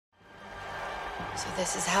So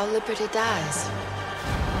this is how liberty dies.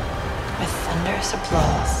 With thunderous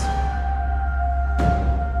applause.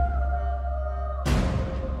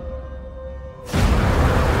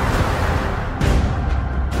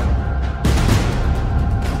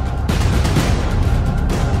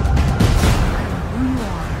 Who you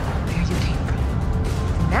are, where you came from.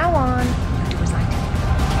 From now on, you do as I tell you.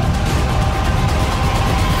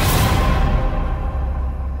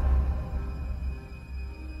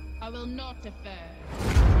 I will not defer.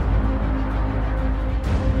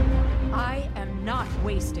 I am not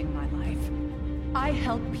wasting my life. I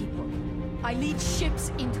help people. I lead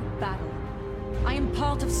ships into battle. I am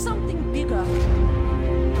part of something bigger.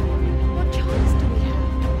 What choice do we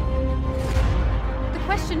have? The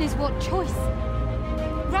question is what choice?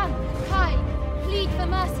 Run, hide, plead for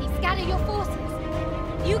mercy, scatter your forces.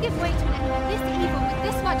 You give way to an enemy this evil with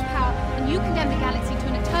this much power, and you condemn the galaxy to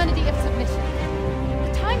an eternity of submission.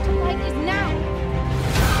 The time to fight is now.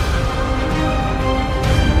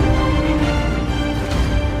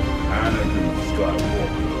 Anakin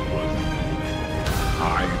Skywalker was I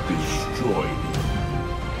destroyed him.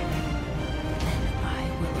 Then I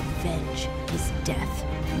will avenge his death.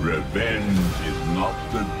 Revenge is not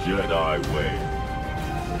the Jedi way.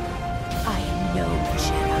 I am no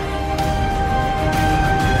Jedi.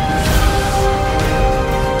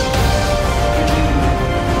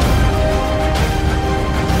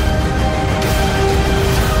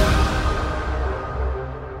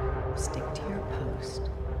 Stick to your post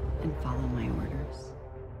and follow my orders.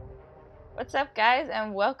 What's up, guys,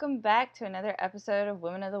 and welcome back to another episode of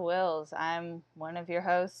Women of the Wills. I'm one of your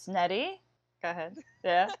hosts, Nedi. Go ahead.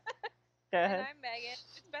 Yeah. Go ahead. And I'm Megan.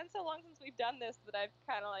 It's been so long since we've done this that I've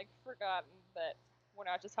kind of forgotten that we're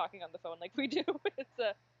not just talking on the phone like we do. It's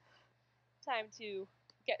a time to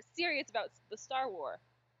get serious about the Star Wars.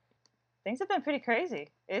 Things have been pretty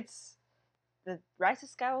crazy. It's the Rise of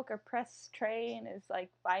Skywalker press train is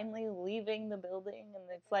finally leaving the building, and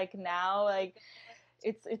it's now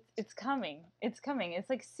it's coming. It's coming. It's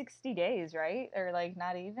 60 days, right? Or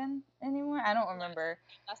not even anymore. I don't remember.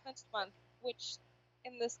 Last next month, which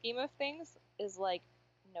in the scheme of things is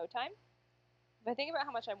no time. If I think about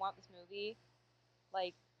how much I want this movie,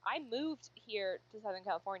 I moved here to Southern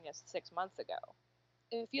California 6 months ago.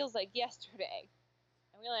 It feels like yesterday,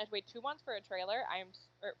 and we only have to wait 2 months for a trailer.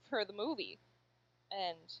 For the movie,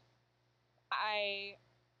 and I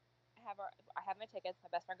have my tickets. My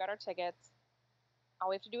best friend got our tickets. All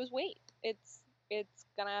we have to do is wait. It's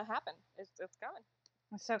gonna happen. It's coming.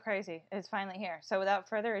 It's so crazy. It's finally here. So without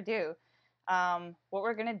further ado, what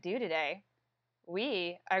we're going to do today,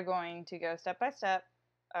 we are going to go step by step,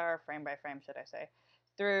 or frame by frame, should I say,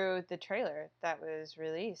 through the trailer that was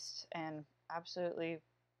released and absolutely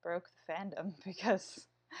broke the fandom because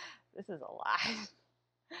this is a lot.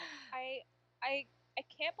 I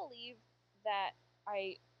can't believe that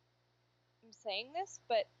I am saying this,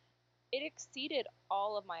 but it exceeded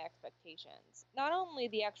all of my expectations. Not only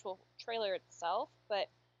the actual trailer itself, but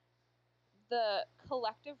the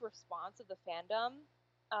collective response of the fandom,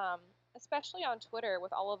 especially on Twitter,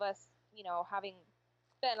 with all of us, having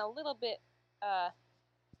been a little bit, I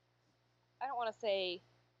don't want to say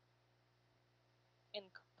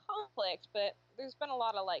in conflict, but there's been a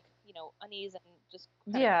lot of unease and just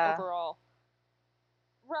kind of overall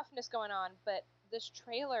roughness going on. But this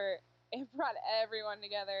trailer, it brought everyone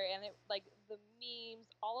together, and it the memes,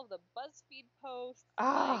 all of the BuzzFeed posts.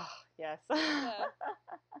 Yes.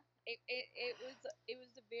 It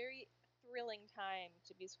was a very thrilling time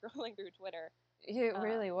to be scrolling through Twitter. It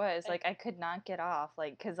really was. I could not get off,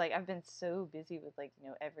 because I've been so busy with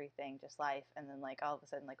everything, just life, and then all of a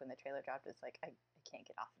sudden when the trailer dropped, it's I can't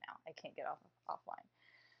get off now. I can't get offline.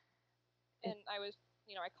 And I was,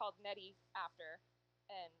 I called Nedi after,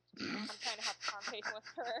 and I'm trying to have a conversation with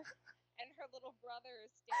her, and her little brother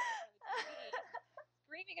is standing in front of the TV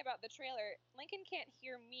screaming about the trailer. Lincoln can't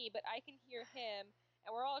hear me, but I can hear him. And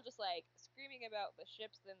we're all just screaming about the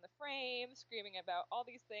ships in the frame, screaming about all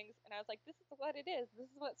these things. And I was like, this is what it is. This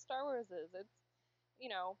is what Star Wars is. It's,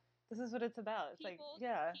 this is what it's about. It's people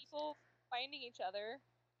finding each other,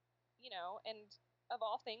 and of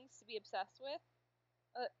all things to be obsessed with,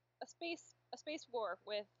 a space war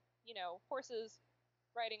with, horses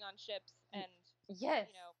riding on ships and, yes.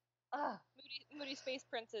 moody space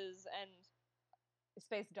princes and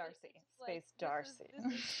Space Darcy. Space Darcy.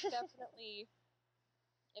 This is definitely.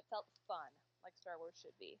 It felt fun, like Star Wars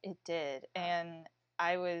should be. It did, and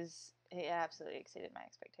it absolutely exceeded my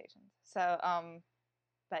expectations. So,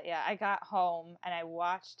 but yeah, I got home and I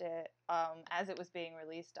watched it as it was being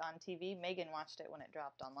released on TV. Megan watched it when it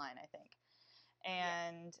dropped online, I think.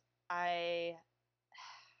 And I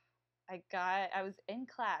I was in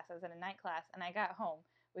class. I was in a night class, and I got home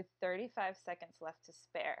with 35 seconds left to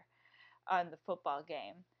spare on the football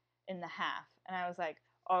game in the half, and I was like,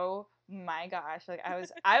 oh my gosh, like I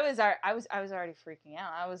was already freaking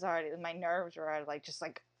out. I was already, my nerves were like just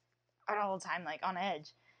like all the time, like on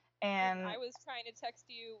edge. And I was trying to text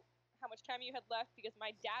you how much time you had left because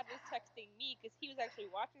my dad was texting me because he was actually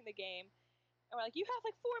watching the game, and we're like, you have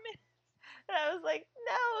like 4 minutes. And I was like,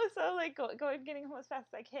 no. So like going getting home as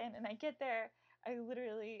fast as I can, and I get there. I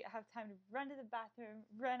literally have time to run to the bathroom,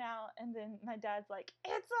 run out, and then my dad's like,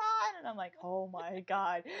 it's on! And I'm like, oh my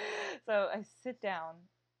God. So I sit down,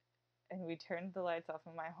 and we turned the lights off,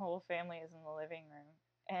 and my whole family is in the living room.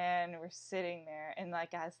 And we're sitting there, and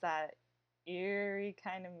like as that eerie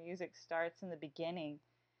kind of music starts in the beginning,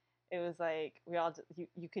 it was like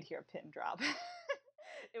you could hear a pin drop.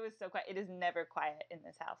 It was so quiet. It is never quiet in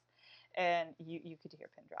this house. And you could hear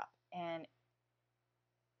a pin drop. And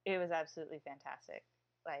it was absolutely fantastic.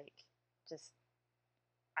 Like, just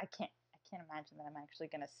I can't imagine that I'm actually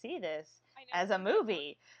gonna see this as a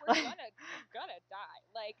movie. We're gonna die.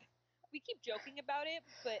 Like, we keep joking about it,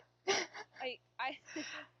 but I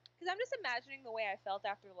because I'm just imagining the way I felt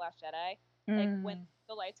after The Last Jedi. Like when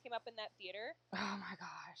the lights came up in that theater. Oh my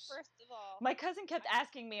gosh. First of all, my cousin kept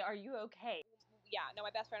asking me, "Are you okay?" Yeah, no,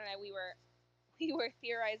 my best friend and I, we were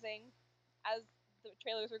theorizing as the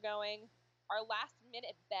trailers were going. Our last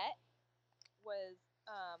minute bet was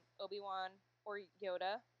Obi-Wan or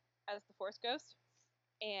Yoda as the Force Ghost,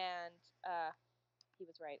 and he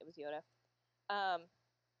was right. It was Yoda.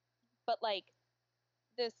 But like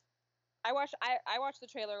this, I watched the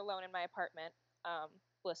trailer alone in my apartment,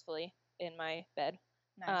 blissfully in my bed.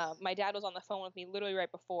 Nice. My dad was on the phone with me literally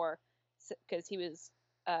right before, because he was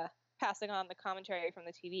passing on the commentary from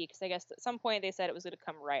the TV, because I guess at some point they said it was going to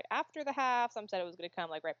come right after the half. Some said it was going to come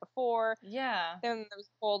like right before. Yeah. Then there was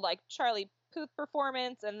the whole like Charlie Puth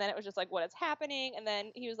performance, and then it was just like, what is happening? And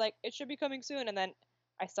then he was like, it should be coming soon. And then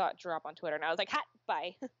I saw it drop on Twitter, and I was like, ha,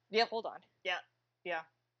 bye. Yep. Hold on. Yeah.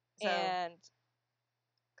 So, And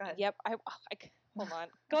go ahead. yep, I hold on.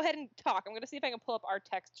 Go ahead and talk. I'm going to see if I can pull up our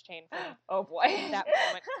text chain from oh boy. that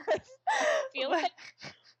moment. I feel like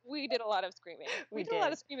we did a lot of screaming. We did a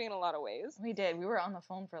lot of screaming in a lot of ways. We did. We were on the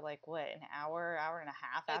phone for like what, an hour and a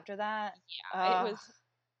half after that. Yeah, it was.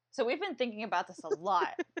 So we've been thinking about this a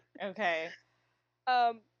lot. Okay.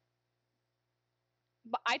 But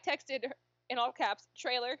I texted her in all caps,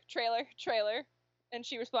 trailer, and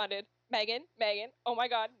she responded, Megan, oh my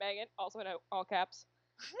God, Megan, also in all caps.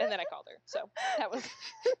 And then I called her. So that was.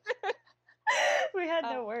 We had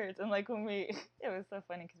no words, and like when it was so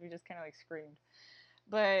funny because we just kind of like screamed.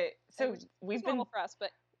 But so we've been normal for us,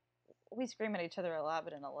 but we scream at each other a lot,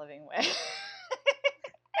 but in a loving way.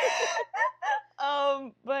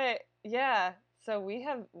 But yeah, so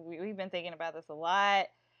we've been thinking about this a lot.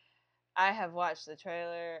 I have watched the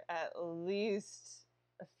trailer at least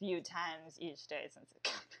a few times each day since it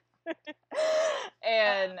came out.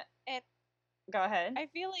 And go ahead. I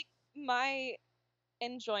feel like my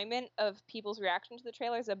enjoyment of people's reaction to the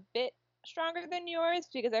trailer is a bit stronger than yours,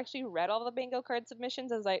 because I actually read all the bingo card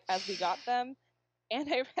submissions as we got them, and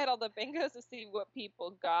I read all the bingos to see what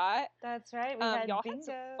people got. That's right. Y'all had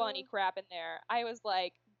some funny crap in there. I was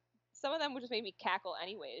like, some of them would just make me cackle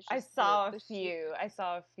anyways. I saw a few.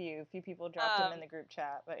 A few people dropped them in the group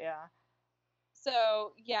chat, but yeah.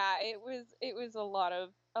 So yeah, it was a lot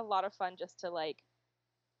of fun just to like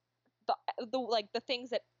the things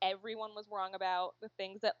that everyone was wrong about, the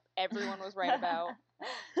things that everyone was right about.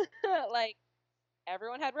 Like,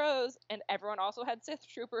 everyone had Rose, and everyone also had Sith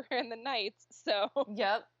Trooper in the Knights, so...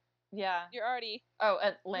 Yep. Yeah. You're already... Oh,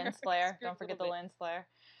 Lens Flare. Don't forget the Lens Flare.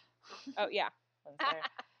 Oh, yeah. Lens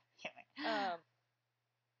Flare.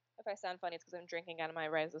 If I sound funny, it's because I'm drinking out of my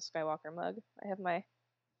Rise of Skywalker mug. I have my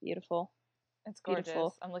beautiful... It's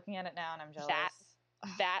gorgeous. I'm looking at it now, and I'm jealous.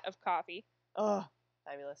 Vat of coffee. Oh,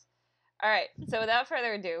 fabulous. All right, so without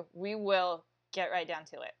further ado, we will get right down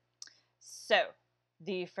to it. So,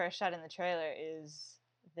 the first shot in the trailer is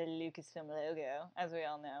the Lucasfilm logo, as we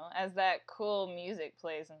all know, as that cool music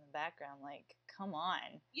plays in the background. Like, come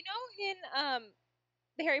on. You know, in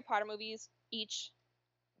the Harry Potter movies, each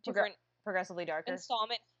different progressively darker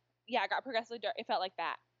installment, yeah, got progressively dark. It felt like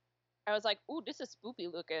that. I was like, ooh, this is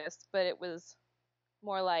spoopy Lucas, but it was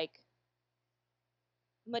more like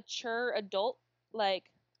mature adult, like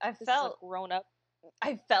I felt grown up.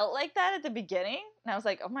 I felt like that at the beginning, and I was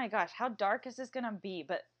like, oh my gosh, how dark is this gonna be?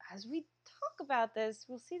 But as we talk about this,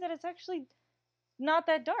 we'll see that it's actually not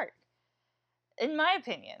that dark, in my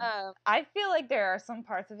opinion. I feel like there are some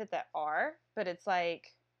parts of it that are, but it's like,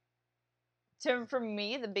 for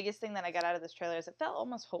me, the biggest thing that I got out of this trailer is it felt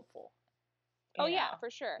almost hopeful. Oh yeah, for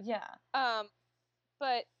sure. Yeah.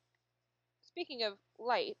 But speaking of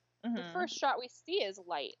light, the first shot we see is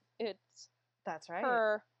light. It's That's right.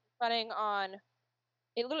 her running on.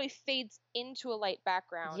 It literally fades into a light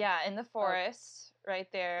background. Yeah, in the forest, right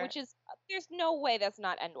there. Which is, there's no way that's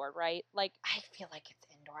not Endor, right? Like, I feel like it's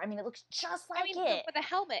Endor. I mean, it looks just like it. With a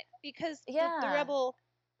helmet, because the rebel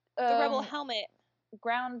helmet.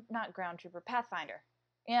 Not ground trooper, Pathfinder.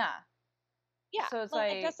 Yeah. Yeah. So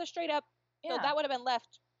it's just a straight up. Yeah. So that would have been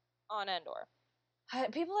left on Endor.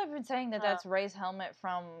 People have been saying that that's Rey's helmet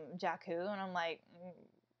from Jakku, and I'm like,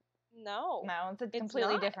 no, it's a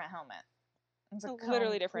completely different helmet. It's a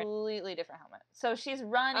literally different. Completely different helmet. So she's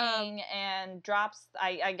running and drops.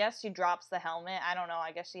 I guess she drops the helmet. I don't know.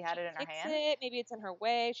 I guess she had it in her hand. Maybe it's in her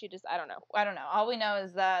way. I don't know. I don't know. All we know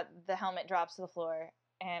is that the helmet drops to the floor,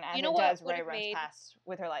 and as it does, Rey runs past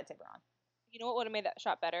with her lightsaber on. You know what would have made that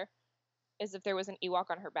shot better? Is if there was an Ewok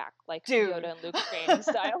on her back, like Yoda and Luke's training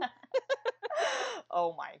style.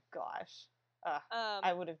 Oh my gosh.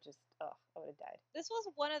 I would have died. This was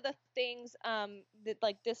one of the things that,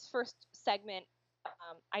 like, this first segment,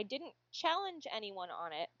 I didn't challenge anyone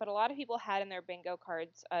on it, but a lot of people had in their bingo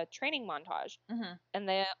cards a training montage, and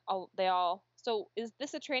they all. So is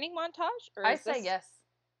this a training montage, or I say yes?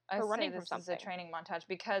 I say running this from something? is a training montage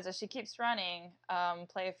because as she keeps running,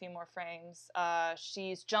 play a few more frames.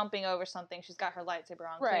 She's jumping over something. She's got her lightsaber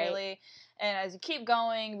on clearly, and as you keep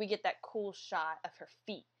going, we get that cool shot of her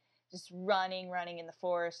feet just running in the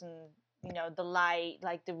forest, and the light,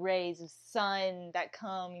 like the rays of sun that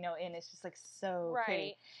come, in. It's just like so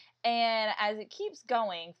pretty. And as it keeps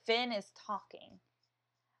going, Finn is talking,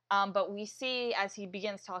 but we see as he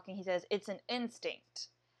begins talking, he says it's an instinct.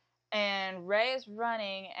 And Rey is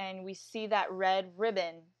running, and we see that red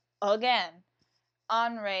ribbon again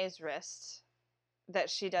on Rey's wrist that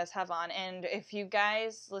she does have on. And if you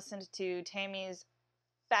guys listened to Tammy's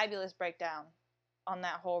fabulous breakdown on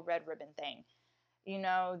that whole red ribbon thing, you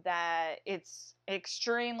know that it's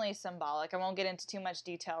extremely symbolic. I won't get into too much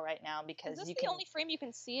detail right now because is this the only frame you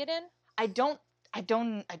can see it in? I don't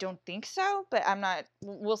think so, but I'm not.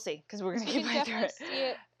 We'll see because we're gonna get right through it. See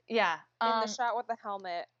it. Yeah, in the shot with the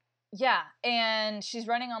helmet. Yeah, and she's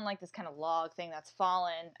running on like this kind of log thing that's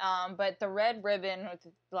fallen. But the red ribbon, which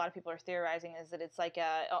a lot of people are theorizing, is that it's like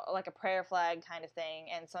a prayer flag kind of thing,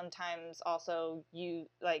 and sometimes also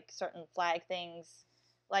certain flag things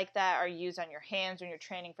like that are used on your hands when you're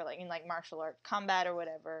training for in martial art combat or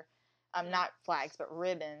whatever. Not flags, but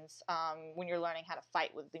ribbons. When you're learning how to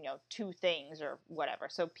fight with two things or whatever.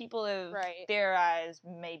 So people have theorized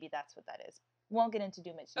maybe that's what that is. Won't get into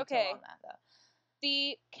too much detail on that though.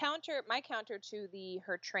 My counter to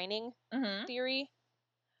her training theory.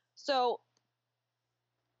 So,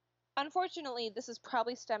 unfortunately, this is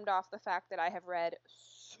probably stemmed off the fact that I have read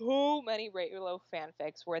so many Reylo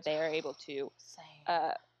fanfics where they are able to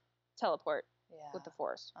teleport with the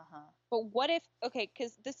Force. But what if,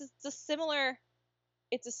 because this is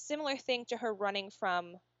it's a similar thing to her running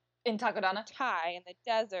from in Takodana? Tai in the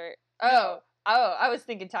desert. Oh, I was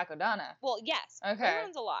thinking Takodana. Well, yes. Okay. Rey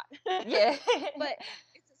runs a lot. Yeah. But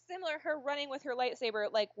it's similar, her running with her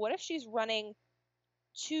lightsaber. Like, what if she's running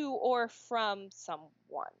to or from someone?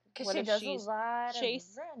 Because she does a lot of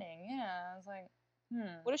running. Yeah, I was like,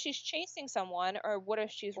 What if she's chasing someone, or what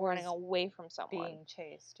if she's running away from someone? Being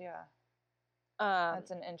chased, yeah.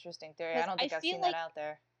 That's an interesting theory. I don't think I've seen that out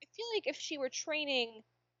there. I feel like if she were training...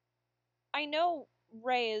 I know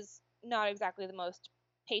Rey is not exactly the most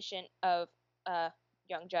patient of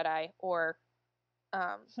young Jedi or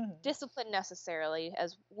disciplined necessarily,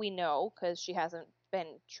 as we know, because she hasn't been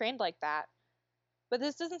trained like that. But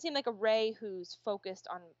this doesn't seem like a Rey who's focused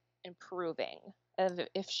on improving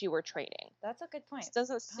if she were training. That's a good point. This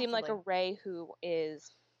doesn't seem like a Rey who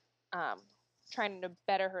is trying to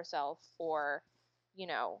better herself or,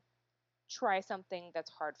 try something that's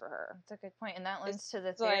hard for her. That's a good point. And that lends to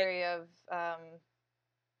the theory of,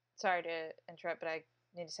 sorry to interrupt, but I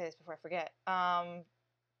need to say this before I forget.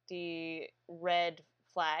 The red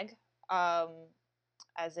flag,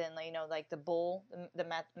 as in, like the bull, the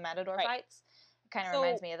matador fights, kind of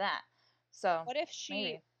reminds me of that. So what if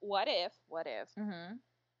what if? Mm-hmm.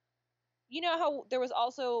 You know how there was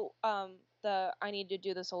also the I need to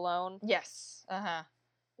do this alone? Yes.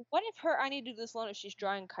 What if her I need to do this alone if she's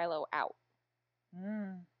drawing Kylo out?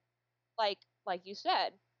 Like you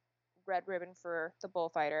said, red ribbon for the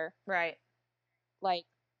bullfighter. Right. Like,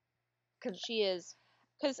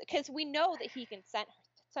 because we know that he can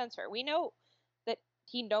sense her. We know that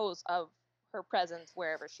he knows of her presence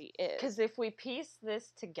wherever she is. Because if we piece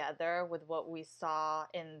this together with what we saw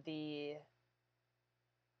in the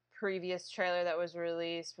previous trailer that was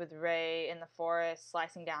released with Rey in the forest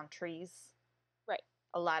slicing down trees. Right.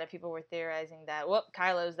 A lot of people were theorizing that, whoop,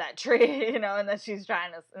 Kylo's that tree, and that she's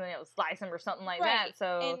trying to, slice him or something like that.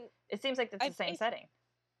 So and it seems like it's the same setting.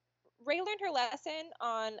 Rey learned her lesson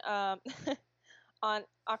on on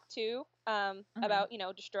Octu about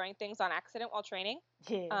destroying things on accident while training.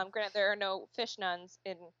 Yeah. Granted, there are no fish nuns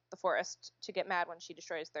in the forest to get mad when she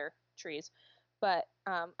destroys their trees, but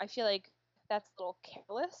I feel like that's a little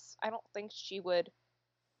careless. I don't think she would,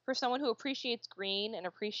 for someone who appreciates green and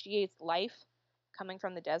appreciates life coming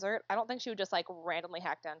from the desert, I don't think she would just like randomly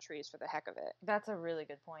hack down trees for the heck of it. That's a really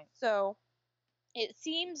good point. So it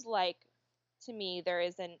seems like to me there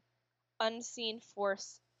is an unseen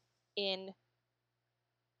force in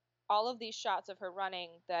all of these shots of her running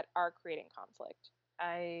that are creating conflict.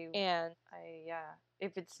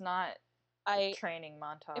 If it's not a training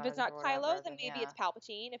montage, if it's not Kylo, then maybe it's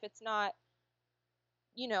Palpatine. If it's not,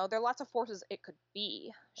 there are lots of forces it could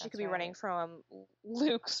be. She could be running from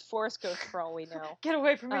Luke's Force Ghost for all we know. Get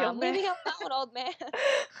away from me, old man. Leave me alone, old man.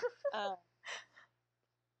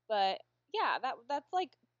 But yeah, that's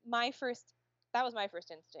like my first. That was my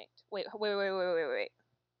first instinct. Wait.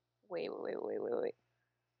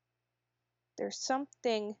 There's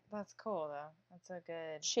something. That's cool though. That's a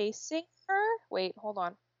good. Chasing her? Wait, hold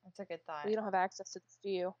on. That's a good thought. We don't have access to this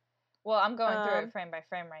view. Well, I'm going through it frame by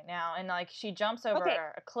frame right now, and like she jumps over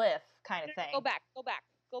a cliff kind of thing. Go back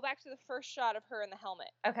to the first shot of her in the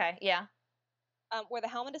helmet. Okay, yeah. Where the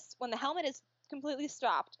helmet is, when the helmet is completely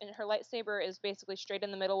stopped and her lightsaber is basically straight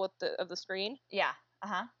in the middle of the screen. Yeah.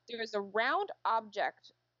 Uh-huh. There is a round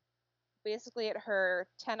object, basically at her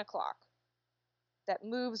 10 o'clock, that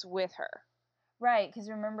moves with her. Right, because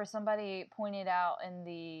remember somebody pointed out in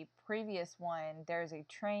the previous one, there's a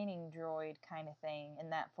training droid kind of thing in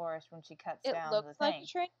that forest when she cuts down the thing. It looks like a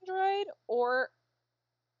training droid, or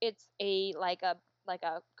it's like a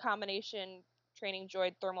combination training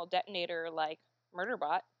droid thermal detonator like murder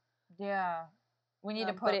bot. Yeah, we need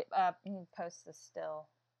to post this still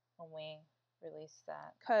when we release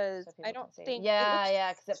that, because I don't think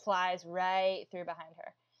because it flies right through behind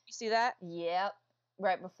her. You see that? Yep.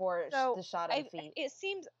 Right before the shot of the feet. It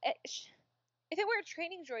seems, if it were a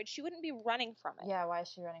training droid, she wouldn't be running from it. Yeah, why is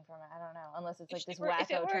she running from it? I don't know. Unless it's like this wacko training droid. If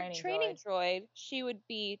it were a training droid, she would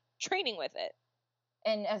be training with it.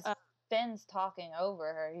 And as Finn's talking over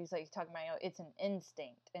her, he's talking about, it's an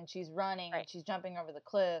instinct. And she's running and she's jumping over the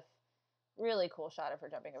cliff. Really cool shot of her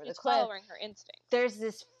jumping over the cliff. She's following her instincts. There's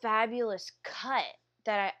this fabulous cut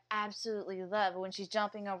that I absolutely love. When she's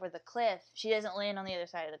jumping over the cliff, she doesn't land on the other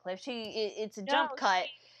side of the cliff. It's a jump cut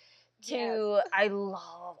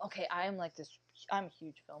I'm a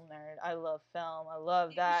huge film nerd. I love film. I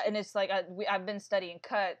love that. And it's like, I've been studying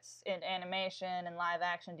cuts in animation and live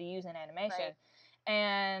action to use in animation. Right.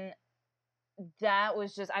 And that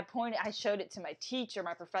was just, I showed it to my teacher,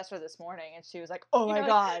 my professor this morning, and she was like, oh my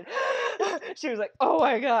God. She was like, oh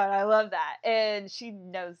my God, I love that. And she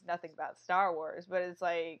knows nothing about Star Wars, but it's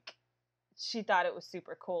like, she thought it was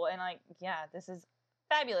super cool. And like, yeah, this is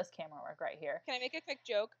fabulous camera work right here. Can I make a quick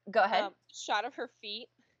joke? Go ahead. Shot of her feet.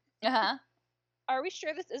 Uh-huh. Are we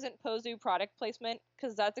sure this isn't Pozu product placement?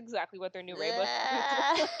 Because that's exactly what their new Reylo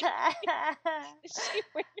boots look like. Is she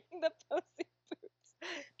wearing the Pozu boots?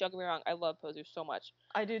 Don't get me wrong, I love Pozu so much.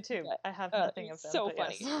 I do too. But, I have nothing of them. So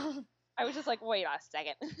funny. Yes. I was just like, wait a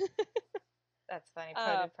second. That's funny.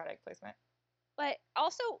 Pozu product placement. But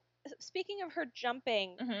also, speaking of her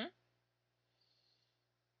jumping,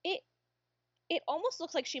 it almost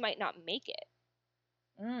looks like she might not make it.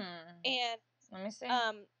 And let me see.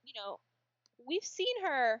 We've seen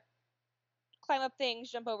her climb up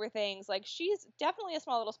things, jump over things. Like, she's definitely a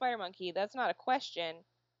small little spider monkey. That's not a question.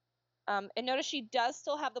 And notice she does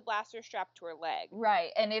still have the blaster strapped to her leg.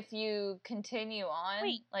 Right. And if you continue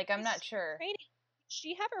on, I'm not sure. Did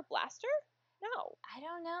she have her blaster? No. I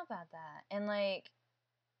don't know about that. And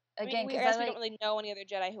again, we don't really know any other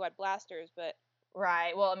Jedi who had blasters, but.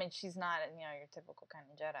 Right. Well, I mean, she's not, your typical kind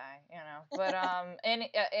of Jedi, But and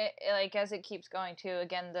as it keeps going too,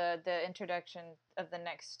 again, the introduction of the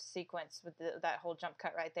next sequence with that whole jump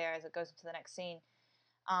cut right there as it goes into the next scene,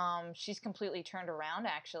 she's completely turned around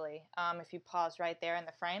actually. If you pause right there in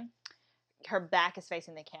the frame, her back is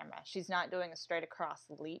facing the camera. She's not doing a straight across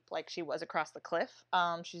leap like she was across the cliff.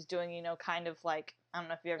 She's doing, kind of like, I don't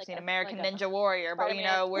know if you've ever seen American Ninja Warrior, but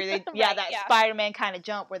where they Spider-Man kind of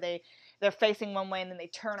jump where they're facing one way and then they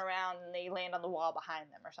turn around and they land on the wall behind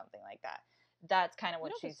them or something like that. That's kind of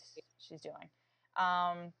what she's doing.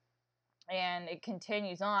 And it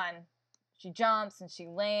continues on. She jumps and she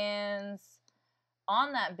lands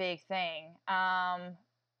on that big thing.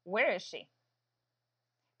 Where is she?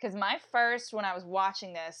 Because when I was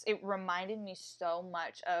watching this, it reminded me so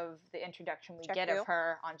much of the introduction we get of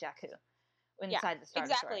her on Jakku inside the Star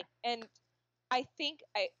exactly. Destroyer. And I think,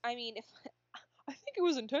 I mean, if I think it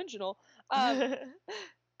was intentional. I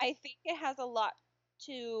think it has a lot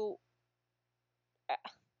to.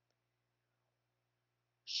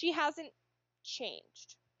 She hasn't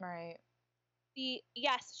changed. Right.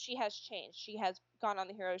 Yes, she has changed. She has gone on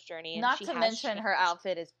the hero's journey. And Not she to has mention changed. her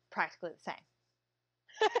outfit is practically the same.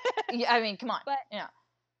 Yeah, I mean, come on. But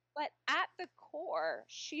at the core,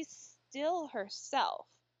 she's still herself.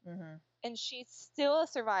 Mm-hmm. And she's still a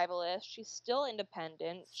survivalist. She's still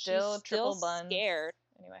independent. Still she's triple still buns. scared.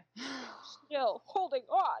 Anyway. Still holding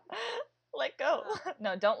on. Let go.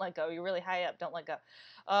 No, don't let go. You're really high up. Don't let go.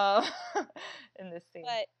 In this scene.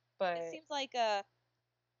 But it seems like I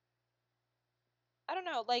don't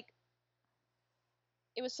know, like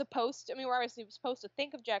it was supposed to, I mean, we're obviously supposed to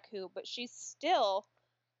think of Jakku, but she's still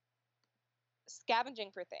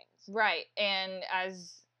scavenging for things. Right. And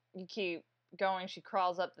as you keep going, she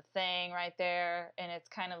crawls up the thing right there, and it's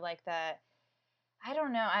kind of like that. I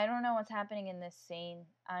don't know what's happening in this scene.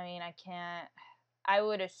 I mean, I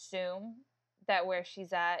would assume that where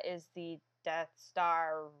she's at is the Death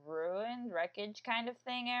Star ruined wreckage kind of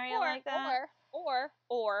thing area, like that. Or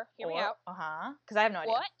hear me out. Because I have no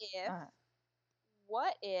idea.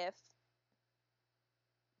 What if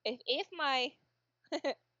my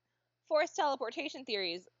forced teleportation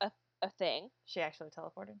theory is a thing? She actually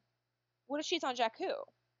teleported. What if she's on Jakku?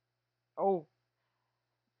 Oh.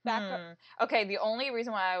 Back up. Okay, the only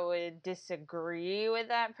reason why I would disagree with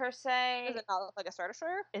that per se Does it not look like a Star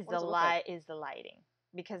Destroyer? is the lighting.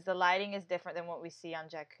 Because the lighting is different than what we see on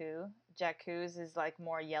Jakku. Jakku's is like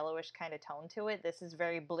more yellowish kind of tone to it. This is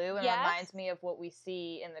very blue and reminds me of what we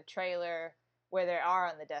see in the trailer where they are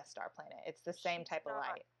on the Death Star planet. It's the same type of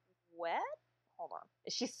light. Wet? Hold on.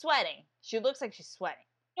 She's sweating. She looks like she's sweating.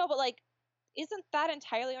 No, but like, isn't that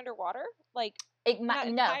entirely underwater? Like, not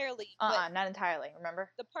entirely. Not entirely.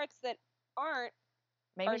 Remember? The parts that aren't.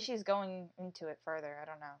 Maybe she's going into it further. I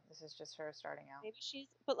don't know. This is just her starting out. Maybe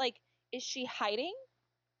but like, is she hiding?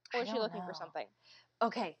 Or is she looking for something?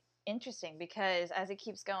 Okay, interesting, because as it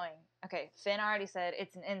keeps going, Finn already said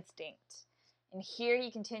it's an instinct. And here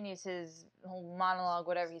he continues his whole monologue,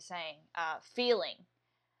 whatever he's saying. Feeling.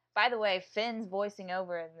 By the way, Finn's voicing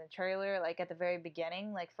over in the trailer, like at the very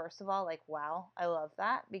beginning, like first of all, like wow, I love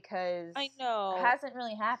that because I know it hasn't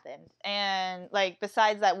really happened. And like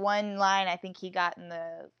besides that one line I think he got in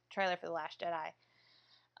the trailer for The Last Jedi.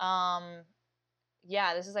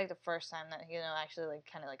 Yeah, this is like the first time that he actually like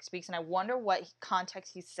kind of like speaks, and I wonder what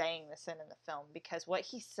context he's saying this in the film, because what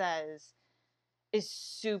he says is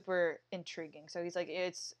super intriguing. So he's like,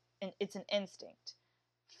 it's an instinct,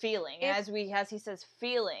 feeling, and as he says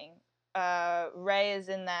feeling, Rey is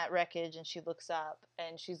in that wreckage and she looks up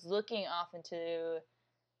and she's looking off into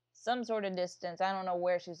some sort of distance. I don't know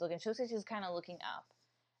where she's looking. She looks like she's kind of looking up.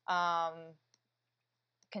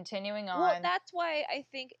 Continuing on. Well, that's why I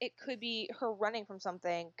think it could be her running from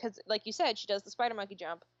something, because, like you said, she does the spider monkey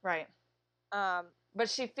jump. Right.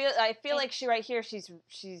 But I feel like she right here. She's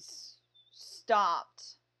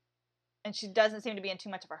stopped, and she doesn't seem to be in too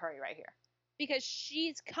much of a hurry right here. Because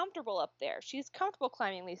she's comfortable up there. She's comfortable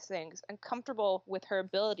climbing these things and comfortable with her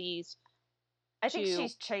abilities. I think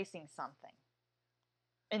she's chasing something.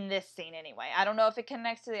 In this scene, anyway. I don't know if it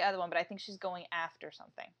connects to the other one, but I think she's going after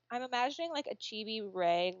something. I'm imagining, like, a chibi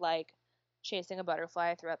Rey, like, chasing a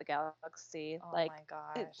butterfly throughout the galaxy. Oh, like, my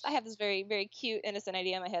gosh. I have this very, very cute, innocent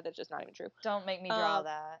idea in my head that's just not even true. Don't make me draw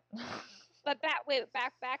that. But back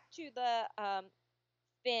to the,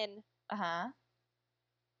 Finn. Uh-huh.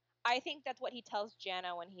 I think that's what he tells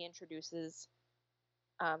Janna when he introduces,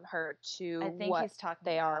 her to I think what he's talking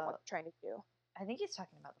they are about, and what they're trying to do. I think he's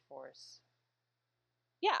talking about the Force.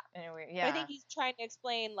 Yeah. Anyway, yeah. I think he's trying to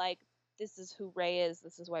explain, like, this is who Rey is.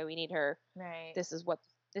 This is why we need her. Right. This is what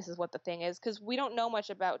the thing is. Because we don't know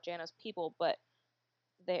much about Janna's people, but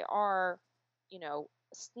they are,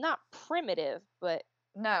 not primitive, but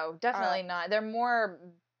no, definitely not. They're more.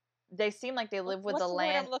 They seem like they live with the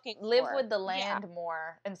land. Live with the land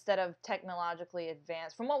more instead of technologically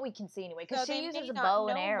advanced, from what we can see anyway. Because she uses a bow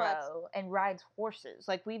and arrow and rides horses.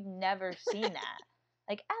 Like, we've never seen that.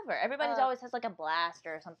 Like, ever. Everybody's always has, like, a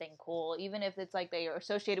blaster or something cool, even if it's, like, they are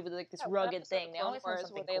associated with, like, this rugged thing. They always have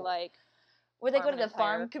something cool. Where they go to the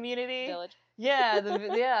farm community. Village. Yeah,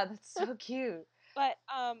 yeah, that's so cute. But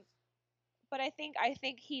I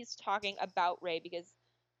think he's talking about Rey because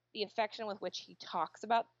the affection with which he talks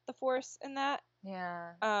about the Force in that.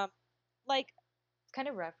 Yeah. Like, it's kind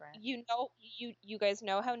of reverent. You guys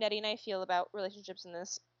know how Nedi and I feel about relationships in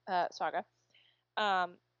this saga.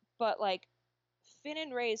 but like Finn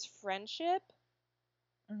and Rey's friendship,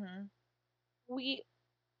 Mm-hmm. we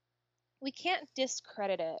can't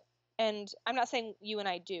discredit it. And I'm not saying you and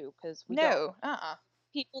I do, because we don't. No.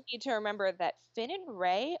 People need to remember that Finn and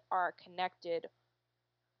Rey are connected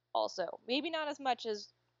also. Maybe not as much as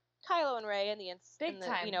Kylo and Rey Big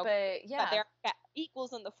time, you know, but yeah. they're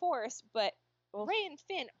equals in the Force, but Well, Rey and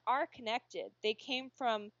Finn are connected. They came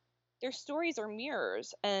from, their stories are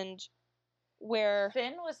mirrors, and where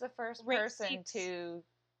Finn was the first Rey person seeks to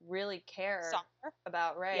really care Soccer.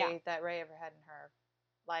 about Rey Yeah. that Rey ever had in her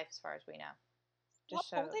life, as far as we know. Stop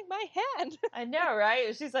Just holding my hand. I know,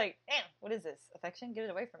 right? She's like, "Damn, what is this? Affection? Get it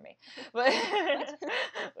away from me!" But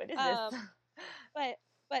what is this?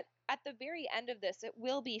 But at the very end of this, it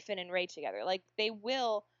will be Finn and Rey together. Like, they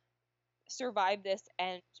will survive this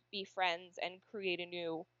and be friends and create a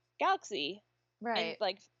new galaxy. Right. And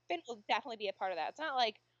like Finn will definitely be a part of that. It's not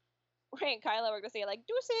like Rey and Kylo are going to say like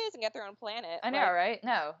deuces and get their own planet. I know, like, right?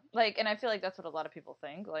 No, like, and I feel like that's what a lot of people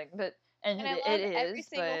think. Like, but and I love every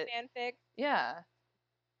single but fanfic yeah,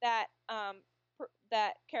 that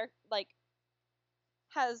that character like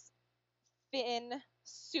has been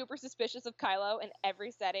super suspicious of Kylo in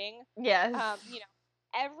every setting. yes, You know,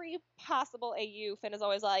 every possible AU, Finn is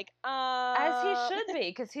always like, as he should be,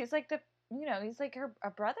 because he's like he's like a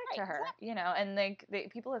brother to Right, her, exactly. and like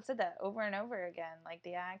people have said that over and over again, like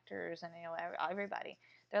the actors and everybody,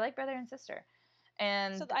 they're like brother and sister,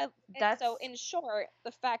 and so in short,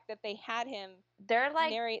 the fact that they had him they're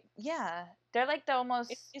like narrate, they're like the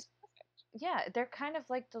almost is perfect. yeah, they're kind of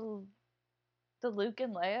like the Luke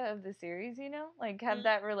and Leia of the series, like have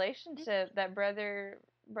that relationship, that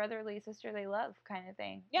brotherly sister they love kind of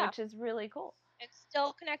thing, which is really cool. It's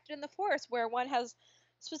still connected in the Force, where one has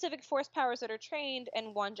specific Force powers that are trained,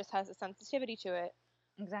 and one just has a sensitivity to it.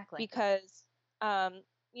 Exactly. Because, and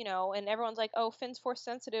everyone's like, "Oh, Finn's Force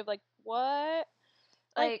sensitive." Like, what?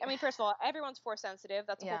 Like, I mean, first of all, everyone's Force sensitive.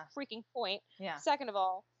 That's the whole freaking point. Yeah. Second of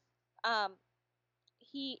all,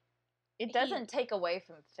 it doesn't take away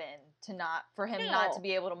from Finn for him not to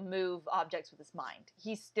be able to move objects with his mind.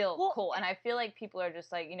 He's still cool, and I feel like people are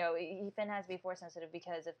just like, Finn has to be Force sensitive,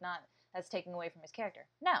 because if not, that's taking away from his character.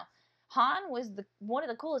 No, Han was one of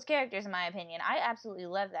the coolest characters in my opinion. I absolutely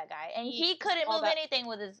love that guy, and he couldn't move anything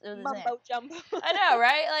with his mumbo jumbo. I know,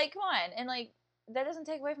 right? Like, come on, and like that doesn't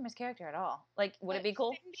take away from his character at all. Like, would it be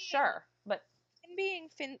cool? Sure, but Finn being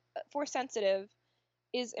Force sensitive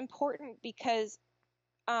is important because.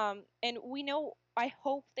 And we know, I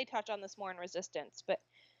hope they touch on this more in Resistance, but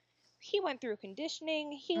he went through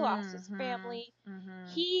conditioning, he lost his family,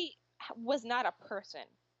 he was not a person.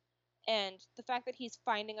 And the fact that he's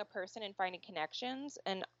finding a person and finding connections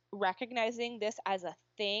and recognizing this as a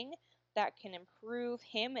thing that can improve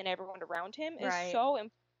him and everyone around him is so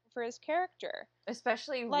important for his character.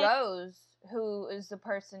 Especially Rose, who is the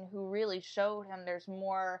person who really showed him there's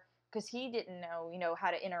more, because he didn't know,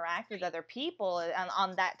 how to interact with other people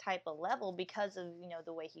on that type of level because of,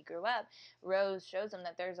 the way he grew up. Rose shows him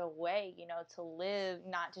that there's a way, to live,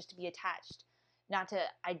 not just to be attached, not to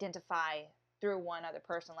identify through one other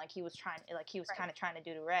person like he was kind of trying to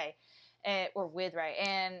do to Rey, or with Rey,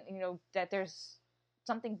 and, that there's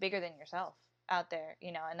something bigger than yourself out there,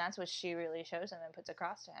 and that's what she really shows him and puts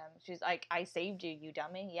across to him. She's like, I saved you, you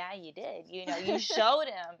dummy. Yeah, you did. You showed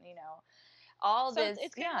him, all so this.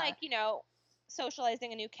 It's kind of like,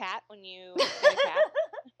 socializing a new cat when you get a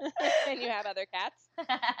cat and you have other cats.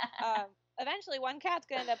 Eventually one cat's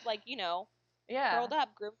going to end up like, curled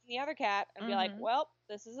up, grouping the other cat and be like, well,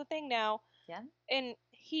 this is a thing now. Yeah. And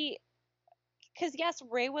because yes,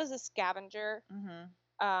 Rey was a scavenger,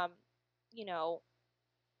 had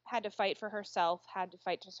to fight for herself, had to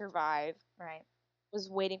fight to survive. Right. Was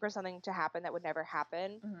waiting for something to happen that would never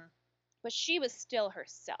happen. But she was still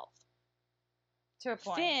herself. To a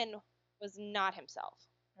point. Finn was not himself.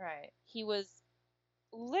 Right. He was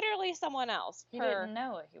literally someone else. He didn't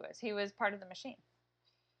know what he was. He was part of the machine.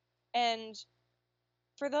 And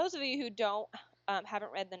for those of you who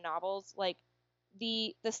haven't read the novels, like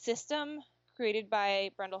the system created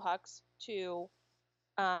by Brendel Hux to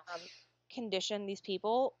condition these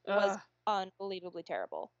people was unbelievably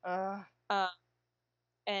terrible.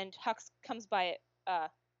 And Hux comes by it,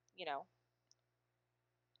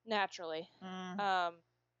 naturally.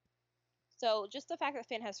 So just the fact that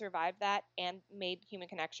Finn has survived that and made human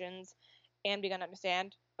connections and begun to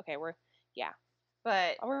understand, okay, we're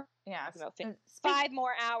about Finn. 5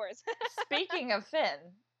 more hours. Speaking of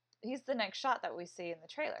Finn, he's the next shot that we see in the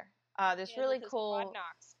trailer. This really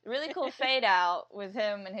cool fade out with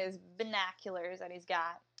him and his binoculars that he's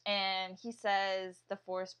got, And he says the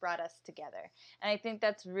Force brought us together. And I think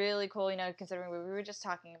that's really cool, you know, considering what we were just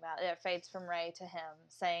talking about. It fades from Rey to him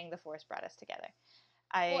saying the Force brought us together.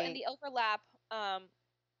 Well, in the overlap,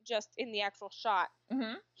 just in the actual shot,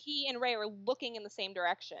 he and Rey are looking in the same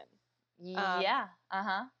direction. Yeah,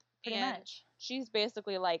 pretty much. She's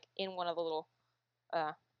basically like in one of the little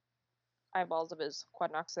eyeballs of his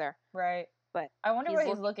quadnox there. Right. But I wonder what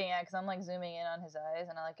he's looking at, because I'm like zooming in on his eyes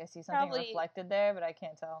and I see something Probably, reflected there, but I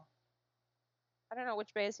can't tell. I don't know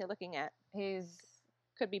which bay is he looking at. He's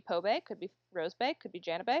could be Poe Bay, could be Rose Bay, could be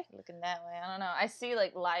Jaina Bay. Looking that way. I don't know. I see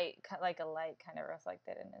like light, like a light kind of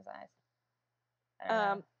reflected in his eyes. I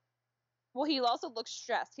don't know. Well, he also looks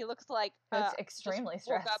stressed. He looks like looks extremely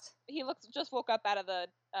stressed. He just woke up out of the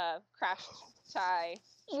crashed tie.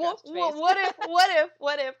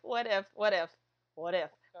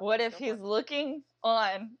 What if he's looking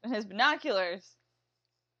on his binoculars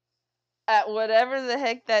at whatever the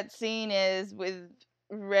heck that scene is with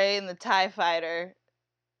Rey and the TIE fighter?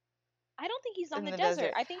 I don't think he's on the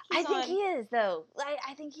desert. I think he is, though.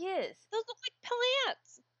 I think he is. Those look like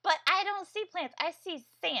plants. But I don't see plants. I see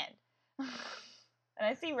sand. And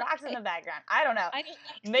I see rocks in the background. I don't know.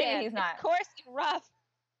 Maybe sand. He's not. It's coarse and rough.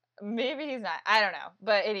 Maybe he's not. I don't know.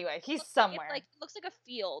 But anyway, he's somewhere. It looks like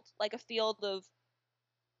a field of...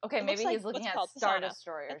 Okay, maybe he's looking at Star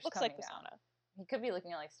Destroyers. It looks like Pisana. He could be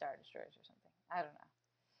looking at like Star Destroyers or something. I don't know.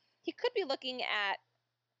 He could be looking at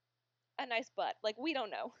a nice butt. Like, we don't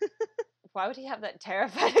know. Why would he have that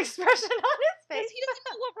terrified expression on his face? He doesn't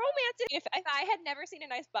know what romance is. If I had never seen a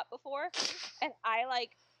nice butt before, and I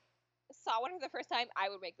like saw one for the first time, I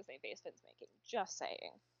would make the same face Finn's making. Just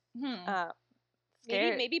saying.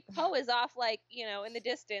 Maybe Poe is off, like, you know, in the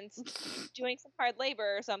distance, doing some hard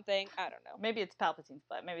labor or something. I don't know. Maybe it's Palpatine's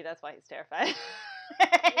butt. Maybe that's why he's terrified.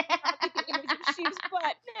 She's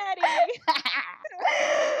butt,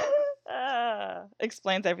 Nedi.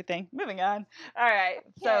 Explains everything. Moving on. All right.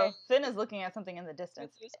 Okay. So Finn is looking at something in the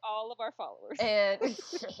distance. This is all of our followers.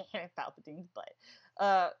 And Palpatine's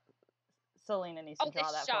butt. Selena needs to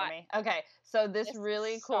draw that for me. Okay. So this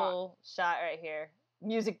really cool shot right here.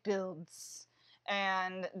 Music builds.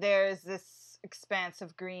 And there's this expanse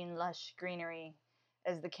of green, lush greenery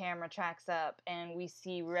as the camera tracks up, and we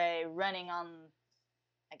see Rey running on,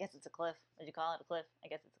 I guess it's a cliff. Would you call it a cliff? I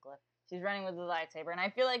guess it's a cliff. She's running with the lightsaber, and I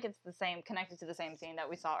feel like it's the same, connected to the same scene that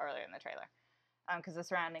we saw earlier in the trailer, because the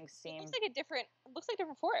surroundings seem... It looks like a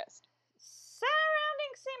different forest.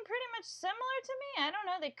 Surroundings seem pretty much similar to me. I don't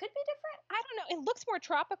know. They could be different. I don't know. It looks more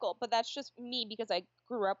tropical, but that's just me because I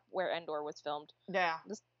grew up where Endor was filmed. Yeah.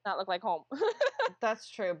 This does not look like home. That's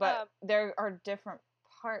true, but there are different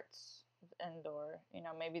parts of Endor. You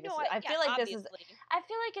know, maybe this I feel like it's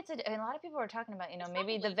a lot of people are talking about, you know,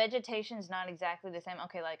 maybe the vegetation is not exactly the same.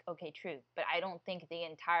 Okay, true. But I don't think the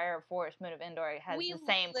entire forest moon of Endor has the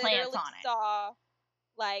same plants on it. Saw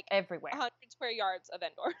like everywhere 100 square yards of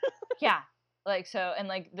Endor. Yeah, like, so, and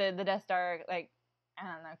like the Death Star, like, I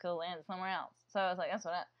don't know, could land somewhere else. So I was like, that's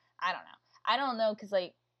what I don't know, because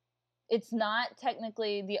like it's not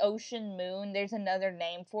technically the ocean moon. There's another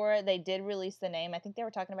name for it. They did release the name. I think they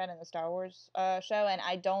were talking about it in the Star Wars show, and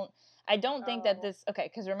I don't think that this,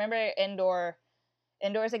 okay, because remember Endor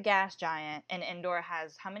is a gas giant, and Endor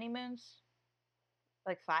has how many moons?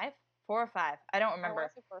 Like 5? 4 or 5? I don't remember. I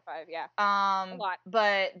want to say 4 or 5, yeah. A lot.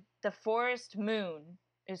 But the forest moon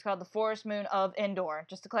is called the forest moon of Endor,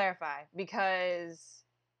 just to clarify, because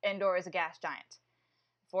Endor is a gas giant.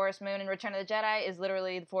 Forest moon in Return of the Jedi is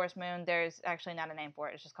literally the forest moon. There's actually not a name for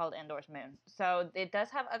it. It's just called Endor's moon. So it does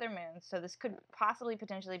have other moons. So this could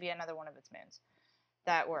potentially be another one of its moons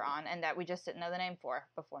that we're on, and that we just didn't know the name for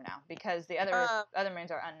before now, because the other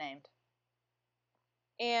moons are unnamed.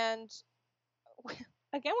 And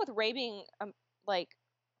again, with Rey being like,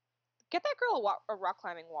 get that girl a rock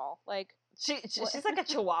climbing wall. Like, she's like a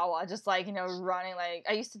chihuahua, just like, you know, running. Like,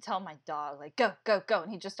 I used to tell my dog, like, go, go, go,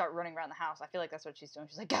 and he'd just start running around the house. I feel like that's what she's doing.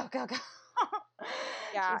 She's like, go, go, go.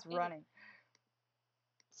 Yeah, she's running.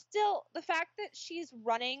 Still, the fact that she's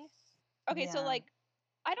running. Okay, yeah. So like,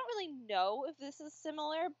 I don't really know if this is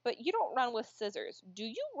similar, but you don't run with scissors. Do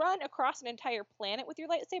you run across an entire planet with your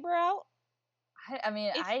lightsaber out? I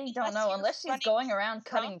mean, I don't know, unless she's going around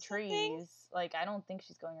cutting trees. Like, I don't think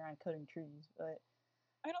she's going around cutting trees, but...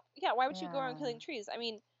 why would she go around killing trees? I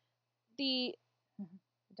mean,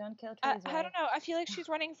 Don't kill trees, I don't know. I feel like she's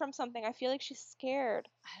running from something. I feel like she's scared.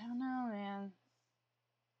 I don't know, man.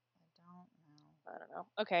 I don't know.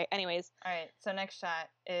 Okay, anyways. Alright, so next shot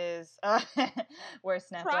is where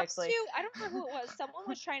Snap Props Wexley... to, I don't remember who it was. Someone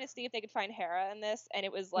was trying to see if they could find Hera in this, and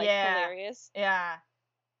it was, like, hilarious. Yeah.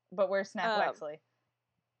 But where's Snap Wexley?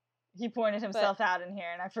 He pointed himself out in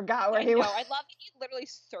here, and I forgot where he was. I love that he literally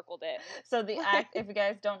circled it. So if you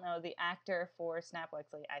guys don't know, the actor for Snap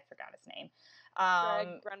Wexley, I forgot his name.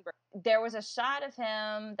 Greg Grunberg. There was a shot of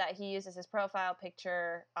him that he used as his profile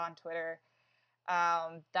picture on Twitter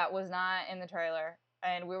that was not in the trailer,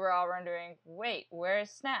 and we were all wondering, wait, where's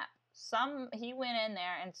Snap? He went in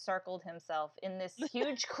there and circled himself in this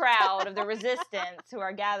huge crowd of the Resistance who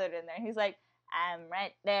are gathered in there. He's like, I'm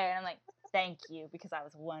right there. And I'm like, thank you, because I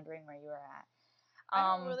was wondering where you were at.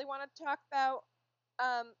 I don't really want to talk about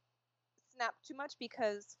Snap too much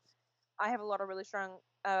because I have a lot of really strong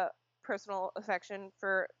personal affection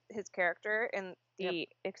for his character in the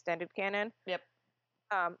extended canon. Yep.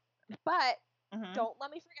 But don't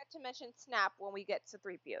let me forget to mention Snap when we get to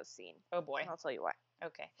 3PO's scene. Oh boy. And I'll tell you why.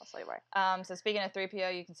 Okay. I'll tell you why. So speaking of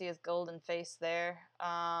 3PO, you can see his golden face there.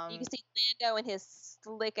 You can see Lando and his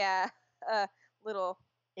slick little.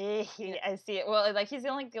 I see it. Well, like he's the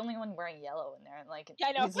only one wearing yellow in there, and like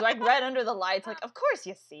I know. he's like right under the lights. Like, of course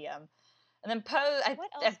you see him. And then Poe. I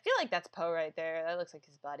feel like that's Poe right there. That looks like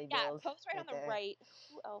his body build. Yeah, Poe's right on the right.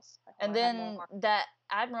 Who else? And then that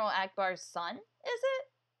Admiral Akbar's son, is it?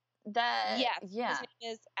 That yes. Yeah. His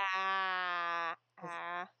name is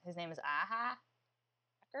His name is Aha.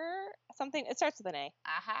 Something. It starts with an A.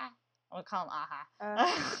 Aha. We'll call him Aha.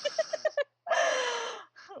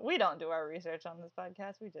 We don't do our research on this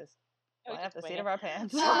podcast. We just have the seat of our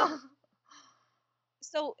pants.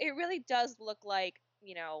 So it really does look like,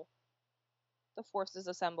 the Force is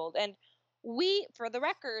assembled. And we, for the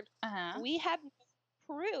record, we have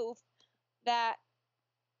proof that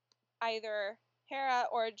either Hera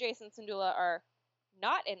or Jason Syndulla are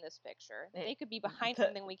not in this picture. They could be behind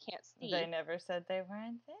something we can't see. They never said they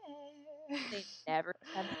weren't there. They never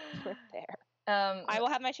said they were there. I will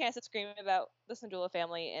have my chance to scream about the Syndulla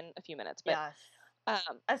family in a few minutes. But, yes. I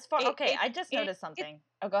just noticed something.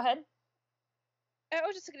 Go ahead. I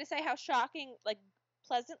was just going to say how shocking, like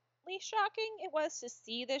pleasantly shocking it was to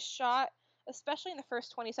see this shot, especially in the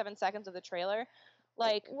first 27 seconds of the trailer.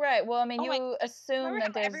 Like, right. Well, I mean, you assume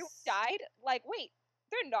that everyone died. Like, wait,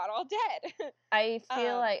 they're not all dead. I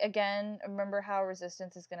feel like, again, remember how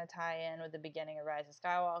Resistance is going to tie in with the beginning of Rise of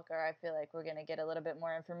Skywalker. I feel like we're going to get a little bit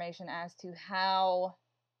more information as to how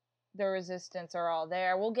the Resistance are all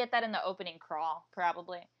there. We'll get that in the opening crawl,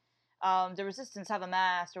 probably. The Resistance have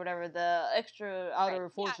amassed, or whatever, the extra outer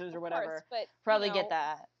forces or whatever. Course, but, probably get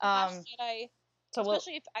that. Jedi,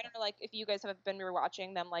 especially if, I don't know, like, if you guys have been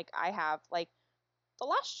rewatching them like I have, like, The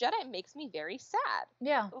Last Jedi makes me very sad.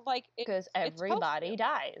 Yeah. Like, because everybody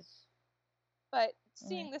dies. But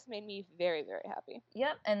seeing this made me very, very happy.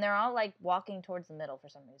 Yep, and they're all like walking towards the middle for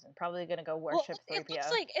some reason. Probably gonna go worship 3PO.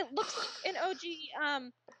 It looks like an OG,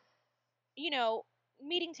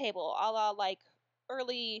 meeting table, a la like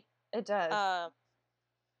early. It does.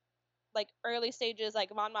 Like early stages,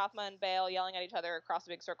 like Mon Mothma and Bail yelling at each other across a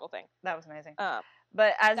big circle thing. That was amazing. But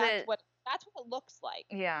that's what it looks like.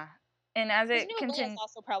 Yeah. And as it continues,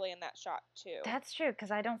 also probably in that shot too. That's true,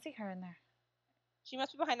 because I don't see her in there. She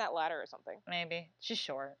must be behind that ladder or something. Maybe she's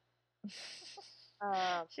short.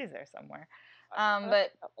 She's there somewhere.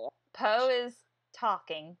 But Poe is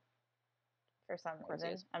talking for some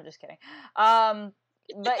reason. I'm just kidding.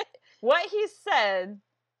 But what he said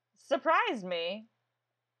surprised me.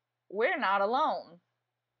 We're not alone.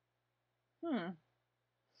 That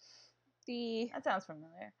sounds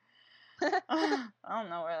familiar. I don't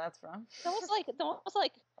know where that's from. The almost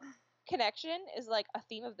like connection is like a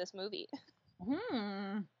theme of this movie.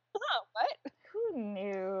 What? Who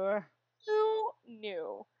knew? Who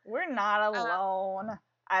knew? We're not alone.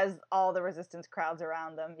 As all the Resistance crowds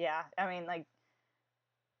around them. Yeah, I mean, like,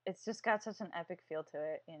 it's just got such an epic feel to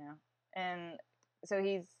it, And so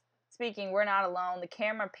he's speaking, we're not alone. The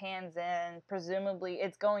camera pans in. Presumably,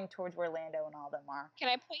 it's going towards where Lando and all them are. Can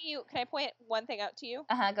I point one thing out to you?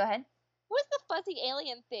 Go ahead. What's the fuzzy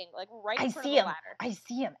alien thing, like right in front of the ladder? I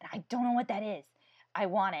see him, and I don't know what that is. I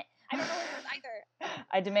want it. I don't know what it is either.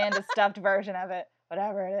 I demand a stuffed version of it,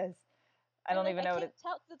 whatever it is. I don't even know what it is.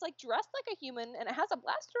 It's like dressed like a human, and it has a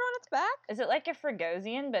blaster on its back. Is it like a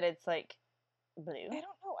Fragosian, but it's like blue? I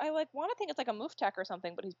don't know. I want to think it's like a Muftek or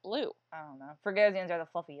something, but he's blue. I don't know. Fragosians are the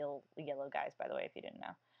fluffy yellow guys, by the way, if you didn't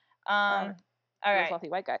know. All right. Fluffy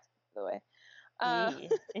white guys, by the way.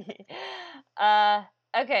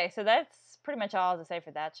 Okay, so that's pretty much all to say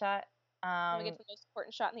for that shot. We get to the most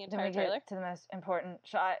important shot in the entire then we trailer. Get to the most important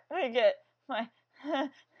shot. I get my. I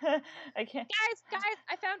can't. Guys!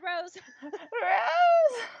 I found Rose. Rose!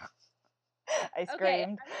 I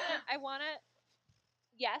screamed. Okay, I wanna.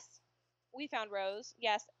 Yes, we found Rose.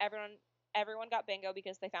 Yes, everyone everyone got bingo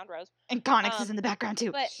because they found Rose. And Connix is in the background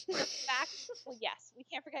too. But the fact, well, yes, we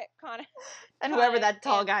can't forget Connix. And whoever that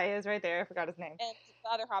tall guy is right there, I forgot his name. And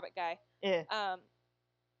the other Hobbit guy. Yeah.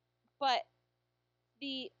 But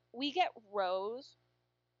we get Rose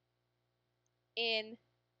in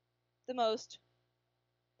the most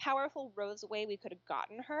powerful Rose way we could have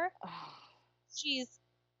gotten her. She's,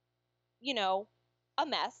 a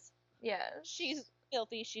mess. Yeah. She's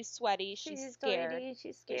filthy. She's sweaty. She's scared. Dirty,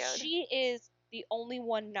 she's scared. She is the only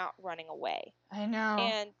one not running away. I know.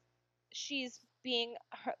 And she's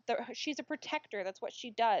she's a protector. That's what she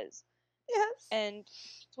does. Yes. And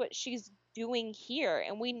it's what she's doing here.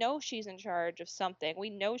 And we know she's in charge of something. We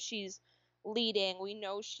know she's leading. We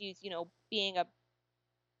know she's, being a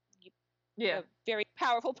very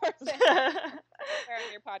powerful person.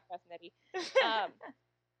 Wearing your podcast, Nedi.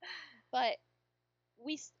 But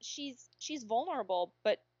she's vulnerable,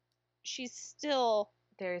 but she's still,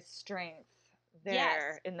 there's strength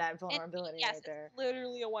there in that vulnerability yes, right there. It's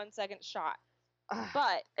literally a 1 second shot.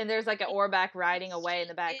 And there's like an Orback riding away in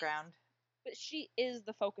the background. But she is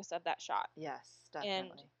the focus of that shot. Yes, definitely. And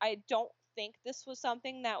I don't think this was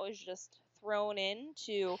something that was just thrown in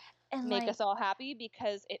to make us all happy,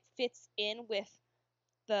 because it fits in with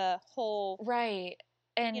the whole right.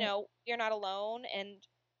 And you're not alone, and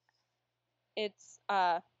it's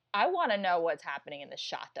I want to know what's happening in the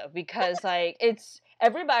shot though, because it's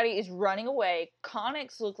everybody is running away.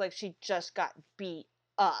 Connix looks like she just got beat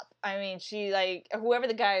up. I mean, she whoever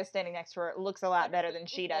the guy is standing next to her looks a lot better than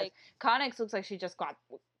she does. Connix looks like she just got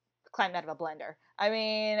climbed out of a blender. I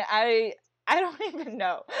mean, I don't even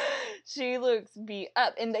know. She looks beat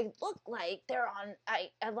up, and they look like they're on.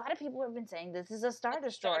 A lot of people have been saying this is a Star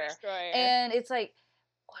Destroyer, and it's like,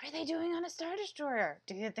 what are they doing on a Star Destroyer?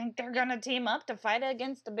 Do you think they're gonna team up to fight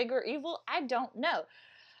against the bigger evil? I don't know.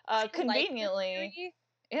 Conveniently,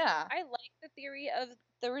 yeah. I like the theory of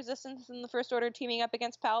the Resistance and the First Order teaming up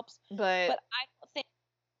against Palps, but I don't think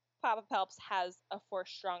Papa Palps has a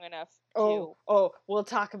force strong enough to... Oh, we'll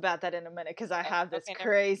talk about that in a minute, because I have this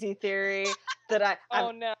crazy theory that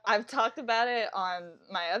I've talked about it on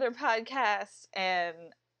my other podcast, and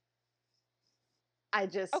I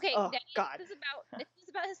just... Okay, oh, Nedi, God. If this is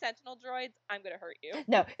about his Sentinel droids, I'm gonna hurt you.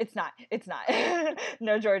 No, it's not. It's not.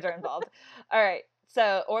 No droids are involved. All right.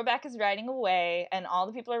 So Orback is riding away, and all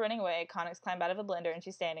the people are running away. Connix climbed out of a blender, and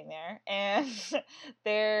she's standing there. And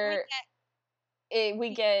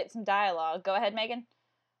we get some dialogue. Go ahead, Megan.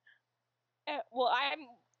 Well, I'm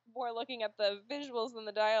more looking at the visuals than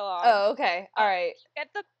the dialogue. Oh, okay. All right. Get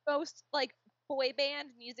the most, boy band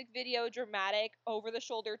music video dramatic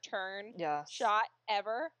over-the-shoulder turn shot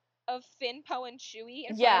ever of Finn, Poe, and Chewie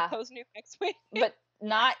in front of Poe's new X-Wing. But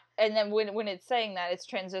not, and then when it's saying that, it's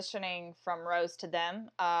transitioning from Rose to them,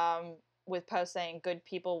 with Poe saying, good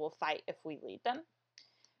people will fight if we lead them.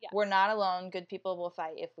 Yes. We're not alone. Good people will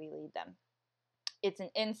fight if we lead them. It's an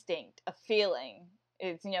instinct, a feeling.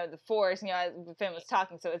 It's, the Force, Finn was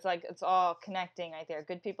talking, so it's like, it's all connecting right there.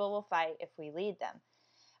 Good people will fight if we lead them.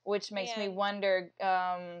 Which makes me wonder,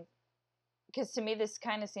 because to me this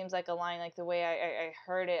kind of seems like a line, like the way I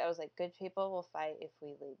heard it, I was like, good people will fight if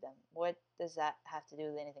we lead them. What does that have to do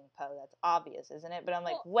with anything, Poe? That's obvious, isn't it? But I'm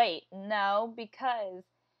like, wait, no, because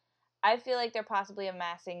I feel like they're possibly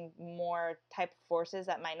amassing more type of forces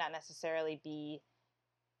that might not necessarily be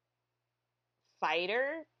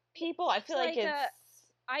fighter people. I feel like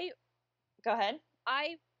Go ahead.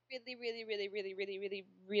 I really, really, really, really, really, really,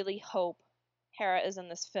 really hope Hera is in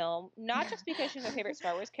this film, not just because she's my favorite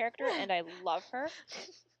Star Wars character and I love her,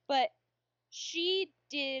 but she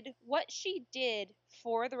did what she did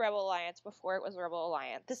for the Rebel Alliance before it was the Rebel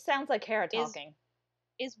Alliance. This sounds like Hera talking.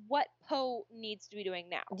 Is what Poe needs to be doing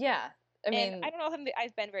now. Yeah. I mean, and I don't know if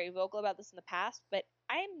I've been very vocal about this in the past, but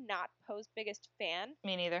I am not Poe's biggest fan.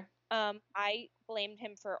 Me neither. I blamed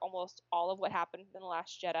him for almost all of what happened in The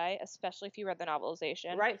Last Jedi, especially if you read the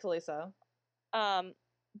novelization. Rightfully so.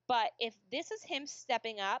 But if this is him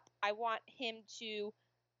stepping up, I want him to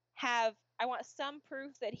I want some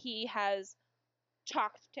proof that he has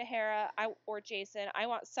talked to Hera or Jason. I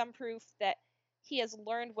want some proof that he has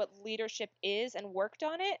learned what leadership is and worked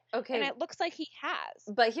on it. Okay. And it looks like he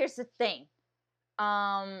has. But here's the thing.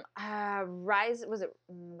 Rise of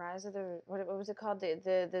the, what was it called?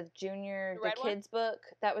 The junior, the kids book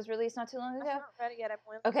that was released not too long ago? I haven't read it yet. I'm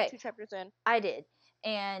only 2 chapters in. I did.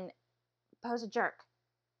 And Poe's a jerk.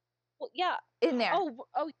 Well, yeah. In there. Oh,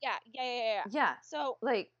 yeah. Yeah. So,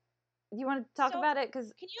 you want to talk about it?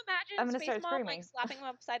 Because can you imagine Space Mom, slapping him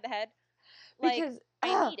upside the head? Like, because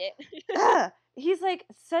I need it. he's like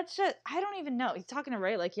such a, I don't even know. He's talking to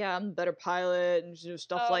Ray like, yeah, I'm a better pilot and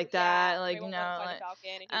stuff Oh, like yeah. that. Like, Ray you won't know, let him fly the like, Falcon,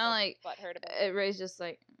 and he's I'm all like, butthurt about it. Ray's just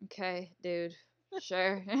like, okay, dude,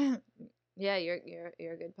 sure, yeah, you're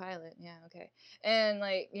a good pilot, yeah, okay, and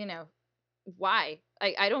like, you know, why?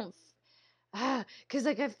 I don't, because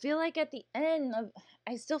like I feel like at the end of,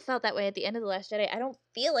 I still felt that way at the end of The Last Jedi. I don't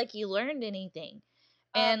feel like you learned anything.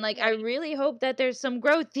 And like, I Nedi, really hope that there's some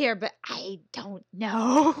growth here, but I don't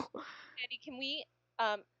know. Nedi, can we,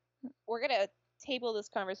 we're gonna table this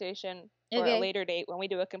conversation for a Okay. later date when we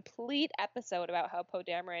do a complete episode about how Poe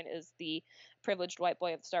Dameron is the privileged white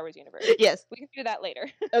boy of the Star Wars universe. Yes. We can do that later.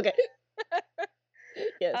 Okay.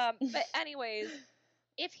 Yes. But anyways,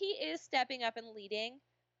 if he is stepping up and leading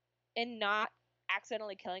and not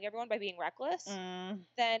accidentally killing everyone by being reckless,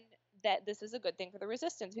 then that this is a good thing for the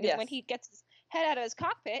Resistance, because when Yes. he gets his head out of his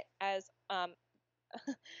cockpit, as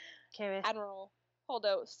Okay. Admiral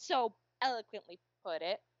Holdo so eloquently put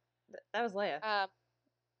it. That was Leia.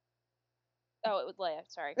 Oh, it was Leia.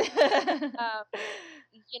 Sorry.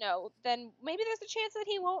 You know, then maybe there's a chance that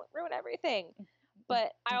he won't ruin everything.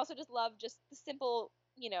 But I also just love just the simple,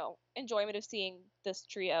 you know, enjoyment of seeing this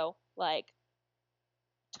trio. Like,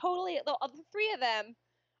 totally, the three of them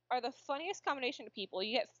are the funniest combination of people.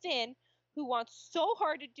 You get Finn, who wants so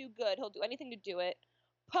hard to do good, he'll do anything to do it.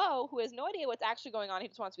 Poe, who has no idea what's actually going on, he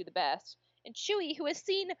just wants to be the best. And Chewie, who has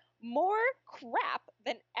seen more crap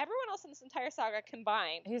than everyone else in this entire saga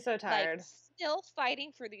combined. He's so tired. Like, still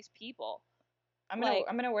fighting for these people. I'm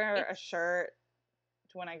gonna wear a shirt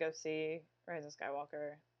when I go see Rise of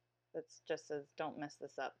Skywalker that's just says, "Don't mess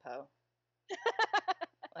this up, Poe."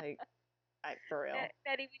 Like, for real.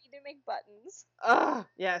 Nedi, we need to make buttons. Oh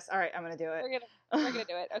yes. All right, I'm gonna do it. We're gonna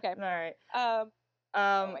do it. Okay. All right. Oh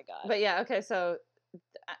my god. But yeah, okay. So,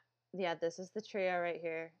 yeah, this is the trio right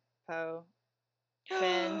here: Poe,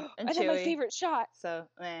 Finn, and Chewie. then my favorite shot. So,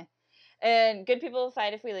 and good people will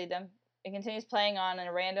fight if we lead them. It continues playing on, and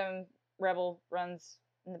a random rebel runs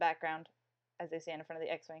in the background as they stand in front of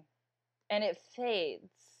the X-wing, and it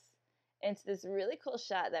fades into this really cool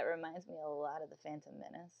shot that reminds me a lot of the Phantom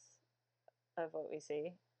Menace of what we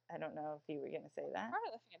see. I don't know if you were gonna say that. Part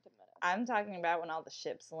of the Phantom Menace. I'm talking about when all the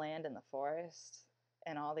ships land in the forest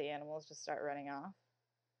and all the animals just start running off.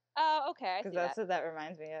 Oh, okay. Because that's what that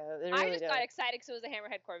reminds me of. It I really just does. got excited because it was a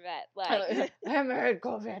Hammerhead Corvette. Like, Hammerhead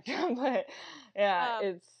Corvette, but yeah,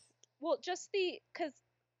 it's well, just because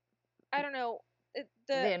I don't know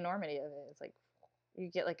the enormity of it. It's like you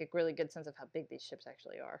get like a really good sense of how big these ships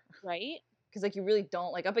actually are, right? Because like you really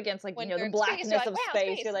don't, like, up against like, When you know, the you're in space, blackness you're like, of wow, space.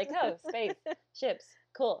 space. You're like, oh, space, ships,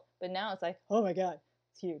 cool. But now it's like, oh my god,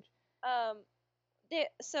 it's huge.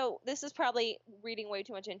 So this is probably reading way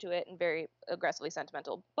too much into it and very aggressively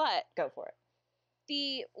sentimental, but Go for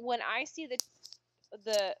it. When I see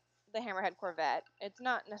the Hammerhead Corvette, it's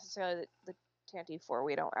not necessarily the Tanty 4.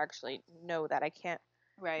 We don't actually know that. I can't,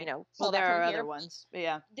 Right. you know. Well, pull that there from are here. other ones, but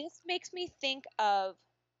yeah. This makes me think of,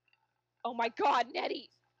 oh my god, Nedi.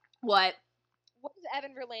 What? What if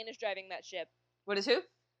Evan Verlaine is driving that ship? What is who?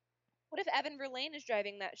 What if Evan Verlaine is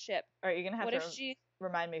driving that ship? All right, you're gonna have What to if she?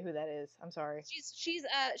 remind me who that is. I'm sorry. She's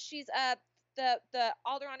the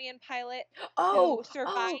Alderaanian pilot Oh, who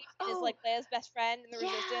survived and is like Leia's best friend in the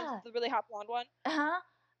Yeah. Resistance, the really hot blonde one. Uh-huh.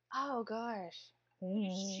 Oh gosh.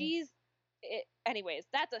 She's anyways,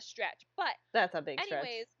 that's a stretch, but That's a big stretch.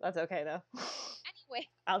 anyways. That's okay though. Anyway,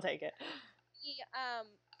 I'll take it.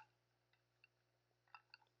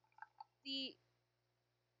 the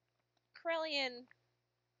Corellian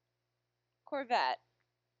Corvette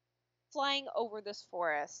flying over this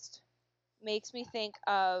forest makes me think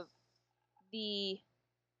of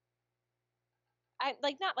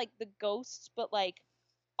not like the ghosts, but like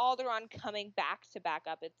Alderaan coming back to back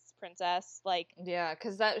up its princess. Like, Yeah,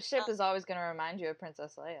 because that ship is always gonna remind you of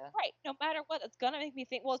Princess Leia. right, no matter what, it's gonna make me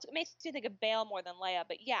think. Well, it makes me think of Bail more than Leia,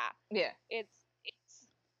 but yeah, Yeah. it's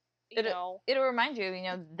you know, It'll remind you,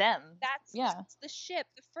 them. that's Yeah. the ship.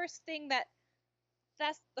 The first thing that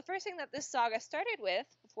this saga started with,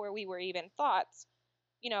 before we were even thoughts,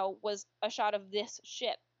 you know, was a shot of this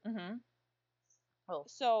ship. Mm-hmm. Well,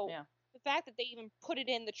 So yeah. the fact that they even put it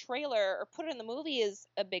in the trailer or put it in the movie is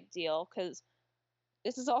a big deal, because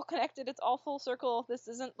this is all connected. It's all full circle. This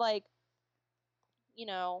isn't like, you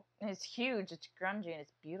know, And it's huge. It's grungy and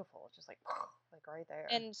it's beautiful. It's just like right there.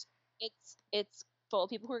 and it's full of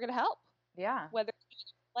people who are going to help. yeah. Whether they're doing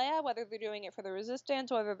it for Leia, whether they're doing it for the Resistance,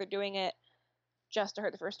 whether they're doing it just to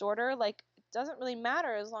hurt the First Order, like, it doesn't really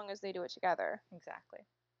matter as long as they do it together. Exactly.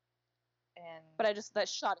 And But that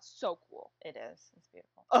shot is so cool. it is. It's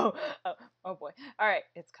beautiful. Oh boy. All right,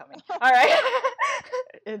 it's coming. All right,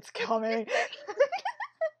 it's coming.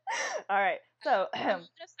 All right. So A moment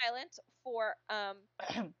of silence for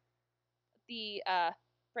the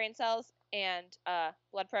brain cells and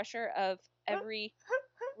blood pressure of every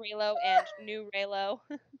Reylo and new Reylo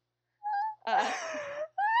as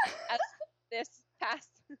this past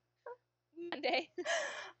Monday.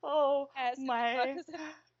 Oh As my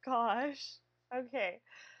gosh. Okay.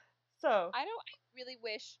 So I really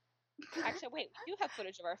wish. Actually, wait. We do have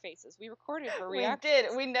footage of our faces. We recorded for we reactions.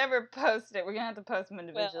 did. We never posted it. We're gonna have to post them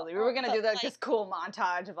individually. We were gonna do but this cool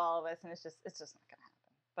montage of all of us, and it's just not gonna happen.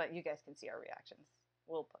 But you guys can see our reactions.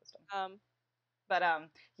 We'll post them. But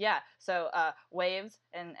yeah. So waves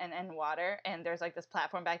and water, and there's like this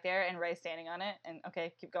platform back there, and Rey's standing on it. And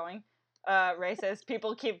okay, keep going. Rey says,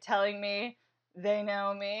 "People keep telling me they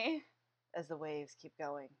know me," as the waves keep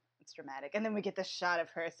going. It's dramatic, and then we get this shot of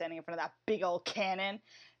her standing in front of that big old cannon,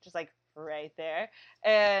 just like right there,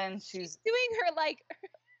 and she's doing her like.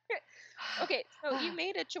 Okay, so you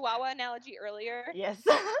made a Chihuahua analogy earlier. Yes. She's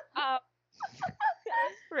like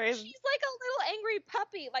a little angry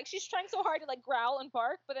puppy. Like she's trying so hard to like growl and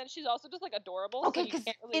bark, but then she's also just like adorable. Okay, because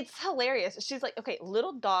it's hilarious. She's like, okay,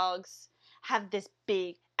 little dogs have this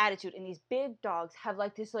big attitude, and these big dogs have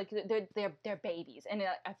like this, like they're babies, and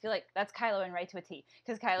I feel like that's Kylo and Rey to a T,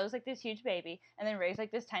 because Kylo's like this huge baby, and then Rey's like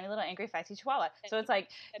this tiny little angry feisty Chihuahua. So it's like,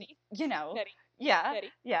 you know, yeah.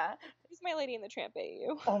 Who's my Lady in the Tramp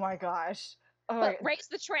AU? Oh my gosh. Rey's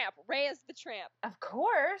the tramp. Rey is the tramp. Of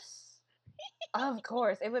course. Of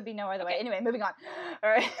course. It would be no other way. Anyway, moving on. All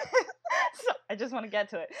right. So I just want to get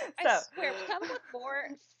to it. So I swear, we come up with more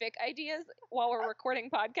fic ideas while we're recording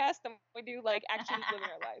podcasts than we do like actually living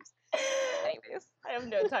our lives. Anyways. I have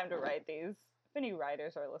no time to write these. If any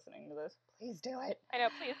writers are listening to this, please do it. I know.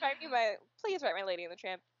 Please write my Lady in the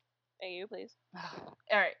Tramp AU, please.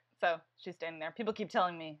 All right. So she's standing there. People keep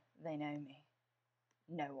telling me they know me.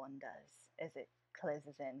 No one does, as it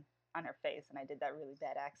closes in on her face, and I did that really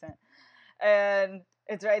bad accent. And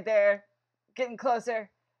it's right there, getting closer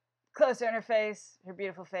in her face, her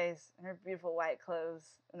beautiful face, and her beautiful white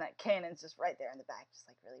clothes, and that cannon's just right there in the back, just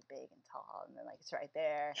like really big and tall, and then like it's right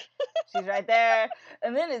there. She's right there,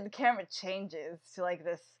 and then the camera changes to like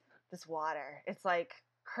this water. It's like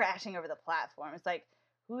crashing over the platform. It's like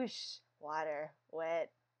whoosh, water,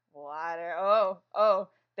 wet, water. Oh,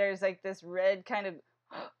 there's like this red kind of.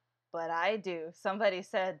 But I do. Somebody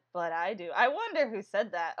said, but I do. I wonder who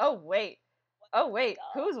said that. Oh, wait.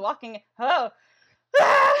 Who's walking? Oh.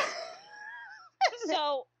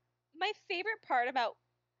 So, my favorite part about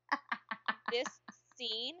this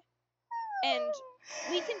scene, and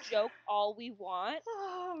we can joke all we want.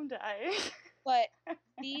 Oh, I'm dying. But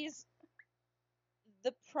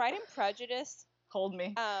the Pride and Prejudice. Hold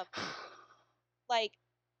me. Like,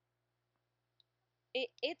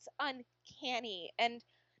 it's uncanny. And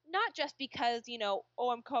not just because,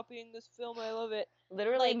 I'm copying this film, I love it.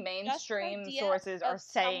 Literally, like, mainstream sources are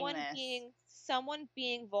saying this. Someone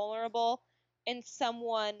being vulnerable and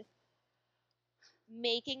someone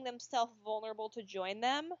making themselves vulnerable to join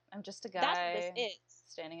them. I'm just a guy. That's what this is.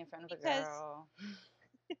 Standing in front of a girl.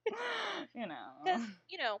 Because,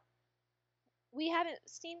 we haven't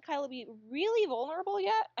seen Kylo be really vulnerable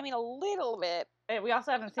yet. I mean, a little bit. We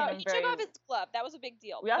also haven't seen him he took off his glove. That was a big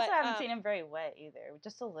deal. We also haven't seen him very wet either.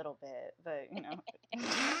 Just a little bit, but,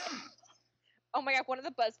 Oh my god, one of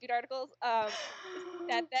the BuzzFeed articles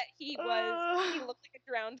said that he looked like a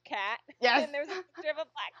drowned cat. Yes. And there was a picture of a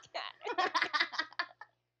black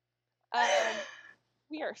cat.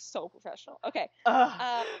 We are so professional. Okay.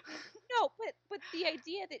 No, but the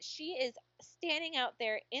idea that she is standing out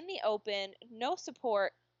there in the open, no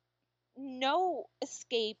support, no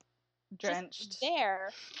escape, drenched, just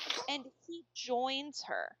there, and he joins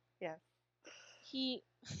her. Yes. You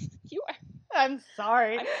are. I'm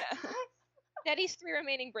sorry. Nedi's 3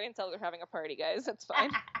 remaining brain cells are having a party, guys. That's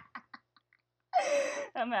fine.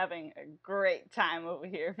 I'm having a great time over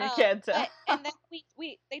here. If you can't tell. And then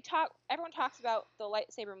they talk. Everyone talks about the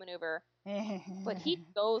lightsaber maneuver, but he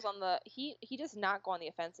goes on he does not go on the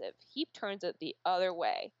offensive. He turns it the other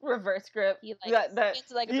way. Reverse grip. He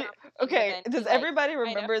okay. Does everybody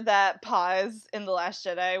remember that pause in The Last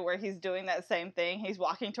Jedi where he's doing that same thing? He's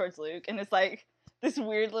walking towards Luke, and it's like this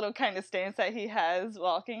weird little kind of stance that he has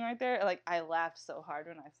walking right there. Like, I laughed so hard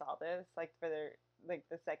when I saw this. Like for the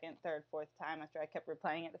second, third, fourth time after I kept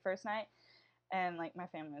replaying it the first night. And, like, my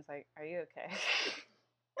family was like, are you okay?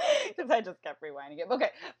 Because I just kept rewinding it. But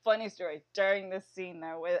okay, funny story. During this scene,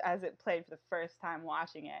 though, as it played for the first time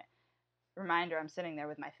watching it, reminder, I'm sitting there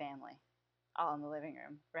with my family, all in the living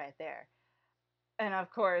room, right there. And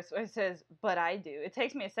of course, it says, but I do. It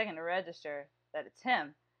takes me a second to register that it's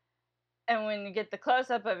him. And when you get the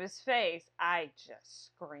close-up of his face, I just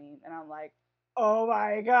scream. And I'm like, oh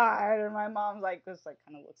my God. And my mom's like, this like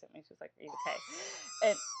kind of looks at me. She's like, are you okay?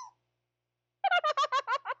 And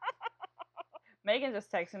Megan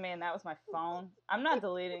just texted me, and that was my phone. I'm not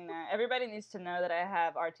deleting that. Everybody needs to know that I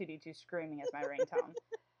have R2-D2 screaming as my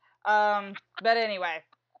ringtone. But anyway,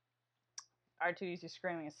 R2-D2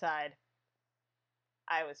 screaming aside,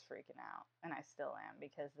 I was freaking out, and I still am,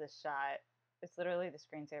 because this shot, it's literally the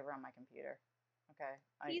screensaver on my computer.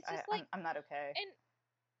 Okay? He's just like, I'm not okay. and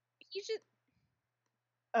he's just,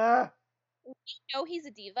 We know he's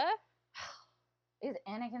a diva. Is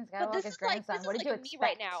Anakin But this Skywalker's is like, grandson. this What is did you like me expect?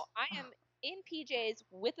 right now. I am in PJs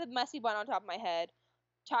with a messy bun on top of my head,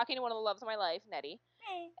 talking to one of the loves of my life, Nedi.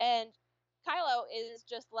 And Kylo is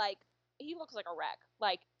just like, he looks like a wreck.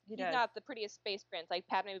 Like, He he's does. not the prettiest space prince. Like,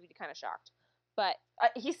 Padme would be kind of shocked. But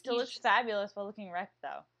He still he's looks just- fabulous while looking wrecked,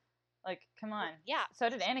 though. Like, come on. yeah. So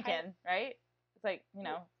did Anakin, right? It's like, you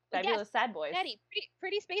know, But fabulous yes, sad boys. Nedi,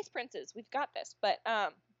 pretty space princes. We've got this. But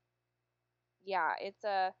yeah, it's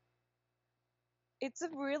a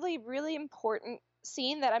really, really important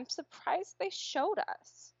scene that I'm surprised they showed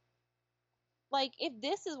us. Like, if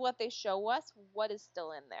this is what they show us, what is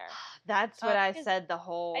still in there? That's what I 'cause said the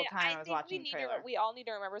whole time I was think watching the trailer. we all need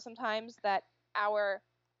to remember sometimes that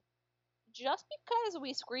just because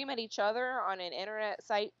we scream at each other on an internet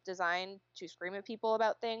site designed to scream at people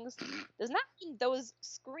about things does not mean those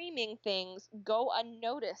screaming things go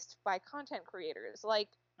unnoticed by content creators. Like,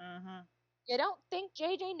 you don't think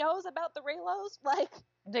JJ knows about the Reylos?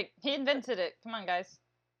 Like, he invented it. Come on, guys.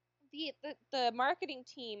 the marketing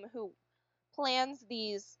team who plans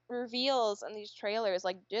these reveals and these trailers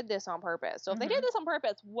like did this on purpose. So if they did this on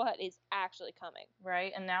purpose, what is actually coming?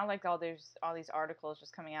 Right? And now like all these articles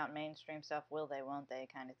just coming out, mainstream stuff, will they, won't they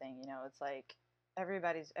kind of thing, you know, it's like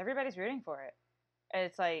everybody's rooting for it. And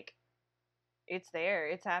it's like it's there,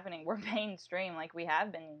 it's happening. We're mainstream, like we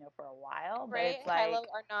have been, you know, for a while. But Rey it's and like Kylo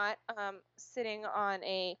are not sitting on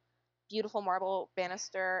a beautiful marble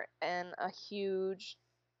banister and a huge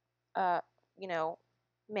you know,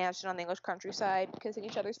 mansion on the English countryside kissing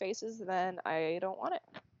each other's faces, then I don't want it.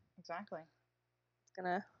 Exactly. It's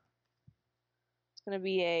gonna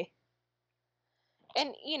be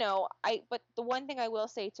and you know, but the one thing I will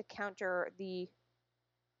say to counter the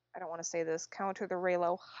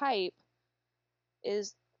Reylo hype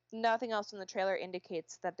is nothing else in the trailer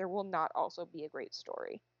indicates that there will not also be a great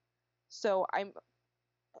story. So I'm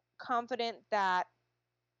confident that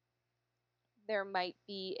there might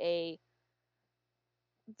be a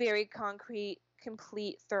very concrete,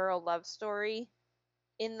 complete, thorough love story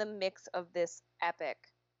in the mix of this epic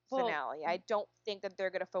finale. I don't think that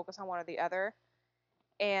they're going to focus on one or the other.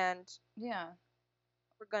 And yeah,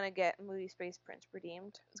 we're going to get Moody Space Prince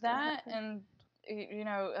redeemed. That, and you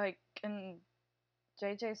know, like, and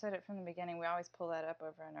JJ said it from the beginning, we always pull that up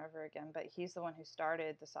over and over again, but he's the one who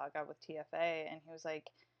started the saga with TFA, and he was like,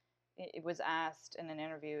 it was asked in an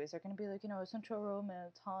interview, is there going to be, like, you know, a central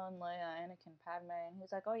romance, Han, Leia, Anakin, Padme, and he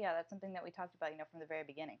was like, oh yeah, that's something that we talked about, you know, from the very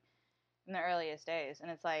beginning, in the earliest days, and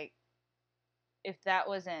it's like, if that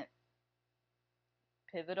wasn't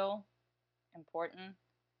pivotal, important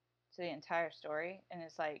to the entire story, and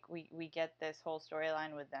it's like, we get this whole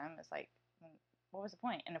storyline with them, it's like, what was the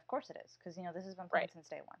point? And of course it is, because, you know, this has been planned since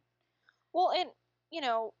day one. Well, and, you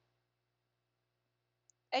know,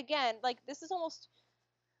 again, like, this is almost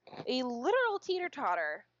a literal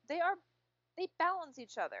teeter-totter. They balance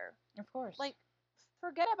each other. Of course. Like,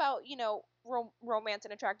 forget about, you know, romance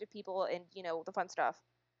and attractive people and, you know, the fun stuff.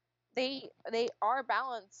 They are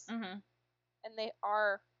balanced, and they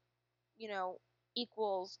are, you know,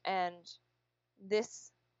 equals, and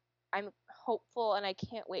this, I'm hopeful, and I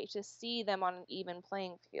can't wait to see them on an even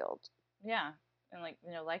playing field. Yeah, and, like,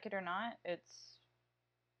 you know, like it or not, it's,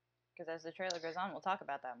 because as the trailer goes on, we'll talk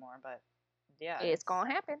about that more, but yeah. It's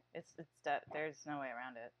gonna happen. It's there's no way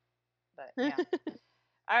around it, but yeah.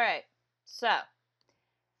 All right, so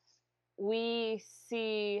we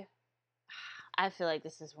see, I feel like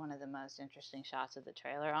this is one of the most interesting shots of the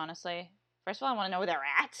trailer, honestly. First of all, I want to know where they're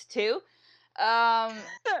at, too.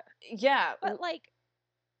 Yeah. But, like...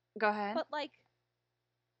 Go ahead. But, like...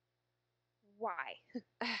 Why?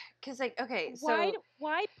 Because, like, okay, so...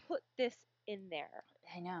 Why put this in there?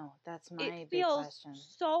 I know, that's my big question. It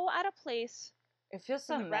feels so out of place. It feels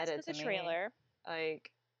so the rest meta of the to me. trailer.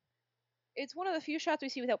 Like... It's one of the few shots we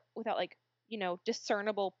see without, like, you know,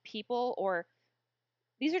 discernible people, or...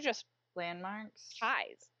 These are just... landmarks?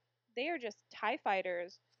 TIEs. They are just TIE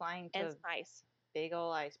fighters. Flying to and nice. Big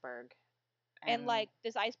ol' iceberg. And, like,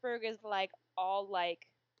 this iceberg is, like, all like,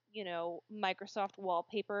 Microsoft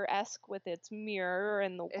wallpaper-esque with its mirror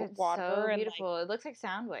and the It's water so and beautiful. It looks like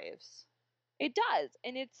sound waves. it does,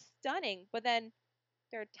 and it's stunning. But then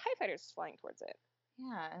there are TIE fighters flying towards it,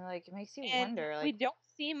 Yeah, and like it makes you and wonder, we like, don't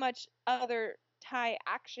see much other TIE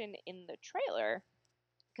action in the trailer.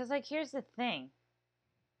 because like here's the thing.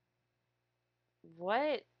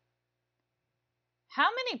 What? How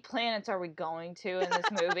many planets are we going to in this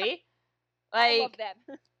movie? All of Like, them.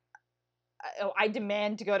 I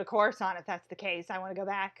demand to go to Coruscant if that's the case. I want to go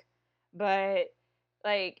back, but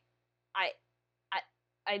like, I,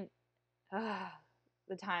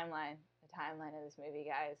 the timeline of this movie,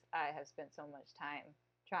 guys. I have spent so much time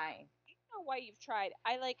trying. I don't know why you've tried.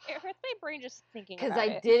 It hurts my brain just thinking Because about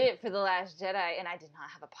I it. did it for The Last Jedi, and I did not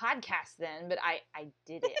have a podcast then, but I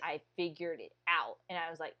did it. I figured it out, and I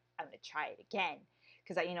was like, I'm going to try it again.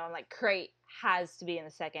 Because, I'm like, Crate has to be in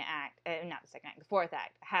the second act. Not the second act, the fourth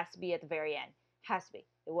act. It has to be at the very end. Has to be.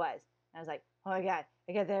 It was. And I was like, oh my God,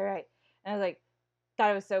 I got that right. And I was like,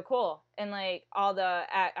 thought it was so cool. And, like, all the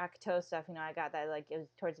Akato stuff, I got that, like, it was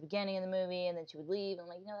towards the beginning of the movie, and then she would leave. I'm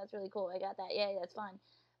like, that's really cool. I got that. Yay, that's fun.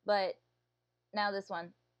 But now this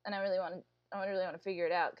one, and I really want to figure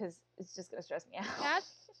it out because it's just gonna stress me out.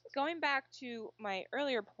 That's going back to my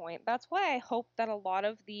earlier point. That's why I hope that a lot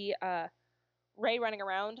of the Rey running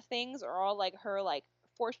around things are all like her like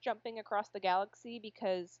force jumping across the galaxy,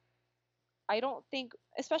 because I don't think,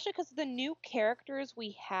 especially because the new characters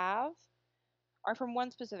we have are from one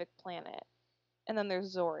specific planet, and then there's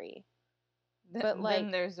Zori. But like, then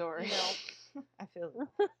there's Zori. I feel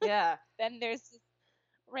yeah. Then there's this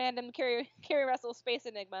random Carrie Russell space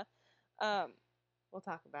enigma. We'll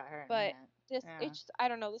talk about her. But it's I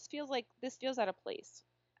don't know. This feels out of place.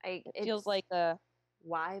 It feels like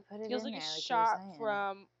why put it feels in like there? a Like shot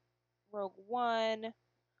from Rogue One,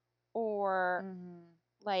 or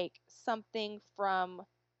like something from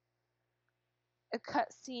a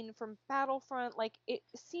cutscene from Battlefront. Like it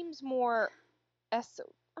seems more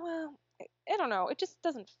well, I don't know. It just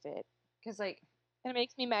doesn't fit. Because like, and it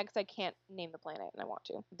makes me mad because I can't name the planet and I want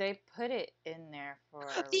to. They put it in there for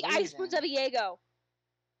a the reason. Ice Moons of Diego.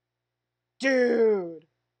 Dude.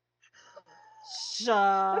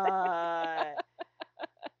 Shut.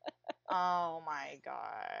 Oh my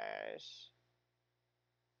gosh.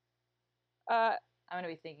 I'm gonna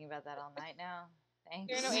be thinking about that all night now.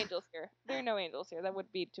 Thanks. There are no angels here. There are no angels here. That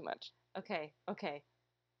would be too much. Okay.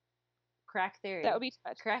 Crack theory. That would be too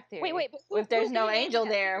much. Crack theory. Wait. But if there's no angel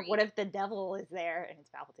there, theory? what if the devil is there and it's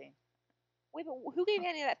Palpatine? Wait, but who gave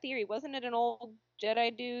Annie that theory? Wasn't it an old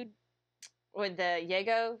Jedi dude? With the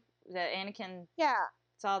Yago, the Anakin. Yeah.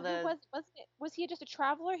 Saw the. Was he just a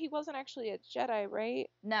traveler? He wasn't actually a Jedi, right?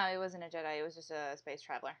 No, he wasn't a Jedi. He was just a space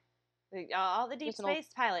traveler. All the deep space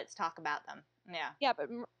pilots talk about them. Yeah. Yeah, but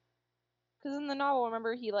because in the novel,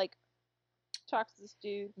 remember he like talks to this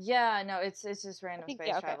dude. Yeah, no, it's just random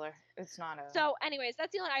space traveler. It's not a. So, anyways,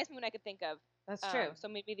 that's the only Ice Moon I could think of. That's true. So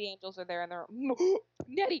maybe the angels are there and they're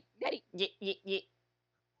Nedi. Yeah.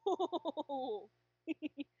 Oh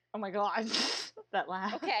my god, that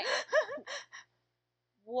laugh. Okay.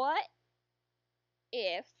 What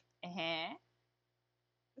if?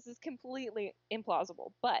 This is completely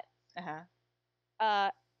implausible, but.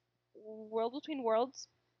 World Between Worlds.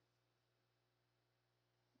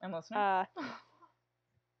 I'm listening.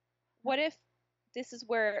 What if this is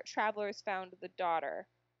where travelers found the daughter?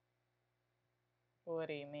 What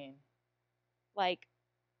do you mean? Like,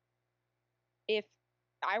 if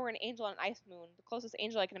I were an angel on an Ice Moon, the closest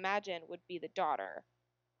angel I can imagine would be the daughter.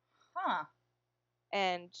 Huh.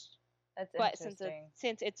 And that's but interesting.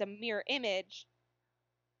 since it's a mirror image,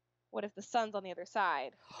 what if the sun's on the other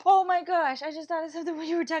side? Oh my gosh, I just thought of something when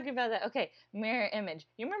you were talking about that. Okay, mirror image.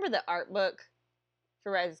 You remember the art book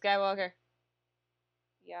for Rise of Skywalker?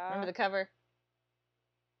 Yeah. Remember the cover?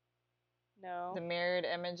 No. The mirrored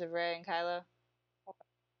image of Rey and Kylo?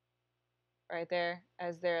 Right there.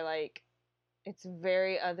 As they're like, it's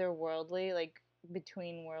very otherworldly, like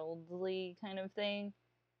between worldly kind of thing.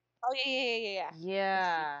 Oh, yeah.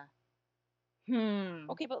 Yeah.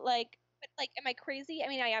 Okay, but am I crazy? I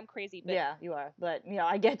mean, I am crazy, but... Yeah, you are, but,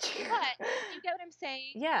 I get you. But, you get what I'm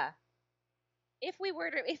saying? Yeah. If we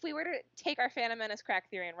were to take our Phantom Menace crack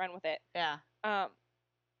theory and run with it... Yeah.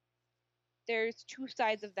 There's two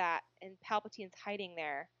sides of that, and Palpatine's hiding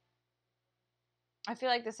there. I feel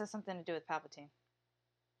like this has something to do with Palpatine.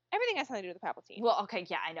 Everything has something to do with Palpatine. Well, okay,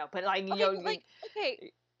 yeah, I know, but like,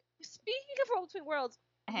 okay, speaking of World Between Worlds,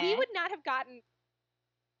 we would not have gotten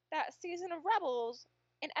that season of Rebels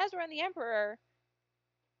and Ezra and the Emperor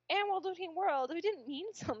and World Between Worlds if it didn't mean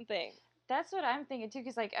something. That's what I'm thinking too,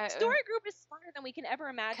 because like Story group is smarter than we can ever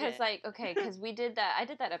imagine. Because like because we did that.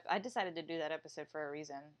 I decided to do that episode for a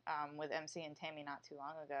reason. With MC and Tammy not too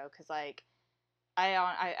long ago, because like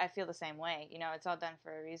I feel the same way. You know, it's all done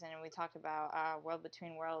for a reason, and we talked about World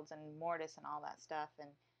Between Worlds and Mortis and all that stuff, and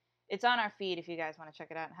it's on our feed if you guys want to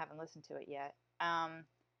check it out and haven't listened to it yet.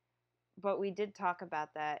 But we did talk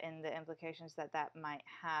about that and the implications that that might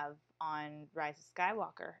have on Rise of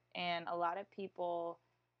Skywalker, and a lot of people,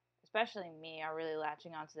 especially me, are really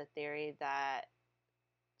latching onto the theory that,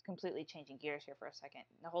 completely changing gears here for a second,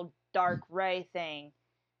 the whole dark Rey thing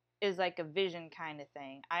is like a vision kind of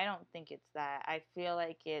thing. I don't think it's that. I feel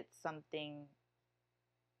like it's something.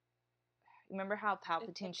 Remember how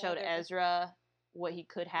Palpatine showed Ezra what he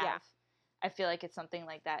could have? Yeah. I feel like it's something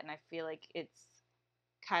like that, and I feel like it's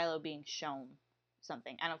Kylo being shown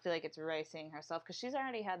something. I don't feel like it's Rey seeing herself, because she's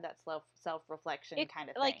already had that self-reflection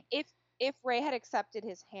kind of thing. Like, if Rey had accepted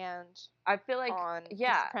his hand I feel like on the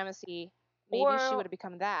yeah, supremacy, maybe she would have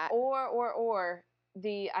become that. Or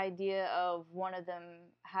the idea of one of them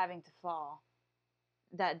having to fall,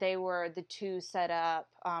 that they were the two set up,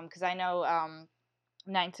 because I know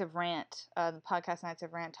Knights of Rant, the podcast Knights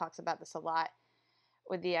of Rant talks about this a lot,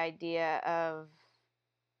 with the idea of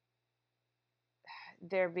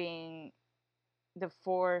there being the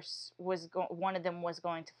Force was one of them was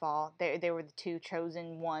going to fall. They were the two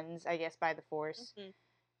chosen ones, I guess, by the Force. Mm-hmm.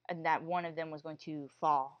 And that one of them was going to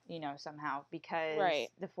fall, you know, somehow, because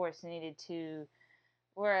the Force needed to,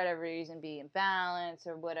 for whatever reason, be in balance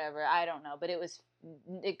or whatever. I don't know, but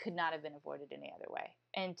it could not have been avoided any other way.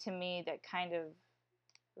 And to me, that kind of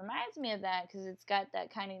reminds me of that, because it's got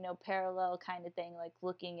that kind of, you know, parallel kind of thing, like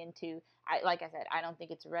looking into. Like I said, I don't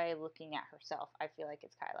think it's Rey looking at herself. I feel like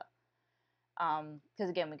it's Kylo. Because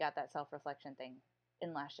again, we got that self-reflection thing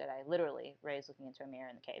in Last Jedi. Literally, Rey's looking into a mirror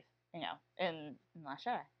in the cave. You know, in Last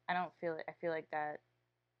Jedi. I don't feel it. I feel like that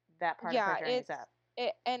part of her journey is up.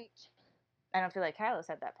 And I don't feel like Kylo's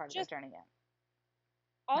had that part of her journey yet.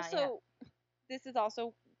 Also, this is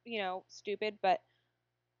also, you know, stupid, but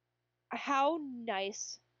how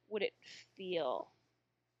nice would it feel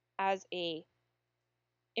as a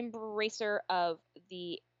embracer of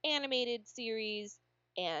the animated series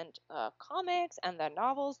and comics and the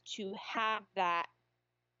novels to have that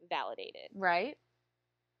validated? Right?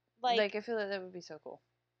 Like I feel like that would be so cool.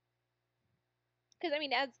 Because, I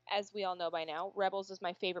mean, as we all know by now, Rebels is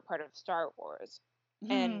my favorite part of Star Wars.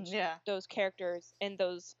 And those characters and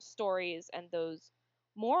those stories and those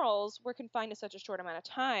morals were confined to such a short amount of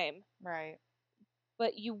time. Right.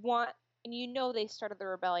 But you want, and you know they started the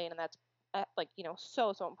rebellion, and that's, like, you know,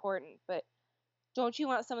 so important. But don't you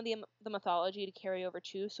want some of the mythology to carry over,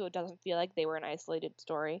 too, so it doesn't feel like they were an isolated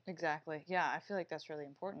story? Exactly. Yeah, I feel like that's really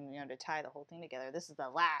important, you know, to tie the whole thing together. This is the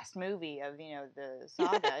last movie of, you know, the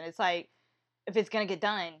saga. And it's like, if it's going to get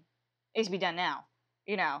done, it should be done now,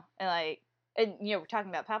 you know? And, like, and, you know, we're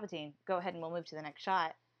talking about Palpatine. Go ahead and we'll move to the next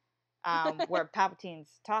shot, where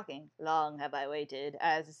Palpatine's talking. Long have I waited,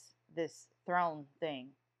 as this throne thing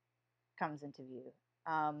comes into view.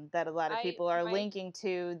 That a lot of people are linking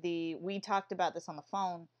to we talked about this on the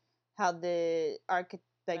phone, how the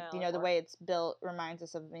you know, the way it's built reminds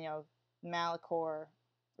us of, you know, Malachor,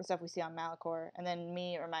 the stuff we see on Malachor, and then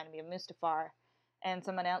it reminded me of Mustafar, and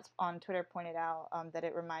someone else on Twitter pointed out that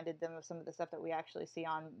it reminded them of some of the stuff that we actually see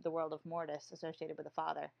on the world of Mortis associated with the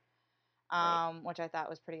Father, which I thought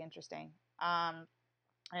was pretty interesting. And,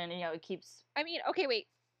 you know, it keeps... I mean, okay, wait.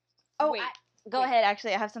 Oh, go ahead.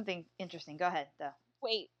 Actually, I have something interesting. Go ahead, though.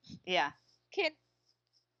 Wait. Yeah. Can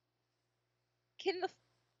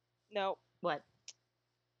no. What?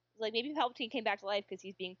 Like, maybe Palpatine came back to life because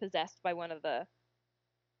he's being possessed by one of the...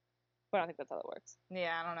 But I don't think that's how it works.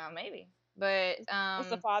 Yeah, I don't know. Maybe. But, was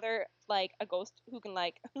the Father, like, a ghost who can,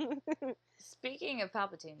 like... Speaking of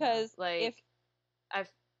Palpatine, because, like,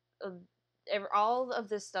 all of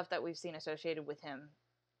this stuff that we've seen associated with him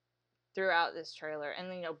throughout this trailer,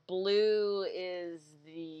 and, you know, blue is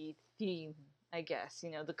the theme, I guess,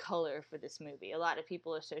 you know, the color for this movie. A lot of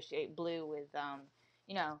people associate blue with,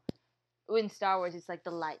 you know, in Star Wars, it's like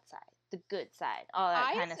the light side, the good side, all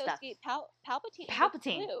that kind of stuff. I associate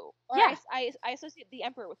Palpatine with blue. Or yeah. I associate the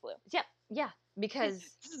Emperor with blue. Yep, yeah, because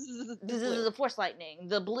this is the Force lightning,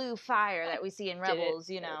 the blue fire that we see in Rebels,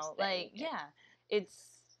 you know, like, yeah, it's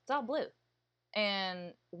all blue.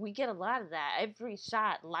 And we get a lot of that. Every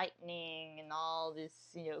shot, lightning and all this,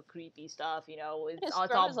 you know, creepy stuff, you know, it's all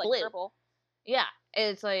blue. Like purple. Yeah,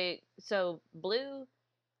 it's like, so blue,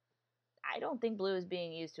 I don't think blue is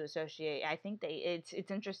being used to associate. I think it's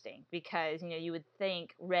interesting because, you know, you would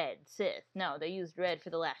think red, Sith. No, they used red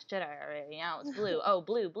for The Last Jedi already. Now it's blue. Oh,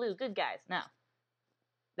 blue, good guys. No.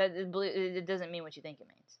 it doesn't mean what you think it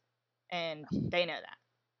means, and they know that.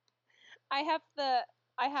 I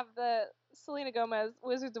have the Selena Gomez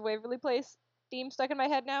Wizards of Waverly Place theme stuck in my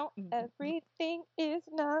head now. Everything is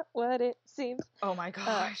not what it seems. Oh my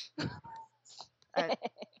gosh.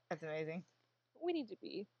 That's amazing. We need to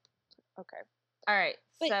be okay. All right.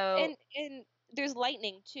 But, so and there's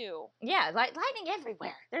lightning too. yeah, lightning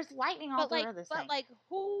everywhere. There's lightning all over this thing. But like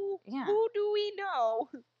who do we know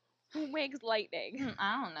who makes lightning?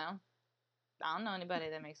 I don't know. I don't know anybody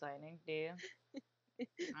that makes lightning. Do you?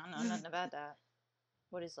 I don't know nothing about that.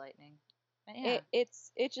 What is lightning? But yeah.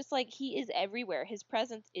 It's just like he is everywhere. His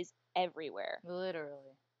presence is everywhere.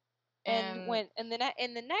 Literally. And when in the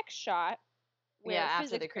next shot, where after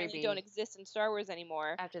physics the creepy don't exist in Star Wars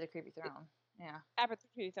anymore. After the creepy throne. Yeah. After the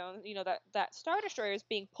creepy throne, that Star Destroyer is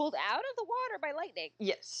being pulled out of the water by lightning.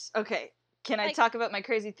 Yes. Okay. Can I talk about my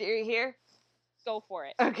crazy theory here? Go for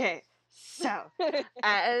it. Okay. So,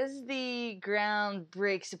 as the ground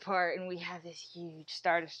breaks apart and we have this huge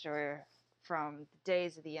Star Destroyer from the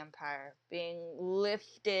days of the Empire being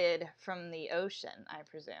lifted from the ocean, I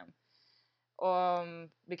presume.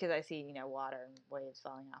 Because I see, water and waves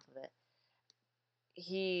falling off of it.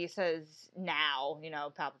 He says now,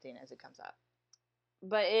 Palpatine as it comes up.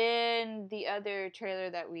 But in the other trailer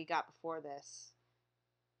that we got before this,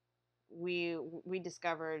 we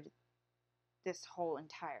discovered this whole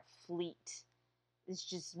entire fleet. It's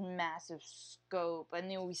just massive scope. And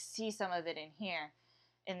then we see some of it in here,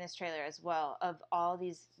 in this trailer as well, of all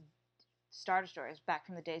these Star Destroyers back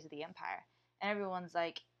from the days of the Empire. And everyone's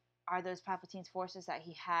like, are those Palpatine's forces that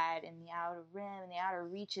he had in the Outer Rim and the Outer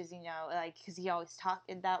Reaches, because he always talked,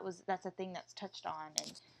 and that's a thing that's touched on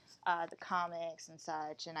in the comics and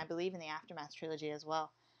such, and I believe in the Aftermath trilogy as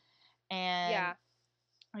well. And yeah.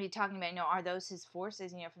 Are you talking about, are those his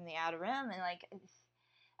forces, from the Outer Rim? And,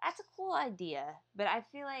 that's a cool idea. But I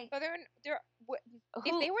feel like... But if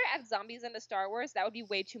they were to add zombies into Star Wars, that would be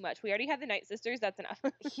way too much. We already have the Night Sisters. That's enough.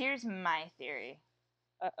 Here's my theory.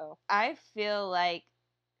 Uh-oh. I feel like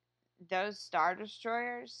those Star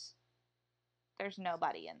Destroyers, there's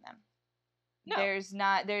nobody in them. No. There's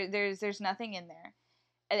not... There's nothing in there.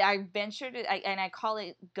 I ventured it, and I call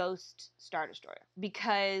it Ghost Star Destroyer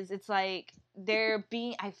because it's like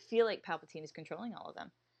I feel like Palpatine is controlling all of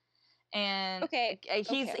them, and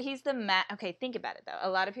he's the Okay, think about it though. A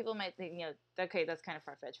lot of people might think, okay, that's kind of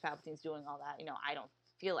far fetched. Palpatine's doing all that. I don't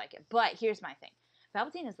feel like it. But here's my thing: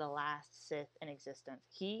 Palpatine is the last Sith in existence.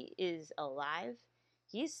 He is alive.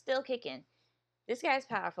 He's still kicking. This guy's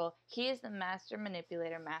powerful. He is the master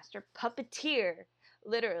manipulator, master puppeteer,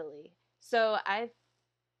 literally. So I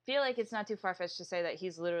feel like it's not too far-fetched to say that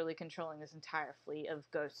he's literally controlling this entire fleet of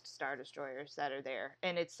ghost Star Destroyers that are there,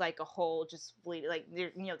 and it's like a whole just fleet. Like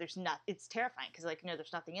there's not. It's terrifying because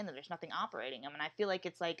there's nothing in them. There's nothing operating them, and I feel like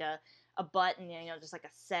it's like a button, just like a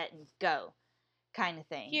set and go kind of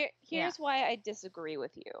thing. Here's why I disagree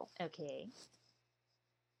with you. Okay.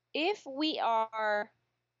 If we are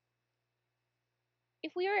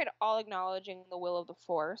at all acknowledging the will of the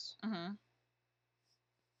Force,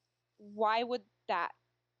 why would that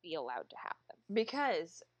be allowed to happen?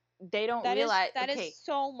 Because they don't realize that is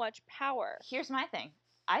so much power. Here's my thing.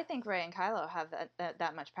 I think Rey and Kylo have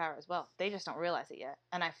that much power as well. They just don't realize it yet,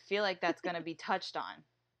 and I feel like that's going to be touched on.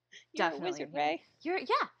 You're Definitely, a wizard, Rey.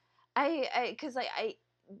 Because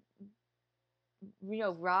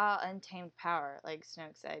raw, untamed power, like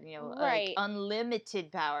Snoke said. Right. Like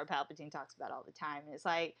unlimited power. Palpatine talks about all the time. And it's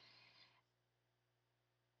like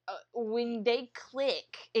when they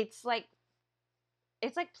click, it's like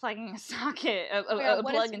plugging a socket, a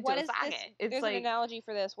plug into a socket. It's there's like an analogy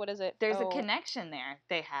for this. What is it? There's a connection there.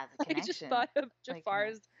 They have a connection. I just thought of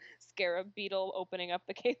Jafar's scarab beetle opening up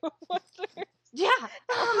the Kylo monster. Yeah.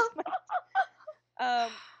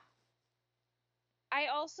 I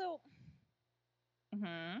also.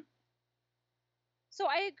 So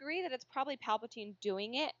I agree that it's probably Palpatine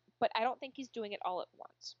doing it, but I don't think he's doing it all at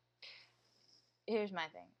once. Here's my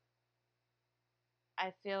thing.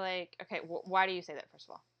 I feel like, okay, why do you say that, first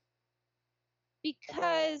of all?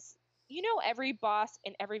 Because, every boss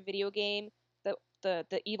in every video game,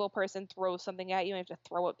 the evil person throws something at you and you have to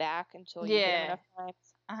throw it back until you hit him enough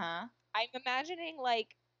times. Uh-huh. I'm imagining,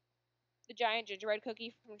 the giant gingerbread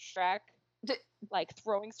cookie from Shrek,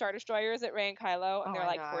 throwing Star Destroyers at Rey and Kylo, and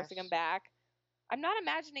they're, forcing him back. I'm not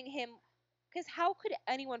imagining him, because how could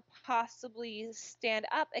anyone possibly stand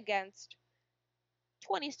up against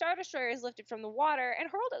 20 Star Destroyers lifted from the water and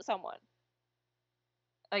hurled at someone?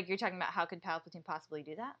 Like, you're talking about how could Palpatine possibly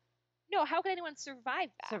do that? No, how could anyone survive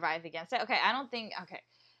that? Survive against it? Okay, I don't think,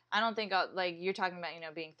 you're talking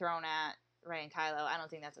about, being thrown at Rey and Kylo. I don't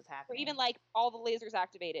think that's what's Or happening. even like all the lasers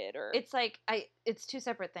activated, or It's like it's two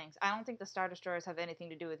separate things. I don't think the Star Destroyers have anything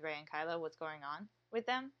to do with Rey and Kylo. What's going on with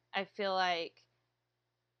them? I feel like,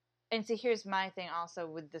 and see, here's my thing also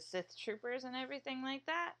with the Sith troopers and everything like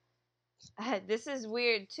that. This is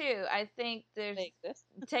weird too. I think there's they exist.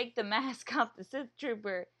 take the mask off the Sith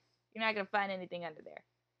trooper, you're not gonna find anything under there.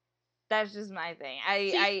 That's just my thing.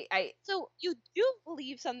 So you do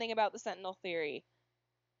believe something about the Sentinel theory.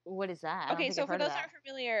 What is that? I don't Okay, think so I've for heard of those that that. are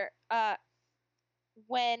familiar,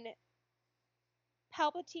 when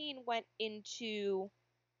Palpatine went into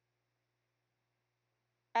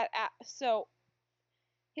so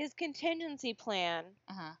his contingency plan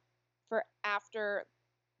Uh-huh. for after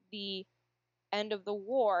the end of the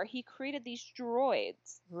war, he created these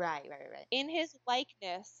droids Right. in his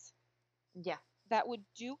likeness Yeah. that would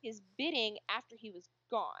do his bidding after he was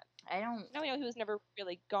gone. Now we know he was never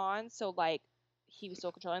really gone, so like he was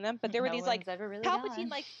still controlling them. But there were No these like one's ever really Palpatine gone.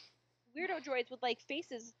 like weirdo droids with like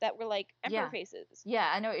faces that were like Emperor faces.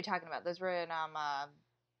 Yeah, I know what you're talking about. Those were in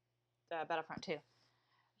Battlefront 2.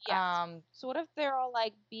 Yes. So what if they're all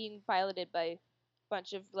like being piloted by a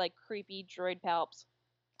bunch of like creepy droid palps?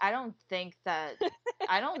 I don't think that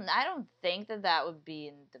I don't think that would be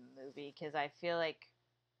in the movie, because I feel like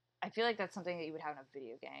that's something that you would have in a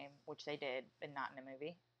video game, which they did, but not in a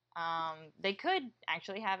movie. They could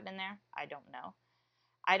actually have it in there. I don't know.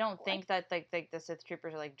 I don't think that like the Sith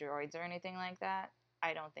troopers are like droids or anything like that.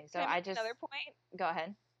 I don't think so. Can I make another point? Go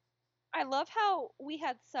ahead. I love how we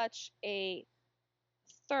had such a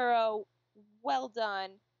thorough, well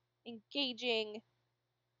done, engaging,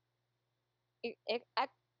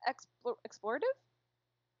 explorative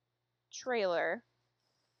trailer.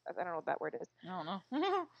 I don't know what that word is. I don't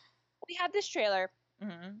know. We had this trailer,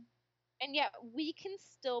 Mm-hmm. and yet we can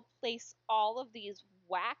still place all of these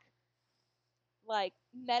whack, like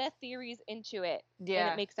meta theories into it, and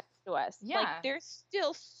it makes sense to us. Yeah. Like there's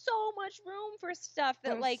still so much room for stuff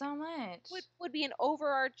that There's like so much would be an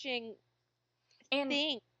overarching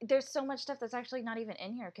thing. There's so much stuff that's actually not even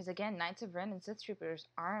in here, because again, Knights of Ren and Sith Troopers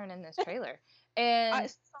aren't in this trailer, and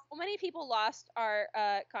so many people lost our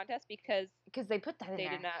contest because they put that in they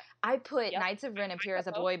there. did not. I put Knights of Ren appear as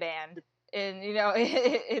a boy band in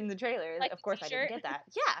in the trailer. Like of course, I didn't get that.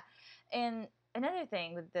 Yeah, and another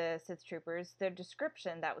thing with the Sith Troopers, their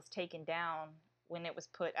description that was taken down when it was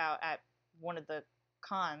put out at one of the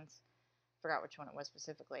cons. Forgot which one it was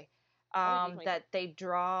specifically. That they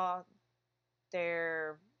draw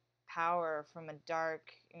their power from a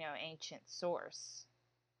dark, ancient source.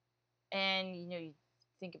 And, you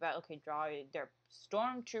think about, okay, they're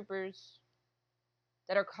stormtroopers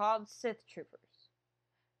that are called Sith troopers,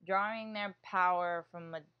 drawing their power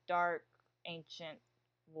from a dark, ancient,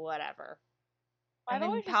 whatever. I've and then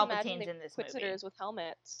always just imagined Palpatine's the in this movie. Inquisitors with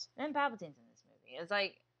helmets. And Palpatine's in this movie. It's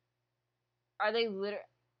like, are they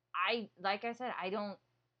like I said, I don't.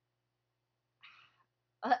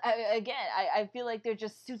 I feel like they're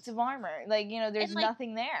just suits of armor. Like, there's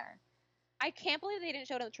nothing there. I can't believe they didn't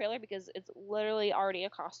show it in the trailer, because it's literally already a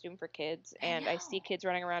costume for kids, and I see kids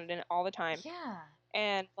running around in it all the time. Yeah.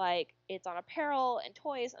 And like it's on apparel and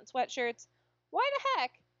toys and sweatshirts. Why the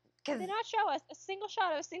heck did they not show us a single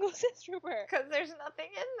shot of a single Sith trooper? Because there's nothing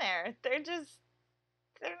in there. They're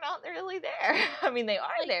not really there. I mean, they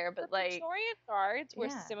are there, but the Praetorian Guards were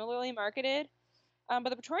similarly marketed, but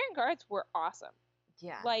the Praetorian Guards were awesome.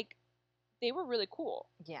 Yeah. Like, they were really cool.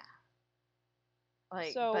 Yeah.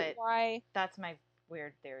 Like, so but why? That's my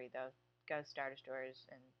weird theory, though. Go Star Destroyers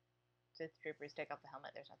and Sith Troopers, take off the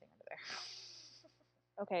helmet. There's nothing under there.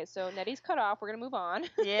 Okay, so Nedi's cut off. We're gonna move on.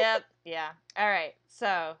 Yep. Yeah. All right.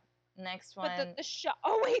 So next one. But the shot.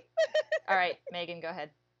 Oh wait. All right, Megan, go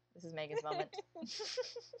ahead. This is Megan's moment.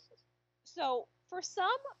 So for some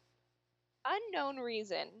unknown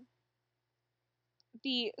reason,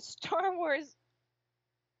 the Star Wars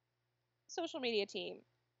social media team,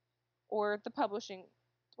 or the publishing,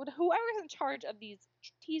 whoever's in charge of these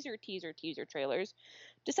teaser trailers,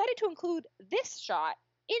 decided to include this shot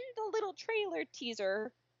in the little trailer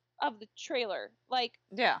teaser of the trailer. Like,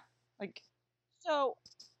 yeah. Like, so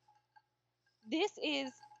this is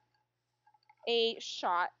a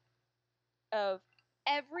shot of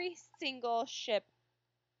every single ship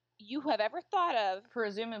you have ever thought of,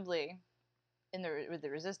 presumably with the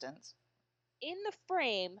Resistance, in the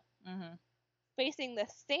frame, facing the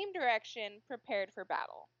same direction, prepared for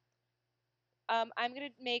battle. I'm gonna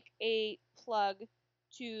make a plug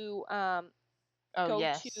to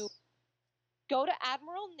go to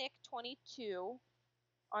Admiral Nick 22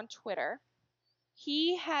 on Twitter.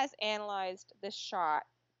 He has analyzed this shot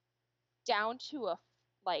down to a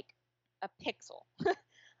pixel.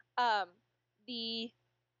 he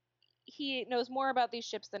knows more about these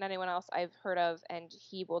ships than anyone else I've heard of, and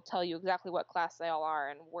he will tell you exactly what class they all are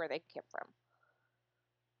and where they came from.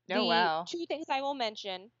 Oh, wow. The 2 things I will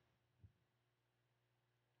mention.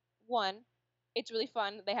 One, it's really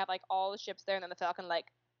fun. They have like all the ships there, and then the Falcon like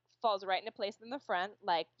falls right into place in the front.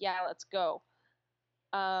 Like, yeah, let's go.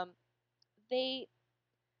 They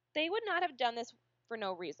would not have done this for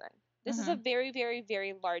no reason. This is a very, very,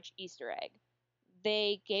 very large Easter egg.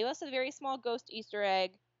 They gave us a very small ghost Easter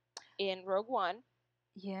egg in Rogue One.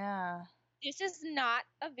 Yeah. This is not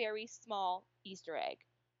a very small Easter egg.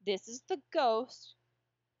 This is the ghost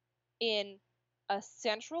in a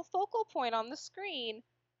central focal point on the screen,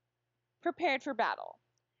 prepared for battle.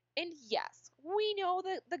 And yes, we know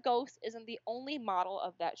that the Ghost isn't the only model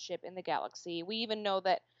of that ship in the galaxy. We even know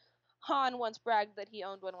that Han once bragged that he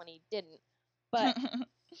owned one when he didn't. But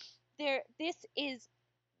this is,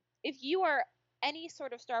 if you are any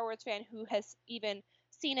sort of Star Wars fan who has even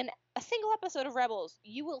seen a single episode of Rebels,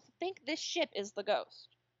 you will think this ship is the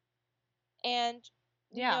Ghost. And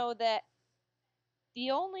we know that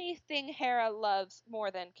the only thing Hera loves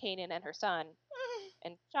more than Kanan and her son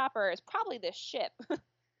and Chopper is probably this ship.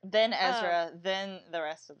 Then Ezra, then the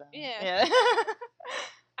rest of them. Yeah.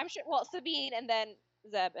 I'm sure, well, Sabine, and then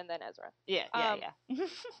Zeb, and then Ezra. Yeah.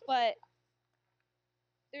 But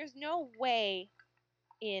there's no way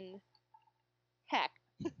in heck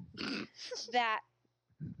that...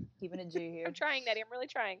 Keeping a G here. I'm trying, Nedi. I'm really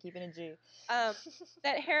trying. Keeping a G.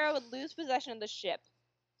 That Hera would lose possession of the ship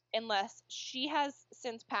unless she has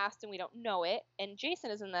since passed and we don't know it, and Jason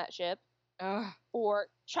is in that ship, or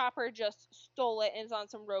Chopper just stole it and is on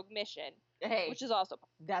some rogue mission, which is also...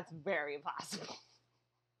 That's very possible.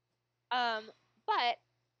 But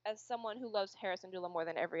as someone who loves Hera Syndulla more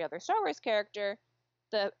than every other Star Wars character,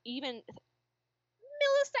 the even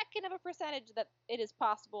millisecond of a percentage that it is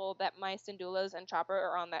possible that my Syndullas and Chopper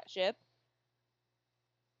are on that ship,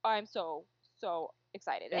 I'm so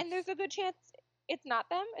excited. And there's a good chance it's not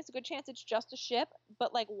them. It's a good chance it's just a ship.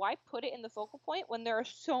 But like, why put it in the focal point when there are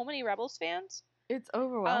so many Rebels fans? It's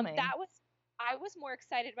overwhelming. I was more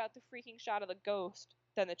excited about the freaking shot of the Ghost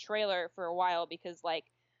than the trailer for a while, because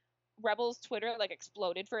like Rebels Twitter like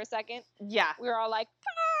exploded for a second. Yeah, we were all like,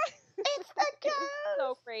 ah! It's the Ghost. It was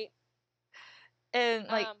so great. And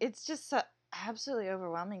like, it's just so absolutely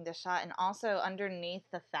overwhelming, the shot. And also underneath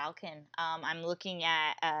the Falcon, I'm looking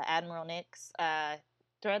at Admiral Nick's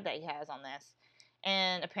thread that he has on this,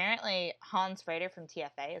 and apparently Han's freighter from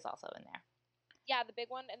TFA is also in there. Yeah, the big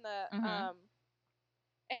one in the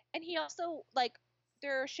and he also, like,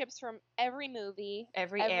 there are ships from every movie,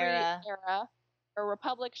 every era. Or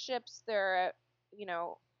Republic ships. There are, you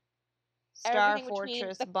know, Star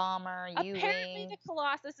Fortress, bomber, U-wing. Apparently the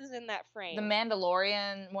Colossus is in that frame. The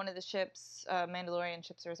Mandalorian, one of the ships, Mandalorian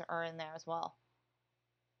ships are in there as well.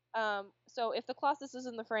 So if the Colossus is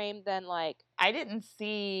in the frame, then like... I didn't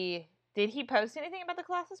see... Did he post anything about the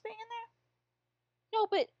Colossus being in there? No,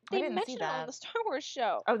 but they mentioned it on the Star Wars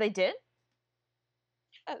show. Oh, they did?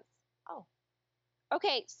 Yes. Oh.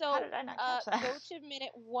 Okay, so how did I not catch that? Go to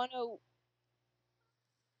minute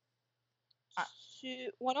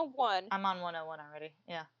 101. I'm on 101 already.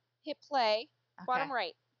 Yeah. Hit play. Okay. Bottom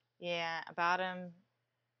right. Yeah, bottom.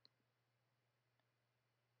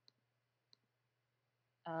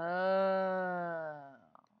 Oh.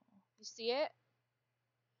 You see it?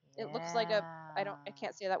 Yeah. It looks like I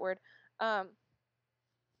can't say that word. I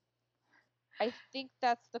think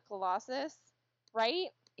that's the Colossus,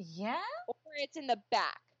 right? Yeah? Or it's in the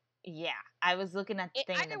back. Yeah. I was looking at the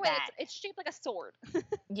thing in the back. It's shaped like a sword.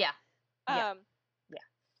 Yeah. Yeah.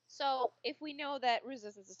 So if we know that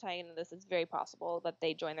Resistance is tying into this, it's very possible that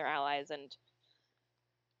they join their allies and,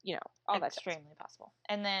 you know, all that stuff. Extremely possible.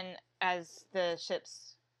 And then as the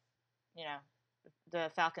ships, you know,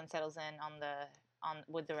 the Falcon settles in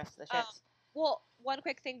with the rest of the ships. Well, one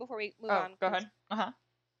quick thing before we move on. Go ahead.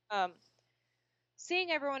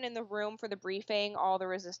 Seeing everyone in the room for the briefing, all the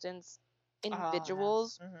Resistance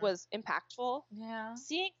individuals, was impactful. Yeah.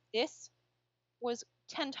 Seeing this was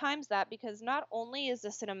 10 times that, because not only is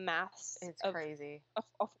this in a mass crazy of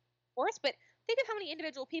force, but think of how many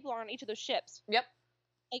individual people are on each of those ships. Yep.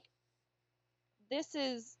 Like, this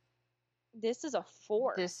is a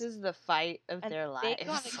force. This is the fight of their lives. They're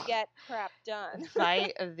gonna get crap done.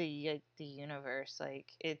 Fight of the universe.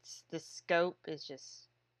 Like, the scope is just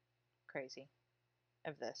crazy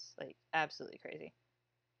of this. Like, absolutely crazy.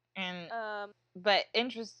 And but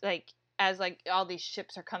as like all these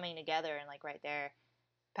ships are coming together, and like right there,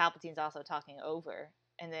 Palpatine's also talking over,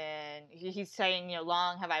 and then he's saying, you know,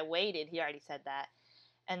 long have I waited. He already said that.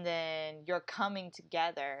 And then you're coming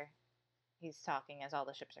together. He's talking as all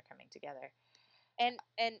the ships are coming together. And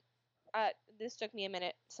this took me a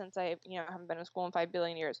minute since I haven't been in school in 5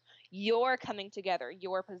 billion years. You're coming together.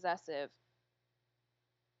 You're possessive.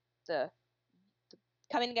 The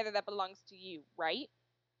coming together that belongs to you, right?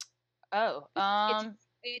 Oh,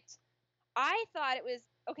 It's I thought it was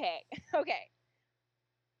okay. Okay.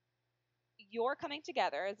 You're coming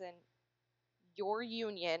together, as in your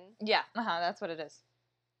union. Yeah, that's what it is.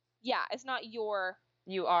 Yeah, it's not your.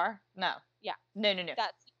 You are? No. Yeah. No.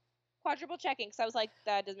 That's quadruple checking, because I was like,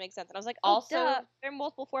 that doesn't make sense. And I was like, Also, duh, there are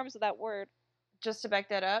multiple forms of that word. Just to back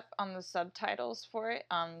that up, on the subtitles for it,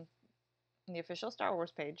 the official Star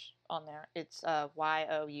Wars page on there, it's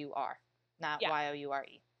Y-O-U-R, not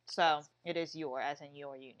Y-O-U-R-E. So it is your, as in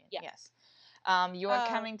your union. Yes. You're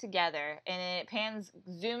coming together, and it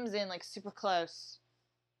zooms in like super close.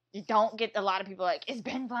 You don't get a lot of people like, is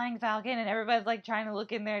Ben flying Falcon? And everybody's like trying to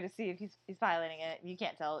look in there to see if he's piloting it. You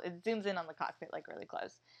can't tell. It zooms in on the cockpit like really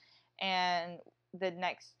close. And the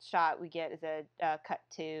next shot we get is a cut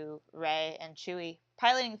to Rey and Chewie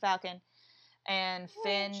piloting the Falcon. And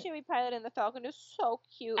Finn... Chewie piloting the Falcon is so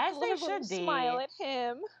cute. As they should be. Smile at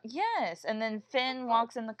him. Yes. And then Finn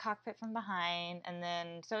walks in the cockpit from behind. And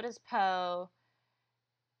then so does Poe.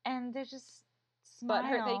 And they're just smile. But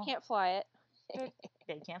hurt that he can't fly it.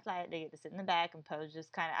 They can't fly it. They get to sit in the back, and Poe's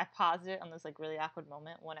just kind of... I paused it on this like really awkward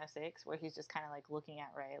moment, 106, where he's just kind of like looking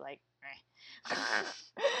at Rey like...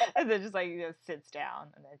 and then just like sits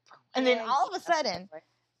down. And then all of a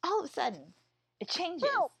sudden, it changes.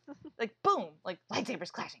 Like, boom! Like,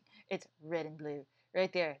 lightsabers clashing. It's red and blue.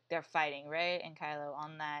 Right there. They're fighting. Rey and Kylo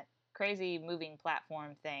on that crazy moving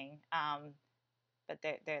platform thing. But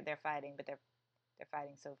they're fighting, but they're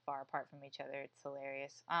fighting so far apart from each other. It's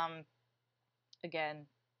hilarious. Again,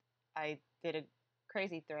 I did a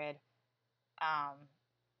crazy thread a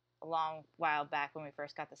long while back when we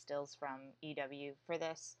first got the stills from EW for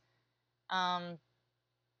this. I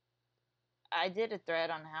did a thread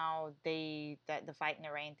on how the fight in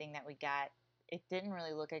the rain thing that we got, it didn't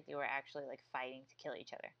really look like they were actually like fighting to kill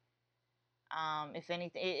each other. If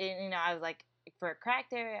anything, I was like, for a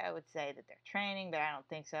cracked area, I would say that they're training, but I don't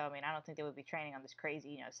think so. I mean, I don't think they would be training on this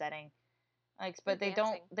crazy, setting. Like, but they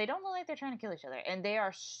don't look like they're trying to kill each other, and they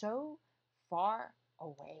are so far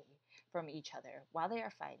away from each other while they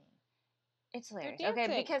are fighting. It's hilarious. Okay,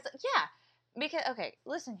 because okay,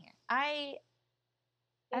 listen here. I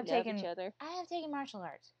have taken martial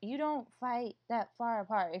arts. You don't fight that far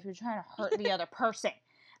apart if you're trying to hurt the other person.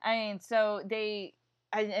 I mean, so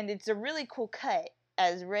and it's a really cool cut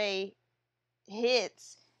as Rey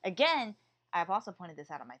hits again. I've also pointed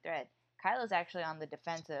this out on my thread. Kylo's actually on the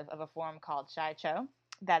defensive of a form called Shai Cho.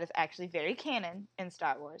 That is actually very canon in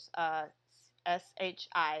Star Wars.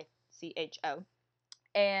 S-H-I-C-H-O.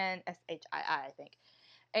 And S-H-I-I, I think.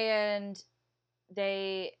 And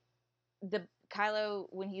Kylo,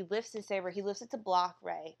 when he lifts his saber, he lifts it to block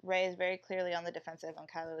Rey. Rey is very clearly on the defensive, and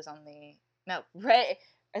Kylo is on the... No, Rey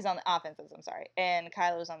is on the offensive, I'm sorry. And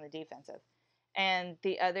Kylo is on the defensive. And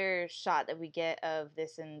the other shot that we get of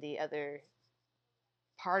this in the other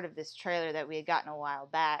part of this trailer that we had gotten a while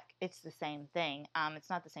back, it's the same thing. It's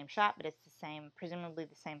not the same shot, but it's presumably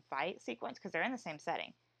the same fight sequence, because they're in the same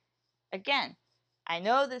setting. Again, I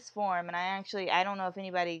know this form, and I don't know if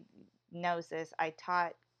anybody knows this. I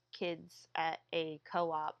taught kids at a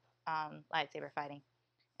co-op lightsaber fighting,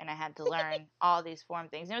 and I had to learn all these form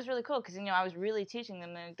things. And it was really cool, because, I was really teaching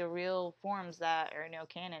them the real forms that are,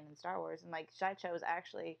 canon in Star Wars. And, like, Shai Cho was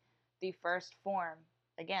actually the first form,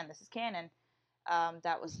 again, this is canon,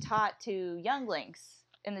 that was taught to younglings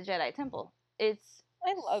in the Jedi Temple. I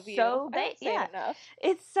love you. So I don't say it enough.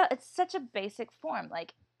 It's such a basic form.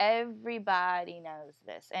 Like, everybody knows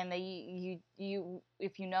this, and you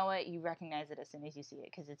if you know it, you recognize it as soon as you see it,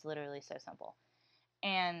 because it's literally so simple.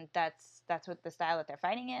 And that's what the style that they're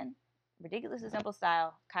fighting in. Ridiculously simple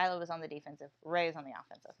style. Kylo is on the defensive. Rey is on the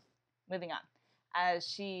offensive. Moving on. As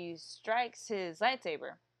she strikes his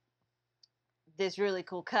lightsaber, this really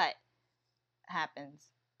cool cut happens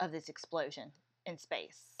of this explosion in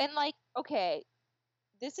space. And, like, okay,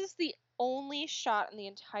 this is the only shot in the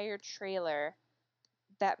entire trailer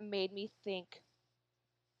that made me think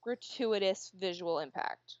gratuitous visual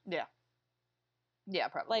impact. Yeah. Yeah,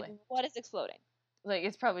 probably. Like, what is exploding? Like,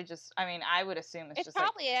 it's probably just, I would assume it's just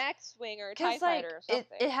probably an X-Wing or a TIE fighter or something.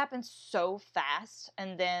 It happens so fast,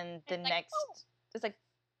 and then the next, it's like,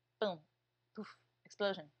 boom, poof,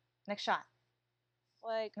 explosion. Next shot.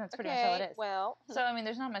 Like, that's pretty much all it is. Well. So,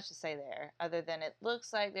 there's not much to say there, other than it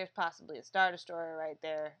looks like there's possibly a Star Destroyer right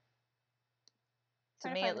there.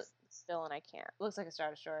 To me, it still, and I can't. Looks like a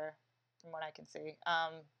Star Destroyer, from what I can see.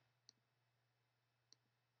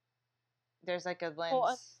 There's like a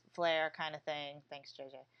lens flare kind of thing. Thanks,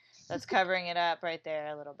 JJ. That's covering it up right there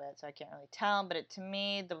a little bit, so I can't really tell. But to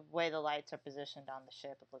me, the way the lights are positioned on the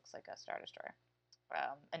ship, it looks like a Star Destroyer,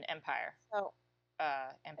 an Empire. So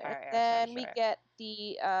Empire era then Star we Destroyer. get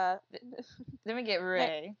the Then we get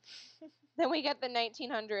Rey. then we get the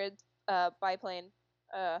 1900s biplane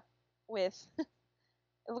with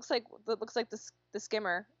it looks like the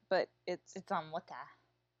skimmer, but it's on water.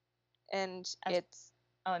 And As- it's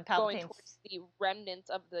and going Palpatine's towards the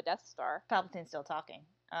remnants of the Death Star. Palpatine's still talking.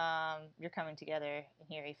 You're coming together, and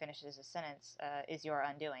here he finishes his sentence, is your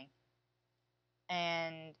undoing.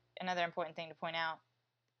 And another important thing to point out,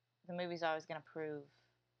 the movie's always going to prove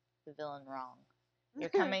the villain wrong. Your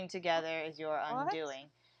coming together is your undoing.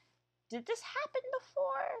 Did this happen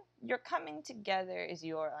before? Your coming together is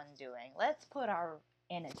your undoing. Let's put our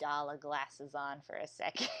Amidala glasses on for a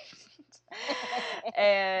second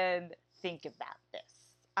and think about this.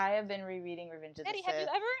 I have been rereading Revenge of the Nedi, Sith. have you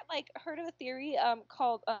ever heard of a theory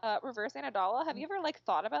called reverse Amidala? Have you ever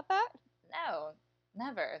thought about that? No,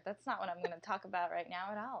 never. That's not what I'm going to talk about right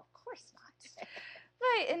now at all. Of course not.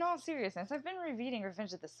 But in all seriousness, I've been rereading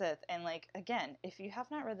Revenge of the Sith, and again, if you have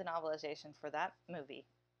not read the novelization for that movie,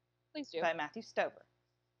 Please do. by Matthew Stover,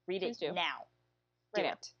 read Please it do. now. Right Do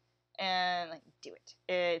now. it. And do it.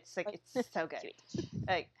 It's it's so good. Do it.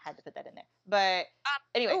 I had to put that in there. But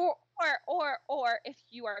anyway, Or if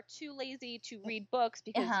you are too lazy to read books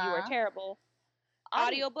because you are Uh-huh. terrible,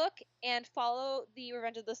 audiobook and follow the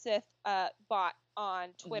Revenge of the Sith bot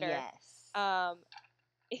on Twitter. Yes.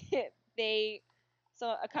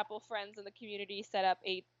 So a couple friends in the community set up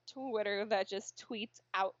a Twitter that just tweets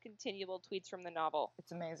out continual tweets from the novel.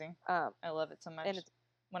 It's amazing. I love it so much. and it's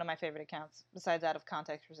one of my favorite accounts, besides Out of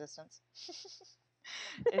Context Resistance.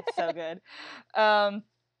 It's so good.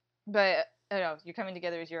 But you're coming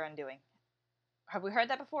together as your undoing. Have we heard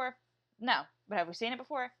that before? No. But have we seen it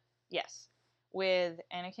before? Yes. With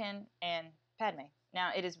Anakin and Padme.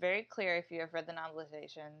 Now, it is very clear if you have read the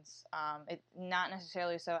novelizations. It's not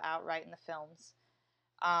necessarily so outright in the films.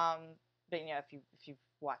 But if you've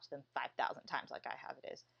watched them 5,000 times like I have,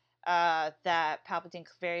 it is. That Palpatine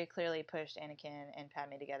very clearly pushed Anakin and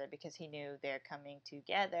Padme together because he knew their coming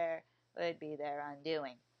together would be their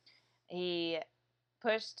undoing. He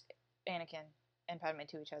pushed Anakin and Padme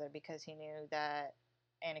to each other because he knew that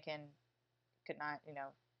Anakin could not,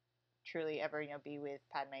 truly ever, be with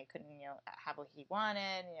Padme, couldn't, have what he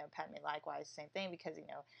wanted, Padme likewise, same thing, because,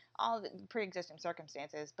 all the pre-existing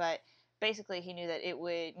circumstances, but basically he knew that it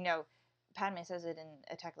would, Padme says it in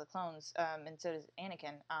Attack of the Clones, and so does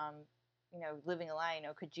Anakin, living a lie,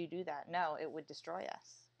 could you do that? No, it would destroy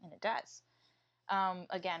us, and it does.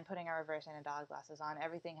 Again, putting our reverse Amidala glasses on,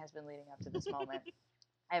 everything has been leading up to this moment.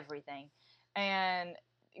 Everything. And,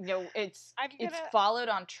 it's followed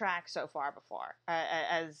on track so far before.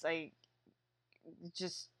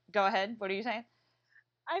 Just go ahead. What are you saying?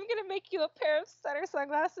 I'm gonna make you a pair of center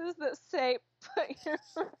sunglasses that say "Put your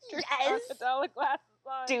Amidala glasses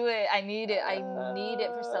on." Do it. I need it. I need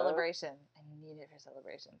it for celebration.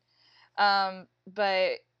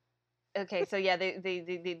 But okay, so yeah,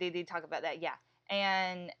 they talk about that, yeah,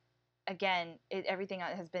 and again, everything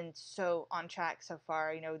has been so on track so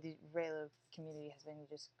far. The Reylo community has been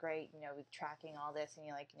just great. With tracking all this, and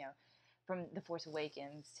from The Force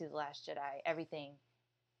Awakens to The Last Jedi, everything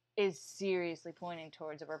is seriously pointing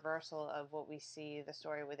towards a reversal of what we see the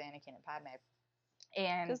story with Anakin and Padme.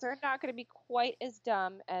 And because they're not going to be quite as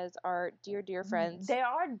dumb as our dear friends. They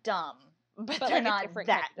are dumb, but they're not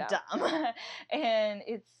that dumb. And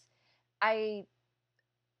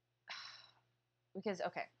because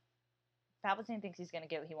Palpatine thinks he's going to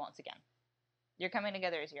get what he wants again. You're coming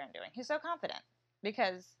together as your undoing. He's so confident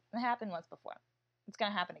because it happened once before. It's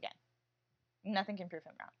going to happen again. Nothing can prove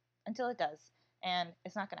him wrong until it does. And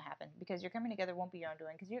it's not going to happen because your coming together won't be your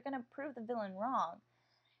undoing because you're going to prove the villain wrong.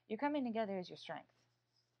 Your coming together is your strength.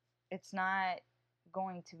 It's not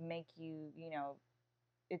going to make you,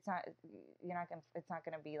 it's not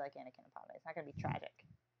going to be like Anakin and Padme. It's not going to be tragic.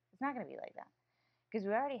 It's not going to be like that because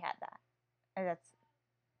we already had that. And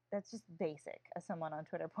that's just basic, as someone on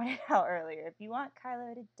Twitter pointed out earlier. If you want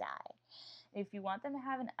Kylo to die, if you want them to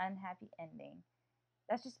have an unhappy ending,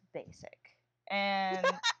 that's just basic. And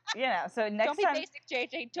so next time, don't be basic,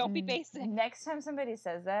 JJ. Don't be basic. Next time somebody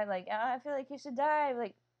says that, I feel like you should die,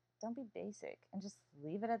 don't be basic and just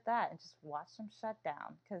leave it at that and just watch them shut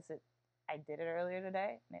down because I did it earlier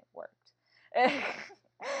today and it worked.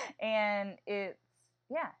 And they're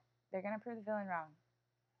gonna prove the villain wrong,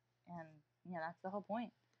 and that's the whole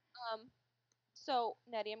point. So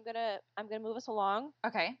Nedi, I'm gonna move us along.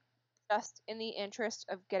 Okay. Just in the interest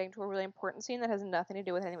of getting to a really important scene that has nothing to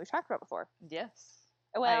do with anything we've talked about before. Yes.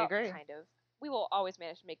 Well, agree. kind of. We will always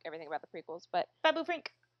manage to make everything about the prequels, but Babu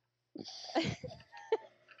Frank.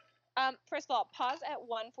 first of all, pause at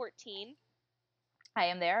 114. I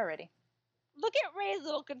am there already. Look at Rey's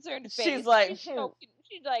little concerned face. She's like,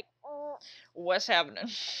 she's like, oh. What's happening?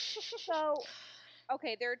 So,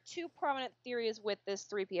 okay, there are two prominent theories with this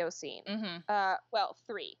 3PO scene. Mm-hmm. Well,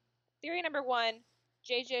 three. Theory number one,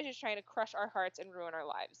 JJ is just trying to crush our hearts and ruin our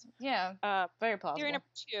lives. Yeah, very plausible. Theory number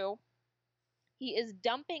two, he is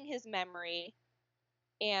dumping his memory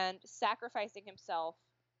and sacrificing himself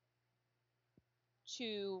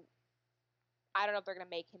to, I don't know if they're going to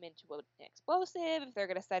make him into an explosive, if they're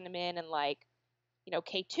going to send him in and, like, you know,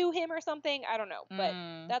 K2 him or something. I don't know. But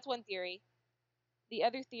that's one theory. The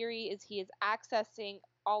other theory is he is accessing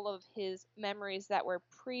all of his memories that were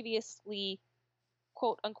previously,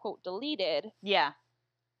 quote unquote, deleted. Yeah.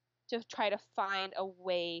 To try to find a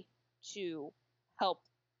way to help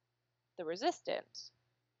the resistance.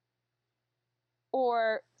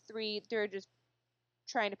 Or three, they're just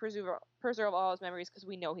trying to preserve all his memories because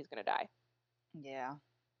we know he's going to die. Yeah.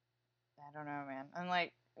 I don't know, man. And,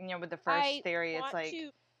 like, you know, with the first theory, it's like... I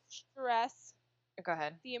want to stress Go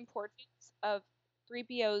ahead. the importance of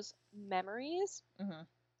 3PO's memories. Mm-hmm.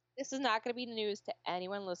 This is not going to be news to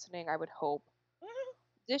anyone listening, I would hope.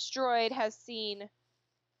 This droid has seen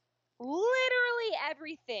literally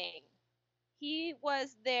everything. He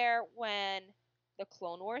was there when the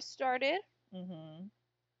Clone Wars started. Mm-hmm.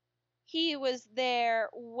 He was there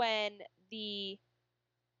when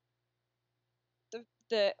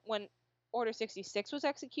when Order 66 was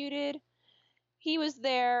executed. He was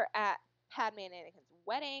there at Padme and Anakin's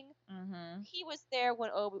wedding. Mm-hmm. He was there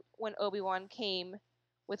when Obi-Wan came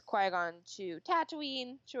with Qui-Gon to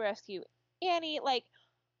Tatooine to rescue Annie. Like,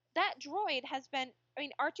 that droid has been... I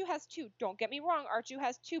mean, R2 has two. Don't get me wrong, R2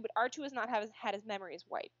 has two, but R2 has not had his memories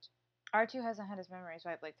wiped. R2 hasn't had his memories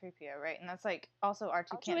wiped like 3PO, right? And that's like, also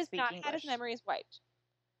R2 can't speak English. R2 has not had his memories wiped.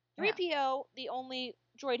 3PO, the only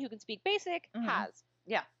droid who can speak basic, has.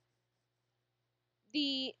 Yeah.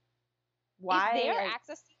 If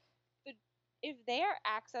they are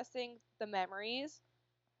accessing the memories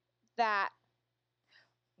that...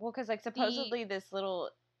 Well, because, like, supposedly this little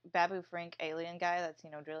Babu Frank alien guy that's,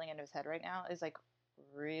 you know, drilling into his head right now is, like,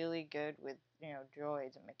 really good with, you know,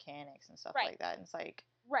 droids and mechanics and stuff like that. And it's like...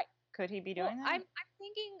 Right. Could he be doing that? I'm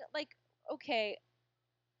thinking, like, okay,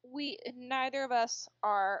 neither of us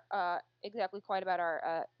are exactly quite about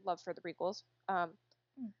our love for the prequels.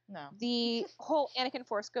 No. The whole Anakin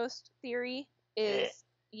Force Ghost theory is,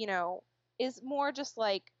 you know, is more just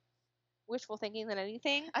like wishful thinking than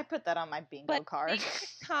anything. I put that on my bingo card.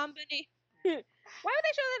 Combination. Why would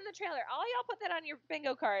they show that in the trailer? All y'all put that on your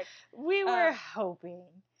bingo card. We were hoping.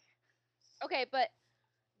 Okay, but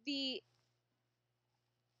the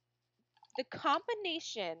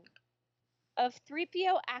combination of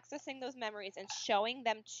 3PO accessing those memories and showing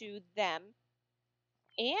them to them,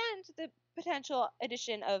 and the potential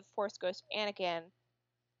addition of Force Ghost Anakin,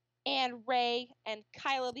 and Rey and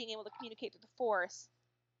Kylo being able to communicate through the Force,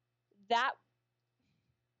 that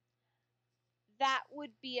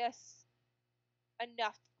would be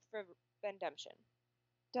enough for redemption.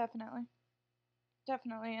 Definitely,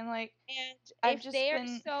 and like, and if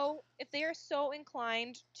they are so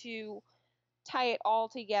inclined to tie it all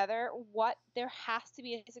together, there has to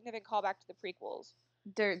be a significant callback to the prequels.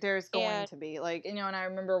 There's going to be, like, you know, and I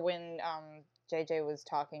remember when JJ was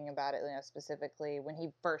talking about it, you know, specifically when he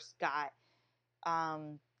first got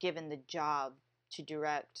given the job to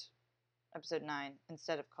direct Episode 9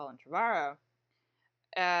 instead of Colin Trevorrow.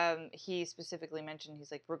 He specifically mentioned,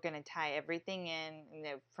 he's like, we're going to tie everything in, you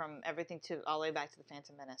know, from everything to all the way back to the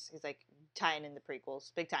Phantom Menace. He's like, tying in the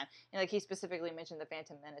prequels big time. And like, he specifically mentioned the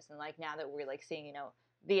Phantom Menace, and like, now that we're like seeing, you know,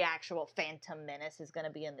 the actual Phantom Menace is going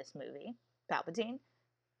to be in this movie, Palpatine.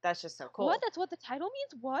 That's just so cool. What? That's what the title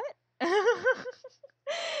means? What?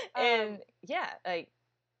 And yeah, like,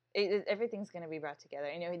 everything's going to be brought together.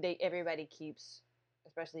 You know, everybody keeps,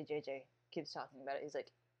 especially JJ, keeps talking about it. He's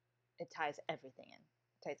like, it ties everything in.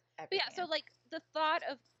 But yeah, so like, the thought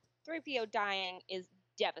of 3PO dying is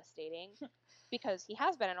devastating because he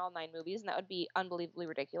has been in all 9 movies, and that would be unbelievably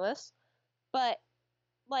ridiculous. But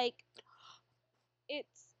like,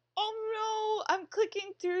 it's... Oh no! I'm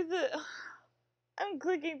clicking through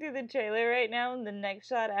the trailer right now, and the next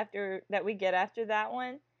shot that we get after that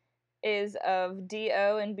one is of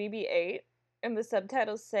D-O and BB-8, and the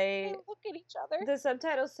subtitles say... They look at each other. The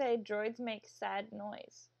subtitles say, droids make sad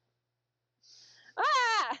noise.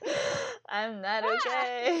 Ah! I'm not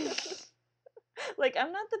okay. Like,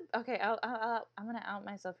 I'm not the... Okay, I'm gonna out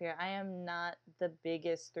myself here. I am not the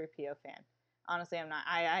biggest 3PO fan. Honestly, I'm not.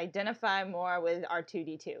 I identify more with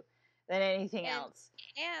R2D2 than anything else.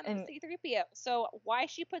 And C-3PO. So why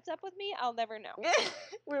she puts up with me, I'll never know.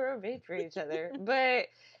 We were made for each other. But,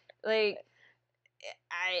 like,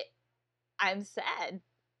 I'm sad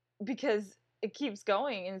because it keeps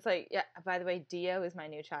going. And it's like, yeah, by the way, Dio is my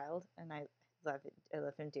new child. And I love it. I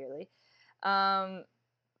love him dearly. Poe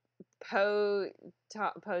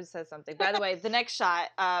says something. By the way, the next shot,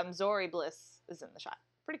 Zori Bliss is in the shot.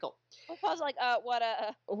 Pretty cool. Poe's like, what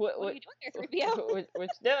are you doing there, 3PO? What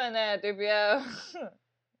you doing there, 3PO?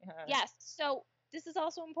 Yes, so this is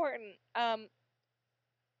also important.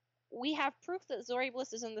 We have proof that Zori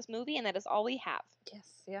Bliss is in this movie, and that is all we have.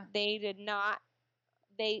 Yes, yeah. They did not.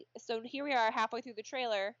 So here we are halfway through the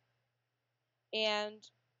trailer, and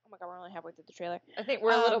oh my god, we're only halfway through the trailer. I think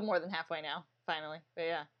we're a little more than halfway now, finally. But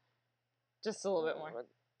yeah, just a little bit more.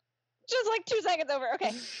 Just like 2 seconds over.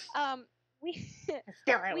 Okay. We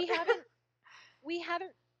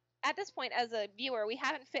haven't at this point as a viewer, we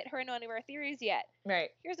haven't fit her into any of our theories yet. Right.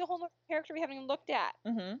 Here's a whole new character we haven't even looked at.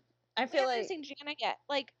 Mm-hmm. I feel like we haven't seen Jana yet.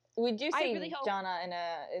 Like we do see really hope... Jana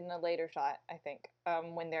in a later shot, I think.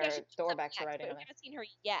 When the Orbaks are riding on her. We haven't seen her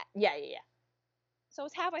yet. Yeah. So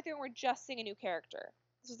it's halfway through and we're just seeing a new character.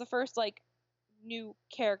 This is the first like new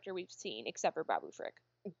character we've seen, except for Babu Frick.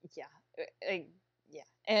 Yeah. Yeah.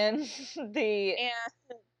 And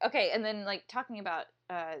okay, and then like talking about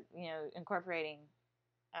incorporating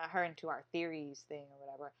her into our theories thing or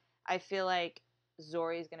whatever. I feel like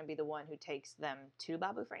Zori's going to be the one who takes them to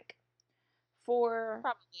Babu Frick.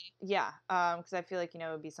 Probably. Yeah, because I feel like, it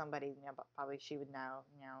would be somebody, probably she would know,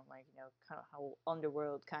 kind of how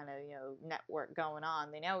underworld kind of, network going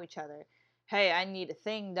on. They know each other. Hey, I need a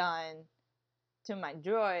thing done to my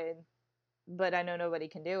droid, but I know nobody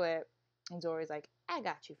can do it. And Zori's like, I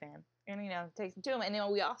got you, fam. And, takes him to him. And,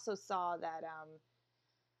 we also saw that,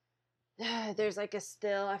 there's like a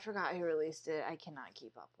still, I forgot who released it. I cannot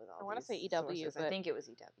keep up with all I want to say EW, sources. but... I think it was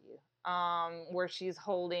EW. Where she's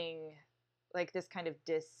holding like this kind of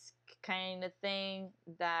disc kind of thing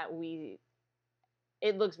that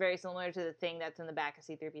it looks very similar to the thing that's in the back of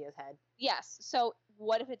C-3PO's head. Yes. So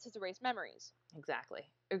what if it's his erased memories?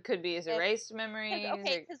 Exactly. It could be his erased memories.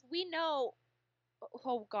 Okay, because we know.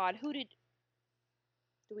 Oh God,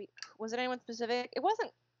 was it anyone specific? It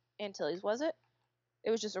wasn't Antilles, was it?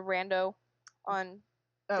 It was just a rando on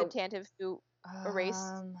the Tantive who erased.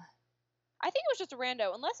 I think it was just a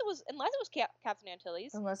rando, unless it was Captain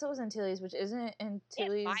Antilles. Unless it was Antilles, which isn't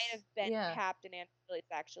Antilles. It might have been Captain Antilles,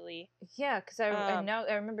 actually. Yeah, because I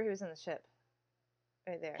remember he was in the ship.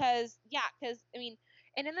 Right there. Because I mean,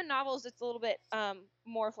 and in the novels it's a little bit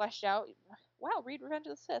more fleshed out. Wow, read Revenge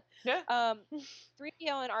of the Sith. Yeah.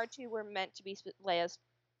 3PO and R2 were meant to be Leia's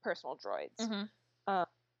personal droids. Mm-hmm.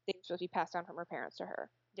 They were supposed to be passed down from her parents to her.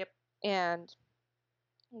 Yep. And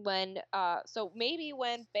when so maybe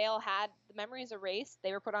when Bale had the memories erased,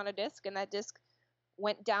 they were put on a disc, and that disc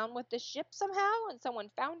went down with the ship somehow, and someone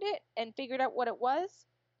found it and figured out what it was.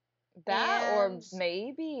 Or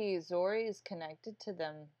maybe Zori is connected to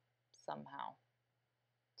them somehow.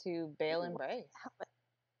 To Bale and Bray.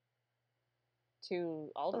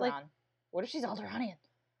 To Alderaan. What if she's Alderanian?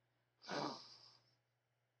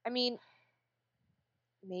 I mean,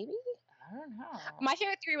 maybe? I don't know. My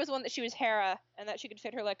favorite theory was one that she was Hera, and that she could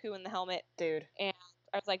fit her Leku in the helmet. Dude. And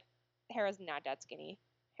I was like, Hera's not that skinny.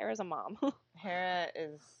 Hera's a mom. Hera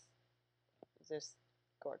is just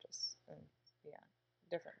gorgeous. And,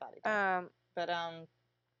 different body type. But,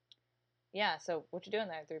 yeah, so what you doing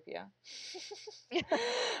there, 3PO?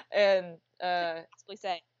 And, possibly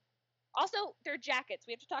say. Also, their jackets.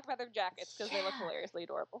 We have to talk about their jackets, because they look hilariously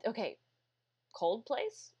adorable. Okay. Cold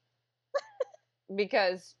place?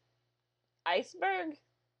 Because iceberg,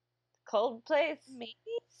 cold place, maybe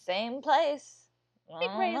same place. I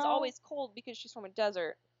think Rey is always cold because she's from a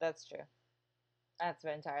desert. That's true. That's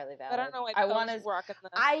entirely valid. But I don't know why I want to rocking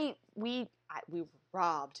the... we were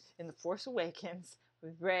robbed in The Force Awakens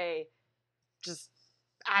with Rey, just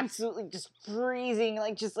absolutely just freezing,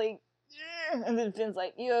 and then Finn's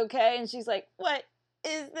like, "You okay?" And she's like, "What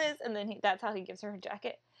is this?" And then that's how he gives her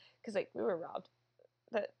jacket, because we were robbed.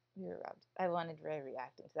 We were robbed. I wanted Rey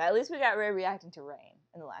reacting to that. At least we got Rey reacting to Rain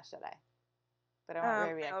in The Last Jedi. But I want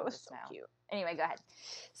Rey reacting to this now. Cute. Anyway, go ahead.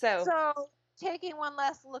 So taking one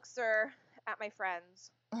last look, sir, at my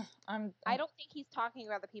friends. I don't think he's talking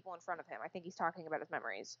about the people in front of him. I think he's talking about his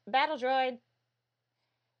memories. Battle droid.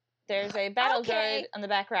 There's a battle droid on the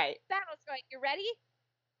back right. Battle droid, you ready?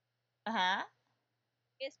 Uh-huh.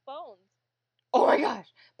 It's Bones. Oh my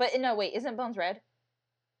gosh. But no, wait, isn't Bones red?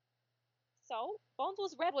 So? Bones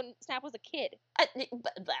was red when Snap was a kid.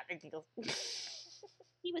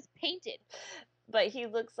 He was painted. But he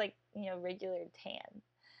looks like, regular tan.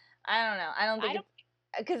 I don't know. I don't think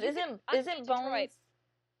because isn't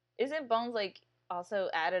Bones like also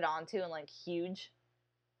added onto and like huge?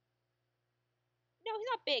 No, he's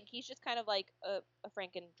not big. He's just kind of like a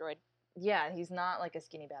Franken droid. Yeah, he's not like a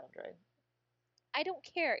skinny battle droid. I don't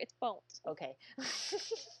care. It's Bones. Okay.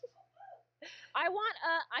 I want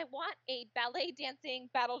a ballet dancing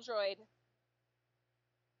battle droid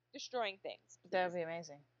destroying things. Please. That would be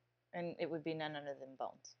amazing. And it would be none other than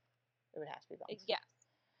Bones. It would have to be Bones. Yes.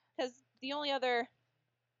 Because the only other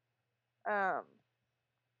that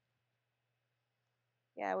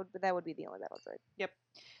would be the only battle droid. Yep.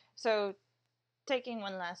 So taking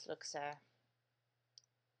one last look, sir.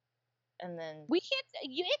 And then we can't.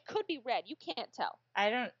 It could be red. You can't tell. I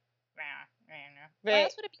don't know. But why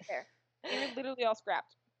else would it be there? They're literally all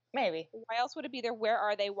scrapped. Maybe. Why else would it be there? Where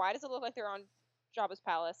are they? Why does it look like they're on Jabba's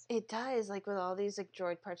palace? It does, like with all these like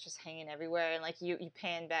droid parts just hanging everywhere, and like you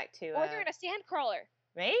pan back to. Or they're in a sand crawler.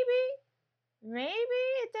 Maybe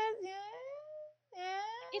it does. Yeah.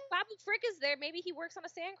 If Babu Frick is there, maybe he works on a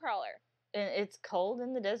sand crawler. And it's cold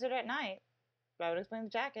in the desert at night. That would explain the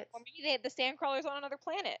jackets. Or maybe the sand crawler's on another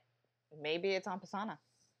planet. Maybe it's on Pisana.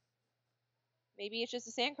 Maybe it's just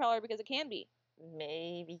a sand crawler because it can be.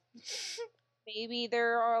 Maybe. Maybe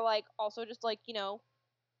there are like also just like, gonk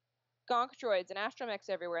droids and astromechs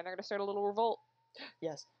everywhere, and they're gonna start a little revolt.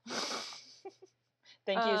 Yes.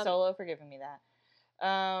 Thank you, Solo, for giving me that.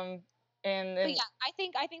 And then, but yeah, I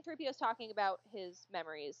think 3PO's talking about his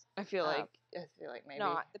memories. I feel like maybe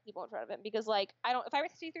not the people in front of him, because like if I were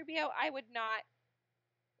to see 3PO, I would not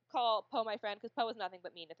call Poe my friend, because Poe is nothing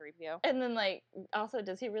but mean to 3PO. And then like also,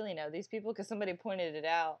 does he really know these people? Because somebody pointed it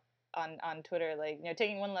out on Twitter, like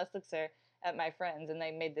taking one last look, sir, at my friends, and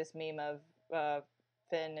they made this meme of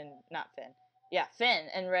Finn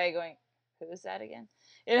and Rey going, who is that again?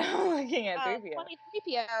 Looking at 3PO.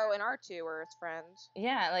 3PO and R2 are his friends.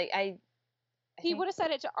 Yeah, like he would have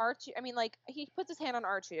said it to R2. I mean, like, he puts his hand on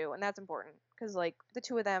R2, and that's important, because, like, the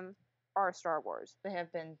two of them are Star Wars. They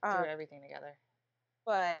have been through everything together.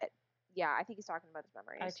 But, yeah, I think he's talking about his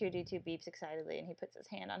memories. R2-D2 beeps excitedly, and he puts his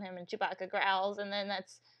hand on him, and Chewbacca growls, and then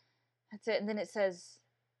that's it. And then it says,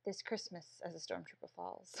 this Christmas, as a stormtrooper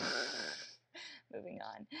falls. Moving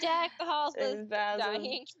on. Deck the halls with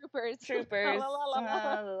dying troopers. La, la, la,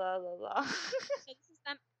 la, la, la. So this is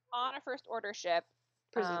them on a First Order ship.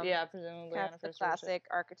 Presumably on a First Order classic ship.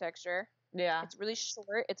 Architecture. Yeah. It's really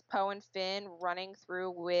short. It's Poe and Finn running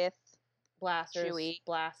through with blasters, Chewie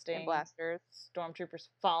blasting, and blasters. Stormtroopers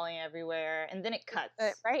falling everywhere, and then it cuts.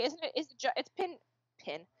 Right? Isn't it? It's Pin.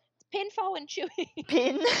 It's Pinfo and Chewie.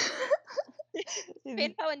 Pin.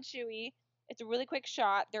 Pinfo and Chewie. It's a really quick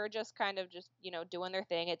shot. They're just kind of doing their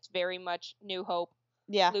thing. It's very much New Hope.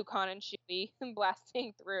 Yeah. Luke, Han, and Chewie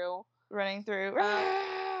blasting through. Running through.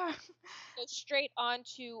 Go straight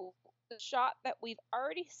onto the shot that we've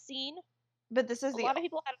already seen. But this is a lot of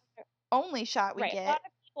people had only shot we get. A lot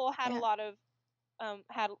of people had a lot of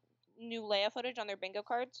had new Leia footage on their bingo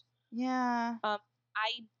cards. Yeah. I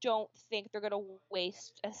don't think they're gonna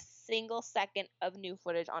waste a single second of new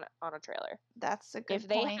footage on a trailer. That's a good point. If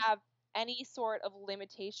they have any sort of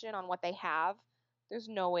limitation on what they have, there's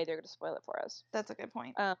no way they're gonna spoil it for us. That's a good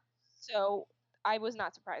point. So I was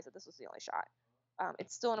not surprised that this was the only shot.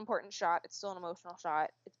 It's still an important shot. It's still an emotional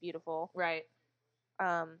shot. It's beautiful. Right.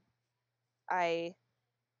 I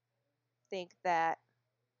think that.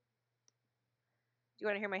 Do you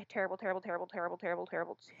want to hear my terrible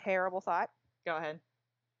thought? Go ahead.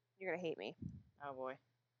 You're gonna hate me. Oh boy.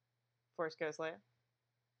 Force Ghost Leia?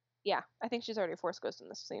 Yeah, I think she's already a Force Ghost in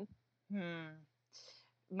this scene.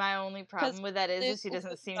 My only problem with that is she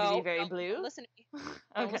doesn't seem to be very blue. Listen to me.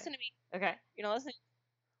 Okay. Listen to me. Okay. You're not listening.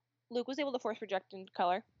 Luke was able to force project into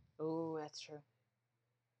color. Oh, that's true.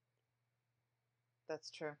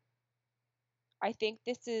 That's true. I think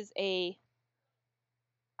this is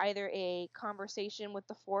either a conversation with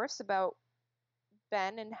the Force about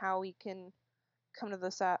Ben and how he can come to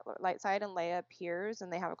the light side, and Leia appears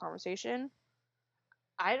and they have a conversation.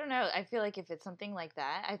 I don't know. I feel like if it's something like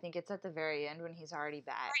that, I think it's at the very end when he's already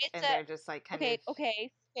back, and they're just like kind of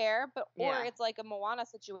fair, but or it's like a Moana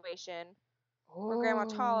situation where Grandma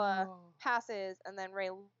Tala passes and then Rey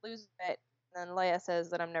loses it, and then Leia says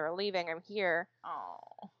that I'm never leaving, I'm here.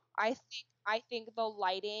 Oh. I think the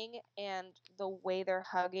lighting and the way they're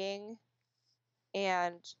hugging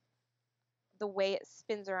and the way it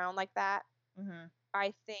spins around like that,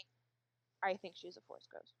 I think she's a Force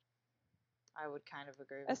Ghost. I would kind of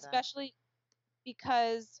agree with Especially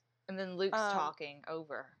because... And then Luke's talking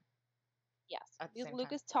over. Yes. Because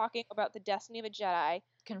Luke is talking about the destiny of a Jedi.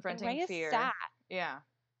 Confronting and Rey fear. Is sad. Yeah.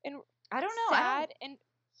 and I don't know. sad, and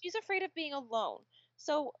she's afraid of being alone.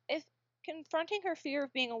 So if confronting her fear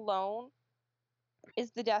of being alone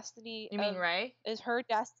is the destiny You mean Rey? is her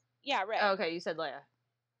yeah, Rey. Oh, okay, you said Leia.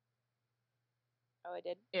 Oh, I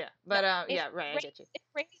did. Yeah, but No, yeah, Rey, I get you. If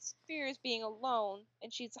Rey's fear is being alone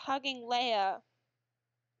and she's hugging Leia,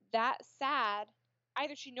 that sad,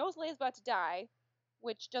 either she knows Leia's about to die,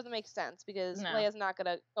 which doesn't make sense because No. Leia's not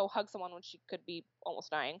gonna go hug someone when she could be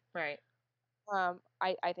almost dying. Right.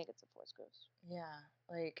 I think it's a Force ghost. Yeah,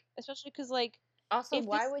 like Especially because, like, also,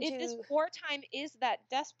 if this wartime is that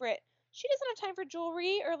desperate, she doesn't have time for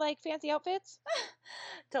jewelry or like fancy outfits.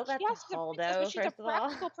 tell that to Yes, she's a princess, Holdo, but she's a first of all.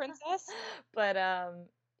 practical princess. But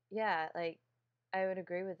yeah, like I would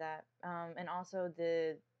agree with that. And also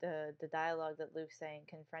the dialogue that Luke's saying,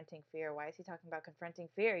 confronting fear. Why is he talking about confronting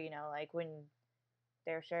fear? You know, like when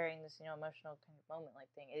they're sharing this, you know, emotional kind of moment like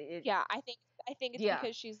thing. Yeah, I think it's Yeah.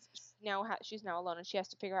 because she's now alone and she has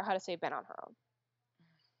to figure out how to save Ben on her own.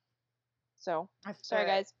 So sorry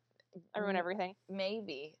guys, I ruined everything.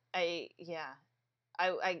 Maybe I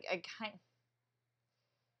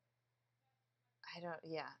don't.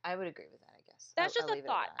 Yeah, I would agree with that. I guess That's just I'll a leave it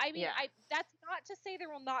at thought. that. I mean, yeah. that's not to say there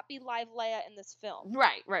will not be live Leia in this film.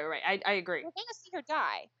 Right. I agree. We're gonna see her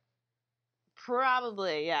die.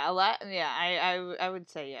 Probably, yeah. A lot. Yeah, I would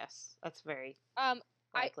say yes. That's very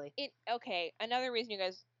likely. Okay. Another reason for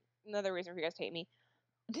you guys to hate me.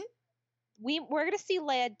 We're gonna see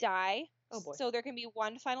Leia die. Oh boy. So there can be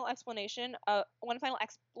one final exploration, one final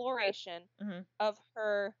exploration Mhm. of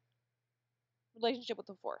her relationship with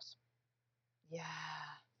the Force. Yeah.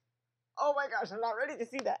 Oh my gosh, I'm not ready to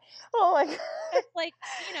see that. Oh my god. It's like,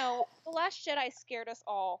 you know, The Last Jedi scared us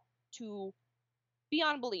all to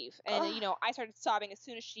beyond belief, and you know, I started sobbing as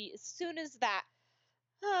soon as that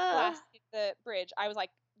blast hit the bridge. I was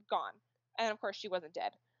like gone, and of course she wasn't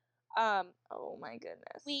dead. Oh my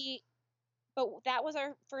goodness. But that was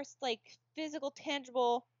our first like physical,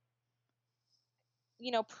 tangible,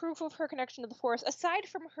 you know, proof of her connection to the Force. Aside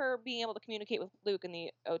from her being able to communicate with Luke in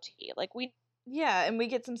the OT, like Yeah, and we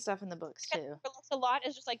get some stuff in the books too. A lot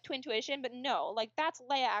is just like twin tuition, but no, like that's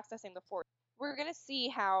Leia accessing the Force. We're gonna see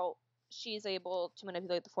how she's able to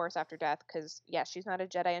manipulate the Force after death, because yes, she's not a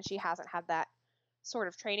Jedi and she hasn't had that sort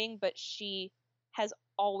of training, but she has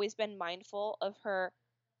always been mindful of her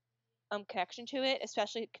connection to it,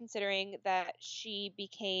 especially considering that she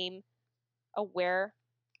became aware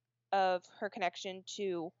of her connection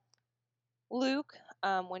to Luke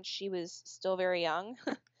when she was still very young,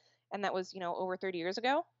 and that was, you know, over 30 years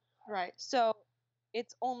ago. Right. So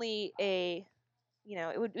it's only it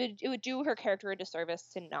would do her character a disservice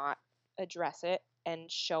to not address it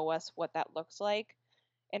and show us what that looks like.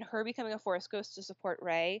 And her becoming a Force ghost to support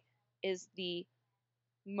Rey is the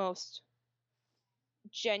most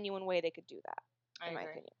genuine way they could do that, in my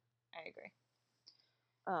opinion. I agree.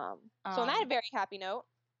 So on that very happy note,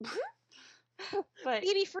 but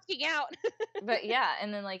Phoebe freaking out. but yeah,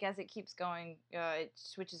 and then like as it keeps going, it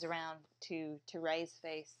switches around to Rey's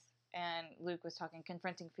face, and Luke was talking,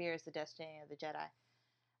 confronting fear is the destiny of the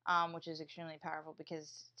Jedi, which is extremely powerful,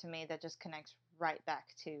 because to me that just connects right back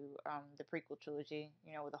to the prequel trilogy,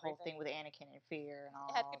 you know, with the whole thing with Anakin and fear and all.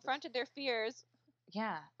 They had confronted their fears.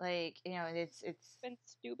 Yeah, like, you know, it's been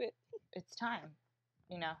stupid. It's time,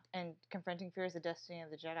 you know, and confronting fear is the destiny of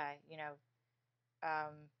the Jedi, you know.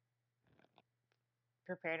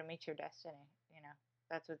 Prepare to meet your destiny, you know.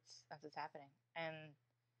 That's what's happening. And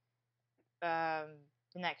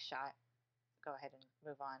the next shot, go ahead and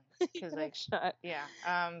move on, because like shot. Yeah.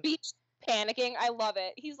 Beach panicking. I love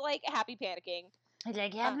it. He's like happy panicking. He's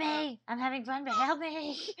like, help me! I'm having fun, but help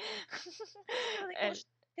me!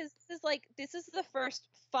 Because this is the first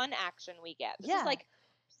fun action we get. This is like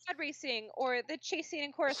pod racing or the chase scene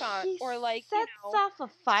in Coruscant, or like sets off a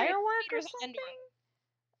firework or something.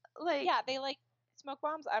 Like, yeah, they like smoke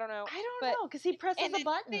bombs. I don't know. I don't know, because he presses a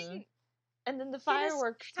button, and then the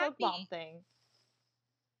firework smoke bomb thing.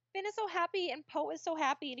 Finn is so happy, and Poe is so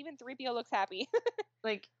happy, and even 3PO looks happy.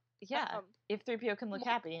 Like, yeah, if 3PO can look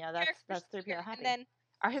happy, you know, that's 3PO happy. And then,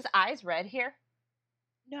 are his eyes red here?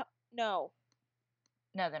 No,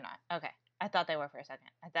 they're not. Okay, I thought they were for a second.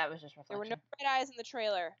 That was just reflection. There were no red eyes in the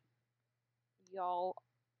trailer. Y'all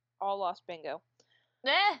all lost bingo.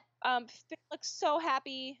 Finn looks so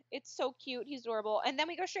happy. It's so cute. He's adorable. And then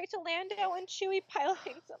we go straight to Lando and Chewie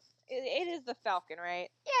piloting some. It is the Falcon, right?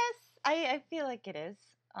 Yes, I feel like it is.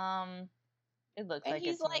 It looks like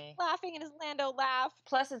he's it's like me. laughing in his Lando laugh.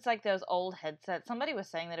 Plus, it's like those old headsets. Somebody was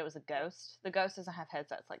saying that it was a Ghost. The Ghost doesn't have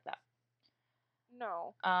headsets like that.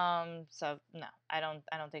 No. So no, I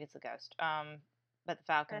don't think it's a Ghost. But the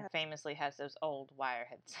Falcon famously has those old wire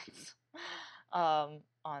headsets. on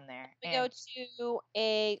there. We go to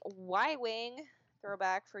a Y-wing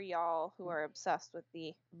throwback for y'all who are obsessed with the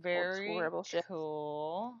old very school rebel ship.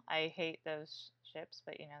 cool. I hate those ships,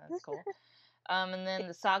 but that's cool. And then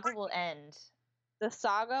the saga will end. The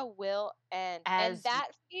saga will end, and As that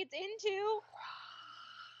feeds into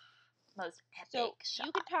most epic so shot.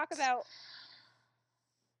 you can talk about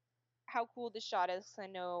how cool this shot is. 'Cause I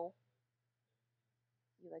know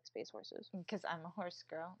you like space horses. Because I'm a horse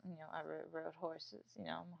girl. I rode horses. I'm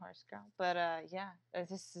a horse girl. But yeah,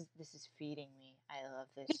 this is feeding me. I love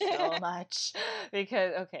this so much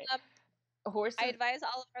because horses. I advise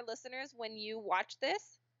all of our listeners, when you watch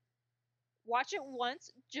this, watch it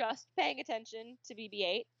once, just paying attention to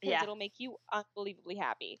BB-8, because it'll make you unbelievably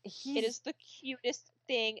happy. It is the cutest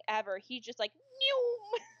thing ever. He's just like,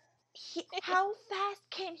 meow. How fast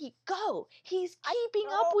can he go? He's keeping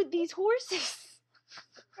up with these horses.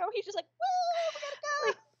 No, he's just like, woo, we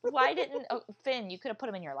gotta go. Why didn't Finn? You could have put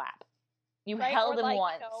him in your lap. You Right? held Or him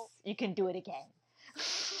once. You can do it again.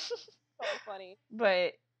 So funny.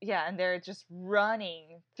 But yeah, and they're just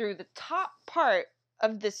running through the top part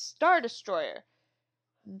of this Star Destroyer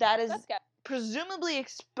that is presumably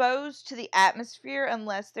exposed to the atmosphere,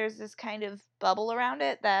 unless there's this kind of bubble around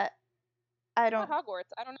it that I don't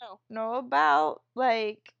Hogwarts. I don't know about.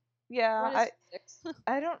 Like, yeah, what is physics?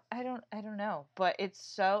 I don't know, but it's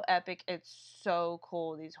so epic. It's so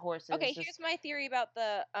cool. These horses. Okay, here's my theory about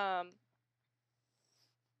the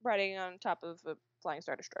riding on top of a flying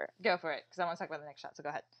Star Destroyer. Go for it, because I want to talk about the next shot. So go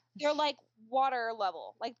ahead. They're like water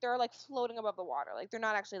level, like they're like floating above the water, like they're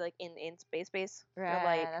not actually like in space. Right, They're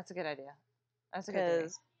like, that's a good idea. That's a good theory.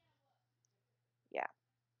 Yeah,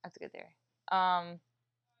 that's a good theory.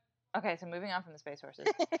 Okay, so moving on from the space horses.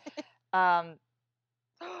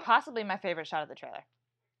 Possibly my favorite shot of the trailer.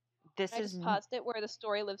 I just paused it where the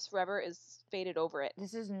story lives forever is faded over it.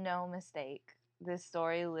 This is no mistake. This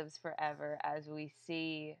story lives forever as we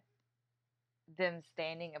see them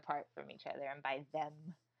standing apart from each other, and by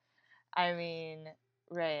them, I mean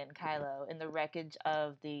Rey and Kylo in the wreckage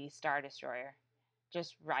of the Star Destroyer,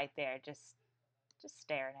 just right there, just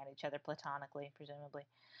staring at each other platonically, presumably,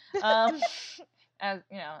 as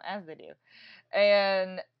they do,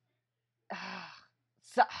 and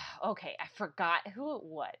so okay, I forgot who it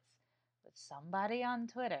was, but somebody on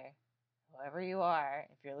Twitter, whoever you are,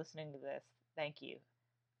 if you're listening to this, thank you,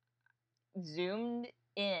 zoomed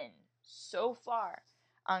in so far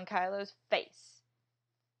on Kylo's face.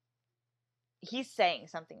 He's saying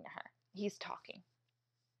something to her. He's talking.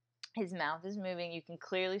 His mouth is moving. You can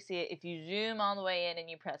clearly see it. If you zoom all the way in and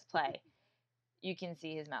you press play, you can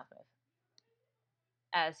see his mouth move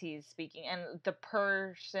as he's speaking. And the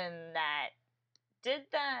person that did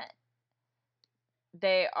that,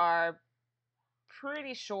 they are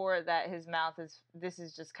pretty sure that his mouth this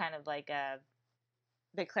is just kind of like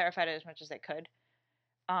they clarified it as much as they could.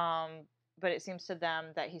 But it seems to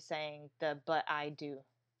them that he's saying the "but I do"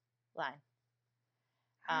 line.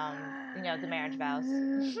 The marriage vows.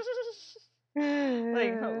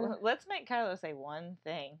 Like, let's make Kylo say one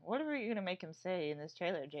thing. What are you gonna make him say in this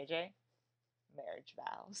trailer, JJ? Marriage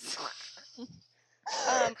vows.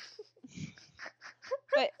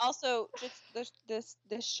 But also, just this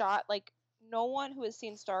shot, like, no one who has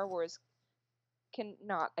seen Star Wars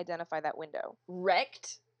cannot identify that window.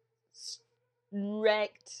 Wrecked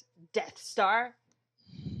Death Star.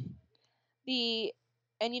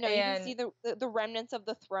 And you can see the remnants of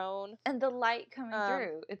the throne and the light coming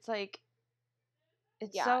through. It's like,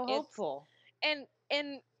 it's so hopeful. And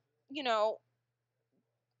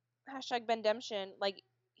hashtag Bendemption, like,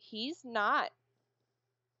 he's not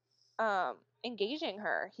engaging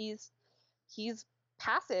her. He's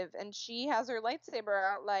passive, and she has her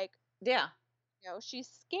lightsaber out, like, she's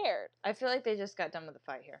scared. I feel like they just got done with the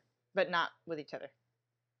fight here, but not with each other.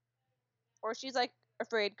 Or she's like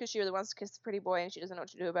afraid because she really wants to kiss the pretty boy and she doesn't know what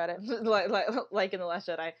to do about it. like in The Last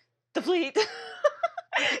Jedi, the fleet.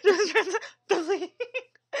 Just the fleet.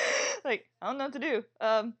 Like, I don't know what to do.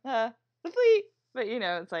 The fleet. But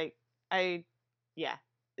it's like,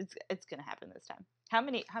 it's gonna happen this time. How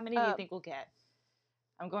many do you think we'll get?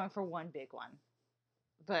 I'm going for one big one,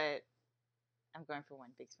 but I'm going for one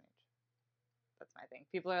big smooch. That's my thing.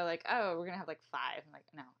 People are like, oh, we're gonna have like 5. I'm like,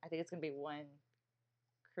 no, I think it's gonna be one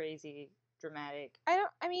crazy, dramatic,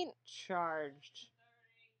 charged.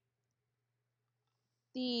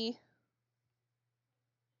 I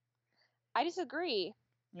disagree.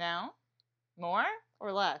 No? More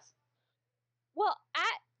or less? Well,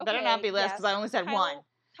 better not be less, because I only said one.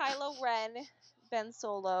 Kylo Ren, Ben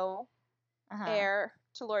Solo, heir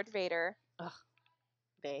to Lord Vader,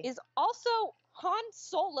 is also Han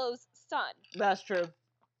Solo's son. That's true.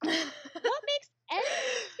 What makes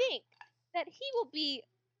anyone think that he will be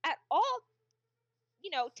at all,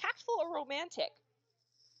 tactful or romantic?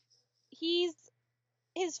 He's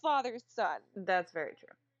his father's son. That's very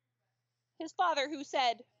true. His father who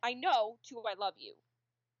said, I know to I love you.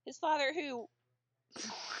 His father who,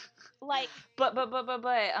 like... But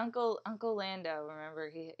Uncle Lando, remember,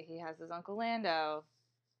 he has his Uncle Lando.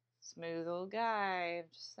 Smooth old guy, I'm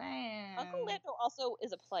just saying. Uncle Lando also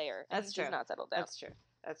is a player. And That's true. Does not settle down. That's true.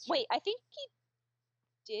 That's true. Wait, I think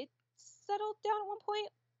he did settle down at one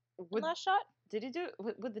point in With- last shot. Did he do it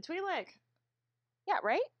with the Twi'lek? Yeah,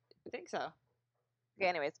 right? I think so. Okay,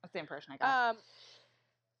 anyways. That's the impression I got. Um,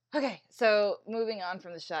 Okay, so moving on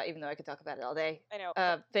from the shot, even though I could talk about it all day. I know.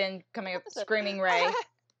 Finn coming up Episode. screaming Rey.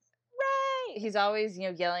 Rey! He's always,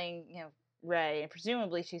 yelling, Rey, and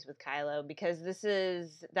presumably she's with Kylo, because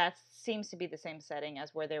that seems to be the same setting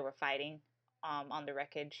as where they were fighting on the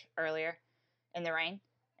wreckage earlier in the rain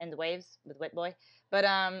and the waves with Wet Boy. But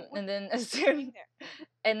and then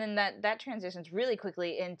and then that transitions really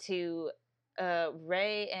quickly into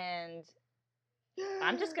Rey and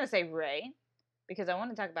I'm just gonna say Rey because I want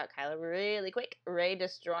to talk about Kylo really quick. Rey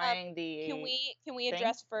destroying the. Can we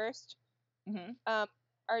address first? Mm-hmm.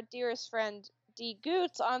 Our dearest friend D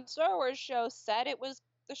Goots on Star Wars show said it was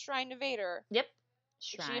the Shrine to Vader. Yep.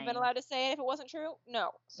 Should she have been allowed to say it if it wasn't true?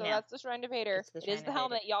 No. So Yeah. that's the Shrine to Vader. It is the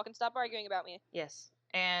helmet. Y'all can stop arguing about me. Yes.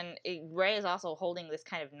 And Rey is also holding this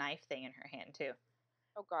kind of knife thing in her hand, too.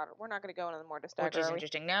 Oh, God. We're not going to go into the more distagger, Which is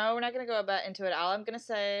interesting. No, we're not going to go into it. All I'm going to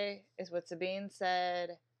say is what Sabine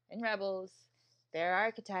said in Rebels. They're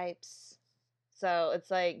archetypes. So it's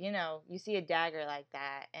like, you see a dagger like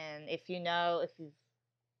that. And if you've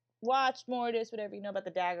watched Mortis, whatever, you know about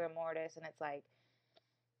the dagger of Mortis. And it's like,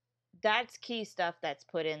 that's key stuff that's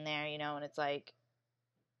put in there, and it's like,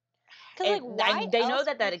 why they know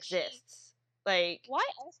that would exists. Like, why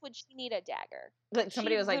else would she need a dagger? Like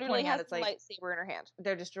somebody was like pointing out, it's like lightsaber in her hand.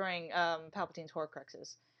 They're destroying Palpatine's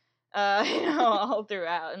Horcruxes, all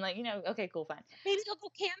throughout, and okay, cool, fine. Maybe they'll go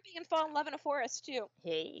camping and fall in love in a forest too.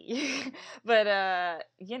 Hey, but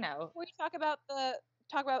Before you talk about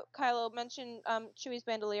Kylo, mention Chewie's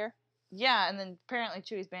bandolier. Yeah, and then apparently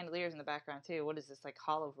Chewie's bandolier is in the background too. What is this, like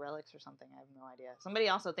hollow relics or something? I have no idea. Somebody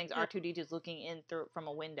also thinks R2D2 is looking in from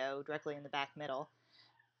a window directly in the back middle.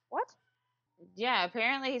 What? Yeah,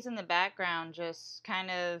 apparently he's in the background, just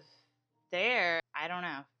kind of there. I don't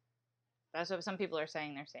know. That's what some people are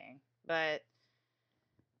saying they're seeing. But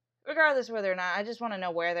regardless of whether or not, I just want to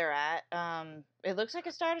know where they're at. It looks like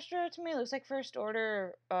a Star Destroyer to me. It looks like First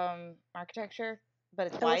Order architecture, but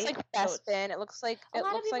it's white. It looks like Bespin. It looks like a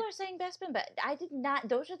lot of people are saying Bespin, but I did not.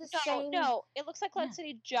 Those are the same. No, it looks like Cloud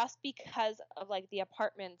City just because of like the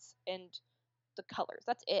apartments and the colors.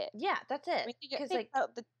 That's it. Yeah, that's it. Because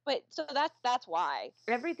that's why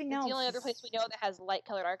everything else. It's the only other place we know that has light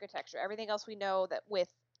colored architecture. Everything else we know that with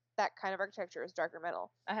that kind of architecture is darker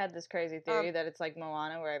metal. I had this crazy theory that it's like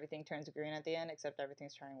Moana, where everything turns green at the end, except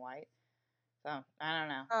everything's turning white. So I don't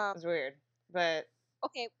know. It's weird, but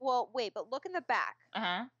okay. Well, wait, but look in the back.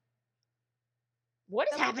 What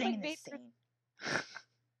is happening in this scene?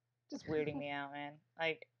 Just weirding me out, man.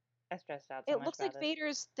 Like, I stressed out so much. It looks like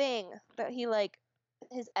Vader's thing that he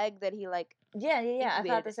his egg that he Yeah. I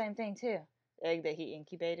thought the same thing too. The egg that he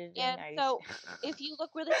incubated. And so, if you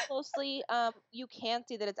look really closely, you can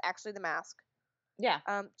see that it's actually the mask. Yeah.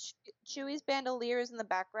 Chewie's bandolier is in the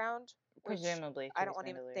background. Presumably. I don't want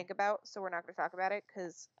to even think about, so we're not going to talk about it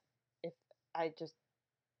because I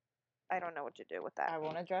don't know what to do with that. I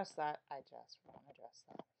won't address that.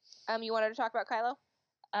 You wanted to talk about Kylo?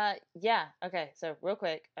 Yeah. Okay. So real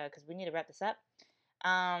quick, because we need to wrap this up.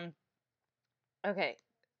 Okay.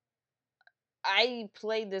 I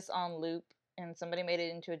played this on loop, and somebody made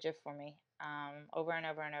it into a GIF for me. Over and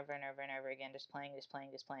over and over and over and over again, just playing.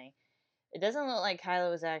 It doesn't look like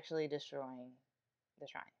Kylo is actually destroying the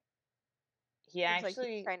shrine. He looks actually like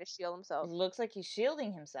he's trying to shield himself. Looks like he's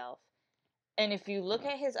shielding himself. And if you look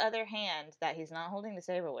at his other hand that he's not holding the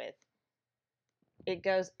saber with, it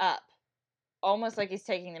goes up. Almost like he's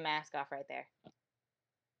taking the mask off right there.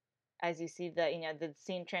 As you see the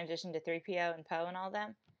scene transition to 3PO and Poe and all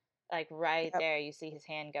them. Like right there, you see his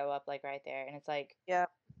hand go up like right there. And it's like,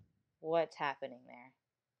 what's happening there?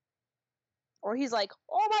 Or he's like,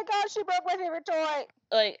 oh my gosh, she broke my favorite toy.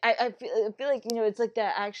 Like, I feel like, it's like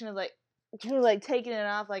that action of like, taking it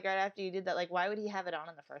off like right after you did that. Like, why would he have it on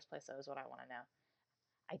in the first place? That is what I want to know.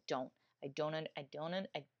 I don't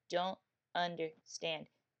understand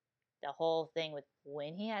the whole thing with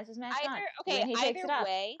when he has his mask on. When he takes it off,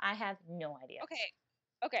 I have no idea.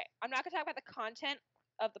 Okay. I'm not gonna talk about the content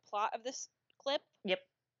of the plot of this clip. Yep.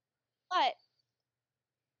 But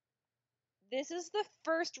this is the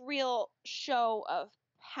first real show of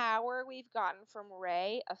power we've gotten from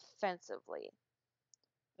Rey offensively.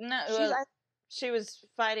 No, she was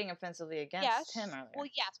fighting offensively against him earlier. Well,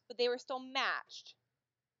 yes, but they were still matched.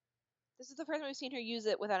 This is the first time we've seen her use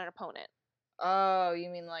it without an opponent. Oh, you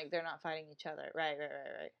mean like they're not fighting each other? Right.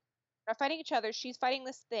 Not fighting each other. She's fighting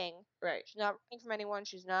this thing. Right. She's not running from anyone.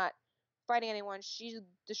 She's not fighting anyone. She's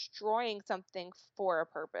destroying something for a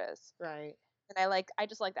purpose. Right. And I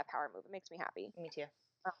just like that power move. It makes me happy. Me too.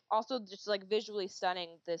 Also, just like visually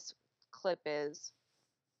stunning, this clip is.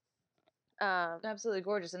 Absolutely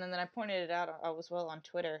gorgeous. And then I pointed it out as well on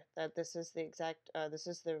Twitter that this is the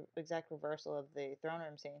exact reversal of the throne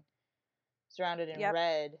room scene, surrounded in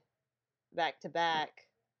red, back to back.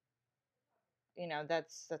 You know,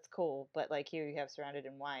 that's cool. But like here you have surrounded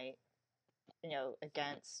in white. You know,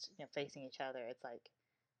 against, you know, facing each other. It's like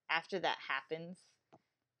after that happens,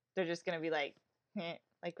 they're just gonna be like,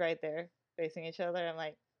 like right there facing each other. I'm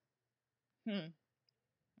like, I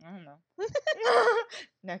don't know.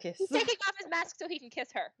 No kiss. He's taking off his mask so he can kiss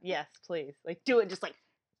her. Yes, please. Like, do it. Just like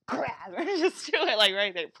grab her. Just do it. Like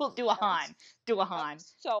right there. Do a Han. Do a Han.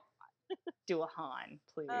 So. Do a Han,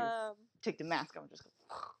 please. Take the mask off and just go.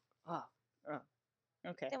 Oh.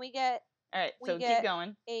 Okay. Then we get. All right. So keep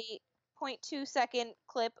going. A 0.2 second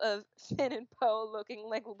clip of Finn and Poe looking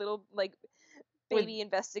like little baby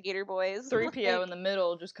investigator boys. 3PO in the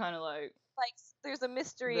middle, just kind of like there's a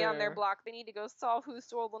mystery on their block. They need to go solve who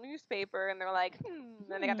stole the newspaper, and they're like,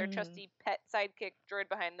 and they got their trusty pet sidekick droid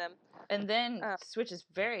behind them. And then switches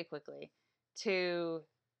very quickly to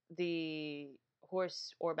the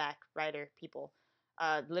horse or back rider people,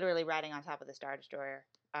 literally riding on top of the Star Destroyer,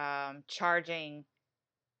 charging.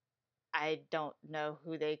 I don't know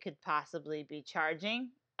who they could possibly be charging,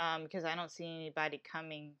 because I don't see anybody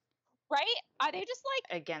coming. Right? Are they just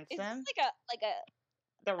against them? Is this like a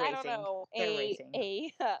They're racing. I don't know. They're racing.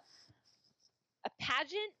 A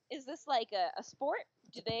pageant? Is this like a sport?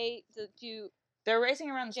 Do They're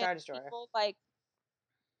racing around the Star Destroyer. People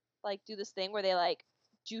do this thing where they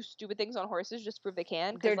do stupid things on horses just to prove they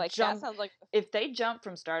can? Because that sounds like if they jump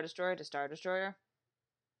from Star Destroyer to Star Destroyer,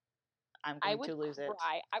 I'm going to lose it.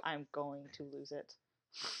 I'm going to lose it.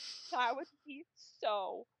 That would be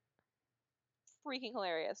so freaking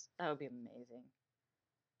hilarious. That would be amazing.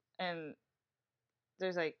 And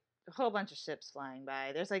there's like a whole bunch of ships flying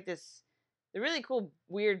by. There's like the really cool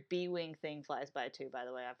weird B-wing thing flies by too. By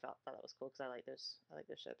the way, I thought that was cool because I like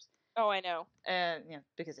those ships. Oh, I know. And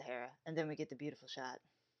because of Hera, and then we get the beautiful shot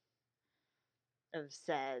of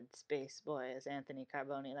sad space boy, as Anthony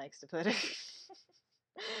Carboni likes to put it.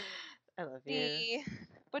 I love you.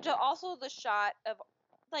 But also the shot of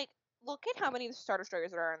look at how many Star Destroyers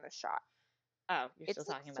there are in this shot. Oh, you're still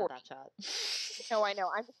talking about that shot. No, I know.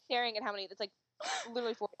 I'm just staring at how many. It's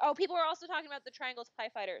literally 40. Oh, people are also talking about the Triangle TIE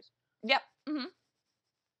fighters. Yep. Mm-hmm.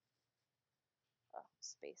 Oh,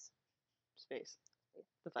 space.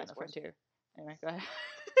 The final frontier. Anyway, go ahead.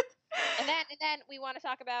 and then we want to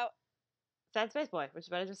talk about Sad Space Boy, which is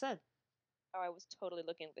what I just said. Oh, I was totally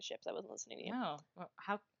looking at the ships. I wasn't listening to you. No.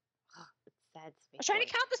 How? It's Sad Space. I was trying to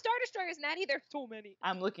count the Star Destroyers, Nedi. There's so many.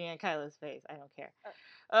 I'm looking at Kylo's face. I don't care.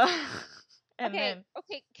 Okay.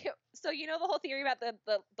 So you know the whole theory about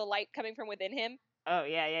the light coming from within him? Oh,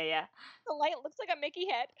 yeah. The light looks like a Mickey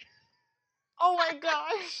head. Oh my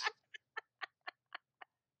gosh.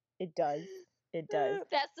 It does.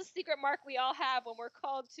 That's the secret mark we all have when we're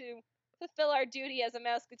called to fulfill our duty as a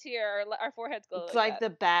musketeer. Our foreheads glow. It's like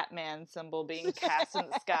the Batman symbol being cast in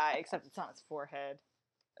the sky, except it's on his forehead.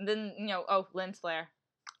 And then, lens flare.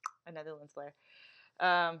 Another lens flare.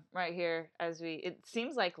 Right here, it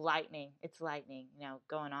seems like lightning. It's lightning,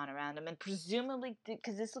 going on around him. And presumably,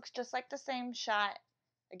 because this looks just like the same shot.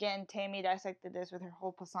 Again, Tammy dissected this with her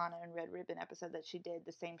whole Pasana and Red Ribbon episode that she did.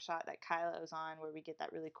 The same shot that Kylo's on, where we get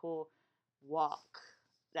that really cool walk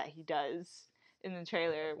that he does in the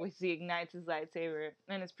trailer, which he ignites his lightsaber.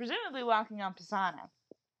 And it's presumably walking on Pasana.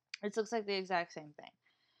 It looks like the exact same thing.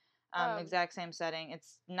 Exact same setting.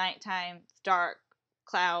 It's nighttime, it's dark,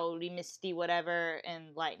 cloudy, misty, whatever,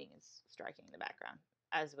 and lightning is striking in the background,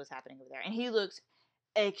 as was happening over there. And he looks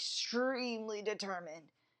extremely determined.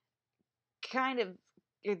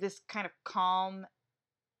 This kind of calm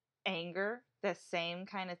anger, the same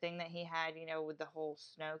kind of thing that he had, with the whole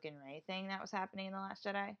Snoke and Rey thing that was happening in The Last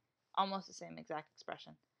Jedi. Almost the same exact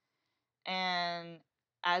expression. And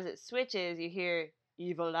as it switches, you hear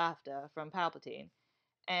evil laughter from Palpatine.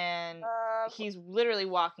 And he's literally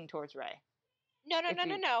walking towards Rey. No,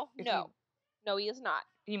 he is not.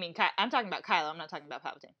 You mean I'm talking about Kylo. I'm not talking about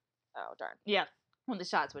Palpatine. Oh, darn. Yeah, when the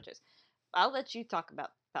shot switches. I'll let you talk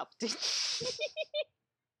about Palpatine.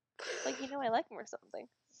 Like, I like him or something.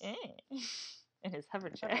 In his hover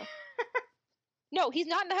chair. Uh-oh. No, he's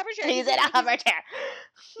not in the hover chair. He's in a hover chair.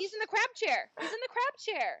 He's in the crab chair. He's in the crab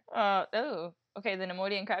chair. Oh. Okay, the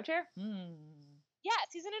Nemoidian crab chair? Yes,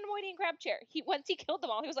 he's in a Nemoidian crab chair. Once he killed them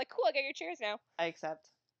all, he was like, cool, I got your chairs now. I accept.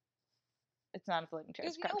 It's not a floating chair.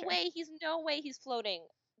 There's no way he's floating.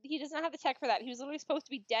 He does not have the tech for that. He was literally supposed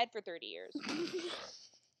to be dead for 30 years.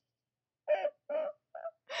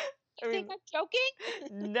 You think I'm joking?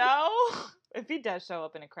 No. If he does show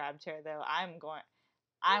up in a crab chair, though, I'm going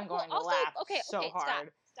to laugh so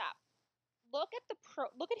hard. Stop. Look at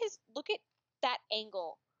that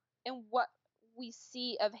angle and what we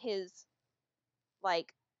see of his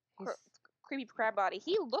creepy crab body.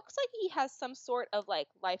 He looks like he has some sort of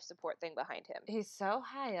life support thing behind him. He's so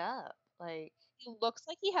high up. He looks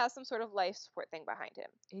like he has some sort of life support thing behind him.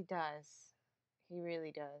 He does. He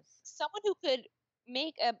really does. Someone who could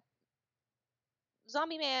make a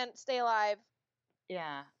zombie man stay alive.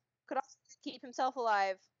 Yeah. Could also keep himself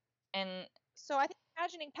alive. And so I think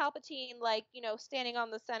imagining Palpatine standing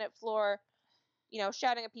on the Senate floor,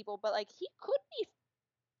 shouting at people, but he could be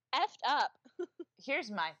effed up.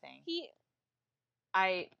 Here's my thing.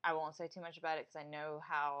 I won't say too much about it because I know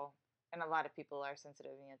how, and a lot of people are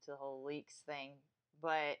sensitive, to the whole leaks thing,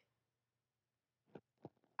 but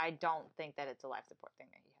I don't think that it's a life support thing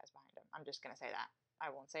that he has behind him. I'm just gonna say that. I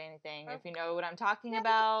won't say anything. If you know what I'm talking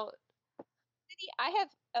about. I have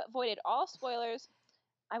avoided all spoilers.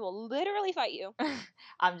 I will literally fight you.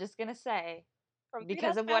 I'm just gonna say,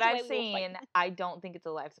 because of what I've seen, I don't think it's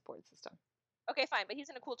a life support system. Okay, fine, but he's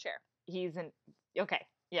in a cool chair. Okay,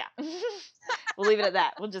 yeah. We'll leave it at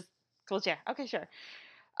that. We'll just cool chair. Okay, sure.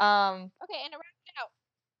 Okay, and to round it out.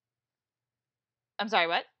 I'm sorry,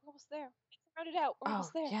 what? We're almost there. Round it out. We're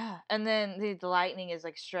almost there. Yeah. And then the lightning is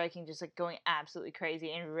striking, just going absolutely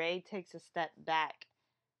crazy, and Rey takes a step back.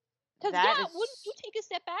 Because wouldn't you take a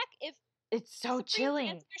step back if it's so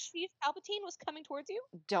chilling? Chief Palpatine was coming towards you.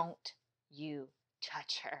 Don't you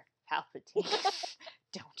touch her, Palpatine!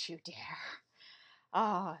 Don't you dare!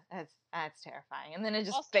 Oh, that's terrifying. And then it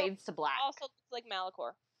just fades to black. Also looks like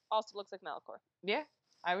Malachor. Yeah,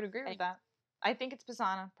 I would agree with that. I think it's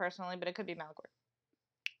Pisana personally, but it could be Malachor.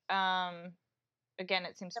 Again,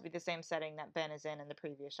 it seems to be the same setting that Ben is in the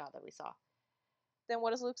previous shot that we saw. Then what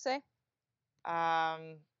does Luke say?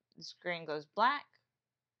 The screen goes black,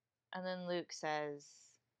 and then Luke says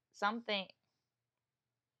something.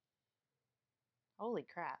 Holy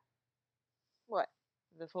crap. What?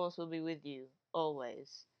 The Force will be with you,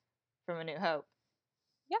 always. From A New Hope.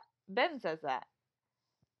 Yeah. Ben says that.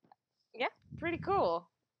 Yeah. Pretty cool.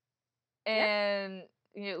 And,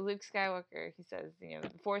 Luke Skywalker, he says, the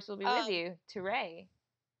Force will be with you, to Rey.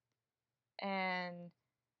 But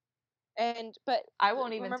I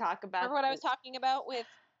won't even talk about. Remember what I was talking about with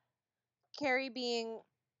Carrie being,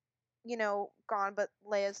 gone, but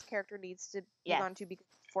Leia's character needs to be gone too because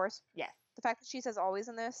of the Force. Yeah. The fact that she says always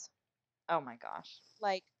in this. Oh my gosh.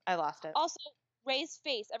 I lost it. Also, Rey's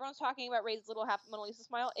face. Everyone's talking about Rey's little half Mona Lisa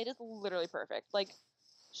smile. It is literally perfect.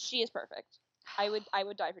 She is perfect. I would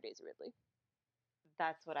die for Daisy Ridley.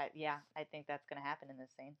 That's what I think that's gonna happen in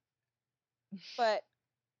this scene. But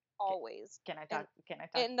always. Can I talk?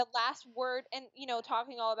 And the last word, and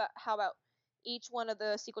talking all about how about each one of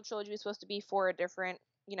the sequel trilogy is supposed to be for a different,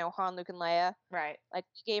 Han, Luke, and Leia. Right. We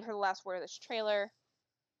gave her the last word of this trailer.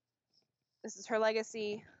 This is her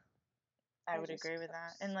legacy. I would agree with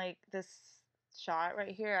that. And this shot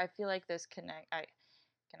right here, I feel like this can I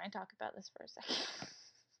talk about this for a second?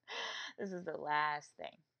 This is the last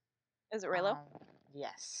thing. Is it Reylo?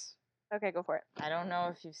 Yes. Okay, go for it. I don't know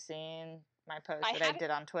if you've seen my post that I did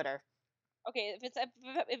on Twitter. Okay, if it's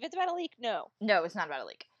about a leak, no. No, it's not about a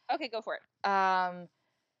leak. Okay, go for it.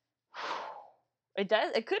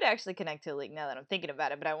 It could actually connect to a leak now that I'm thinking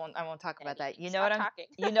about it, but I won't talk about that. You know what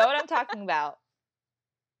I'm talking about.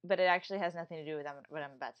 But it actually has nothing to do with what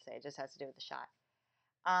I'm about to say. It just has to do with the shot.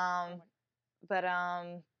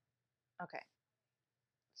 Okay.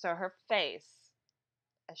 So her face,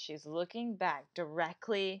 as she's looking back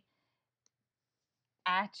directly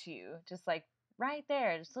at you, just right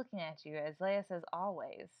there, just looking at you, as Leia says,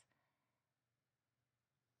 always.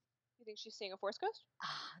 You think she's seeing a Force ghost?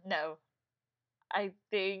 No. I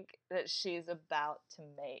think that she's about to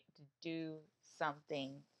do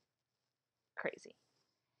something crazy.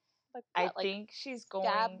 I think she's going.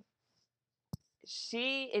 And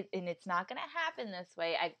it's not going to happen this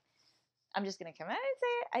way. I'm just going to come out and say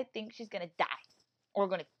it. I think she's going to die, or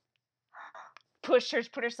going to put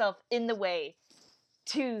herself in the way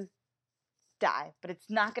to die. But it's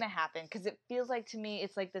not going to happen because it feels like to me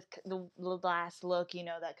it's the last look.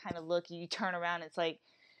 That kind of look. You turn around, it's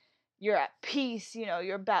you're at peace, you know,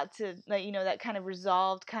 you're about to, like, you know, that kind of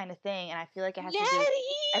resolved kind of thing. And I feel like it has to do.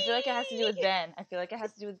 I feel like it has to do with Ben. I feel like it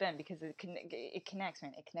has to do with Ben because it connects,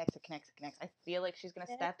 man. It connects. I feel like she's gonna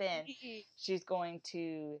step in. She's going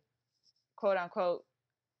to, quote unquote,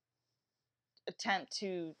 attempt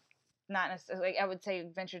to not necessarily, like, I would say,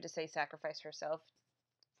 venture to say, sacrifice herself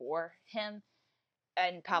for him.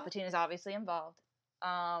 And Palpatine is obviously involved.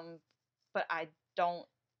 But I don't.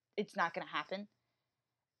 It's not gonna happen.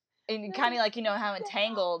 And kind of like, you know, how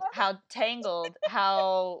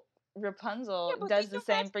Rapunzel does the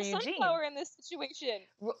same for Eugene. Sunflower in this situation.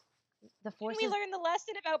 The Force. Can we learn the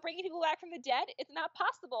lesson about bringing people back from the dead? It's not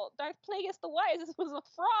possible. Darth Plagueis the Wise was a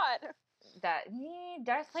fraud.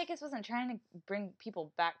 Darth Plagueis wasn't trying to bring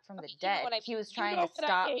people back from the dead. He was trying to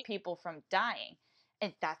stop people from dying.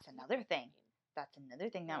 And that's another thing. That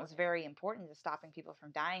was very important, to stopping people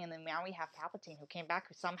from dying. And then now we have Palpatine, who came back,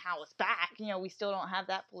 who somehow is back. You know, we still don't have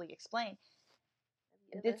that fully explained.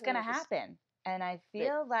 It's going to happen. And I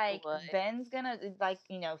feel like Ben's going to, like,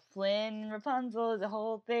 you know, Flynn, Rapunzel, the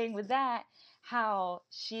whole thing with that, how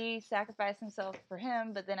she sacrificed himself for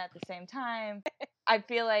him, but then at the same time, I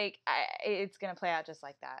feel like it's going to play out just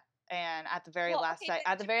like that. And at the very last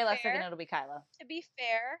second, it'll be Kylo. To be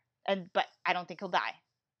fair. But I don't think he'll die.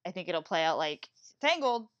 I think it'll play out like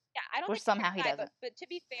Tangled. Yeah, I don't think somehow he doesn't. But to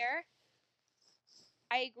be fair,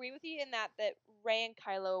 I agree with you in that Rey and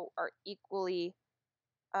Kylo are equally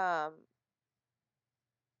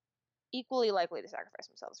likely to sacrifice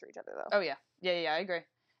themselves for each other, though. Oh yeah, I agree.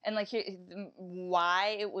 And like,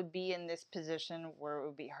 why it would be in this position where it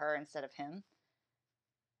would be her instead of him?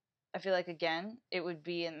 I feel like, again, it would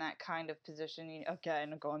be in that kind of position. You know,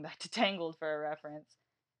 again, going back to Tangled for a reference.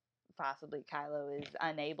 Possibly Kylo is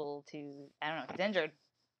unable to, I don't know, he's injured.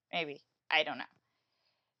 Maybe. I don't know.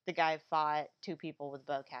 The guy fought 2 people with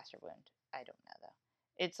a bowcaster wound. I don't know, though.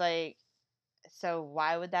 It's like, so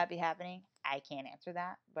why would that be happening? I can't answer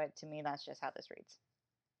that, but to me, that's just how this reads.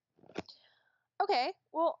 Okay,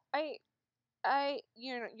 well,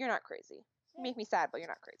 you're not crazy. You make me sad, but you're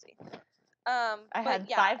not crazy. I had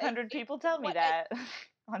 500 people tell me that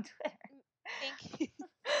on Twitter.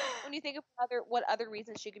 When you think of what other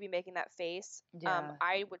reasons she could be making that face,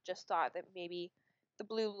 I would just thought that maybe the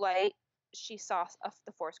blue light, she saw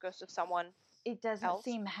the Force ghost of someone. It doesn't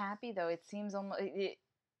seem happy, though. It seems almost.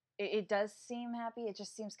 It does seem happy. It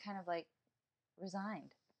just seems kind of like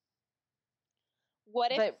resigned.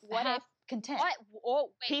 What if content? What? Oh,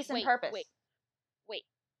 wait, peace and purpose. Wait.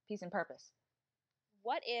 Peace and purpose.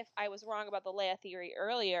 What if I was wrong about the Leia theory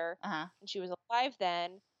earlier, and she was alive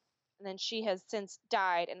then? And then she has since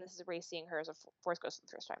died, and this is Rey seeing her as a Force ghost for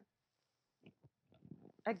the first time.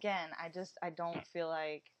 Again, I don't feel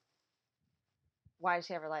like. Why did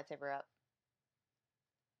she have her lightsaber up?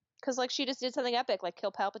 Because, like, she just did something epic, like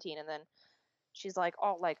kill Palpatine, and then she's, like,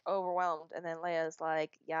 all, like, overwhelmed, and then Leia's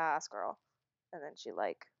like, yes, girl. And then she,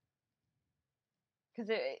 like... Because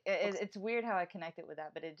it's weird how I connect it with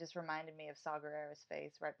that, but it just reminded me of Saw Gerrera's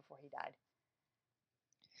face right before he died.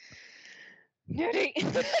 Nedi!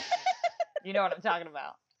 You know what I'm talking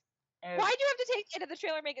about. Why'd you have to take the end of the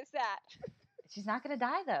trailer and make it sad? She's not gonna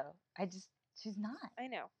die, though. She's not. I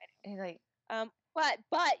know. Like,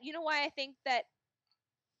 but you know why I think that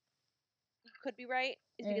you could be right?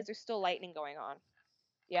 Is because there's still lightning going on.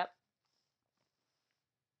 Yep.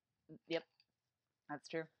 That's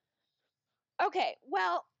true. Okay,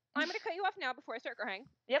 well, I'm gonna cut you off now before I start crying.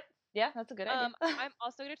 Yep. Yeah, that's a good idea. I'm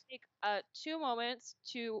also gonna take 2 moments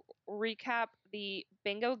to recap the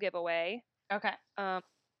bingo giveaway. Okay.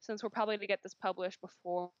 Since we're probably gonna get this published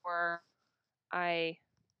before I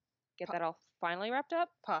get that all finally wrapped up.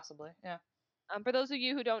 Possibly, yeah. For those of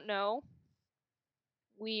you who don't know,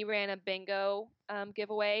 we ran a bingo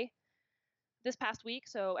giveaway this past week.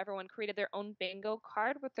 So everyone created their own bingo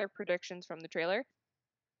card with their predictions from the trailer.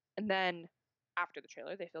 And then after the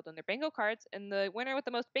trailer, they filled in their bingo cards. And the winner with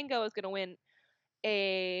the most bingo is going to win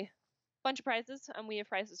a bunch of prizes. We have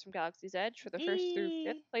prizes from Galaxy's Edge for the 1st through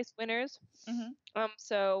 5th place winners. Mm-hmm.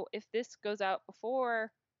 So if this goes out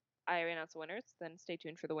before I announce the winners, then stay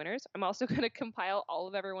tuned for the winners. I'm also going to compile all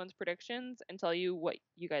of everyone's predictions and tell you what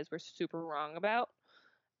you guys were super wrong about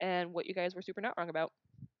and what you guys were super not wrong about.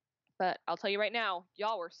 But I'll tell you right now,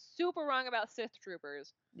 y'all were super wrong about Sith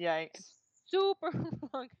Troopers. Yikes. Super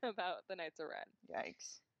wrong about the Knights of Ren.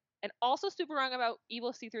 Yikes. And also super wrong about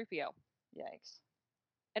evil C-3PO. Yikes.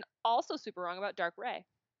 And also super wrong about Dark Rey.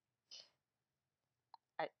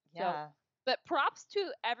 Yeah. But props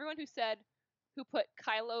to everyone who put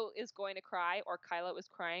Kylo is going to cry, or Kylo is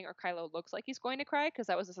crying, or Kylo looks like he's going to cry, because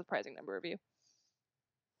that was a surprising number of you.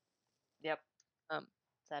 Yep.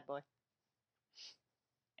 Sad boy.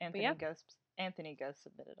 Anthony Ghost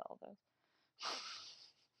submitted all those.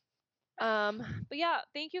 But yeah,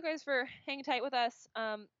 thank you guys for hanging tight with us.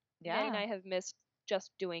 Nedi and I have missed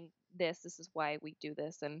just doing this. This is why we do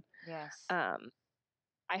this, and yes.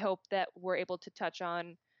 I hope that we're able to touch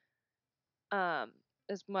on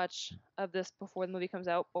as much of this before the movie comes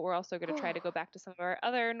out, but we're also going to try to go back to some of our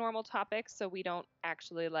other normal topics so we don't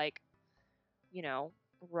actually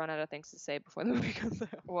run out of things to say before the movie comes out.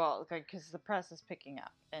 Well, because the press is picking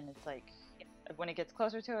up, and it's like when it gets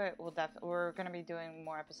closer to it, we're going to be doing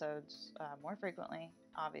more episodes more frequently,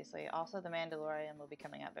 obviously. Also, The Mandalorian will be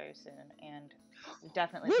coming out very soon, and we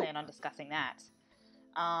definitely plan on discussing that.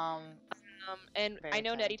 And I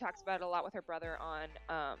know Nedi talks about it a lot with her brother on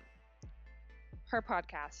her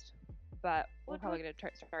podcast, but we're probably going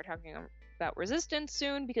to start talking about Resistance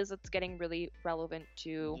soon because it's getting really relevant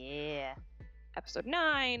to episode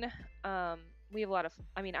 9. We have a lot of,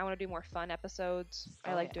 I want to do more fun episodes.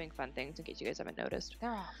 I like doing fun things in case you guys haven't noticed.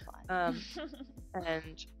 They're all fun.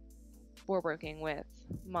 And we're working with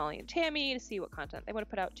Molly and Tammy to see what content they want to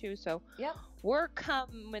put out too. So we're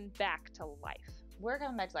coming back to life.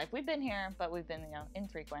 We've been here, but we've been,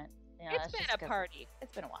 infrequent. It's been a party.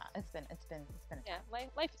 It's been a while. It's been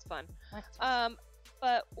life is fun.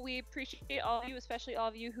 But we appreciate all of you, especially all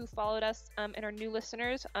of you who followed us and our new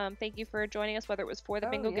listeners. Thank you for joining us, whether it was for the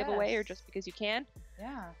bingo giveaway or just because you can.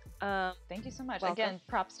 Yeah. Thank you so much. Welcome. Again,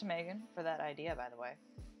 props to Megan for that idea, by the way.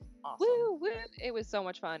 Awesome. Woo, woo. It was so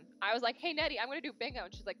much fun. I was like, hey, Nedi, I'm going to do bingo.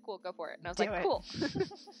 And she's like, cool, go for it. And I was like, cool.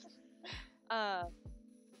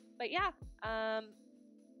 But yeah,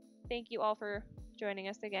 thank you all for joining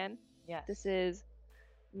us again. Yes. This is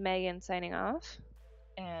Megan signing off.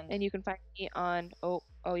 And you can find me on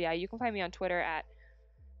you can find me on Twitter at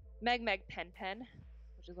megpenpen,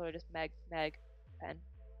 which is literally just meg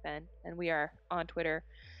pen, and we are on Twitter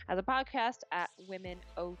as a podcast at Women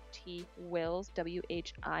OT Wills,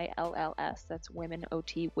 WHILLS. That's Women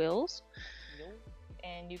OT Wills.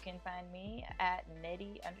 And you can find me at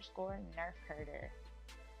Nedi_Nerfherder,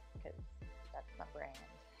 because that's my brand.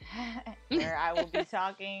 Where I will be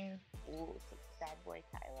talking Bad Boy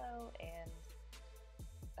Kylo and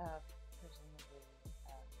presumably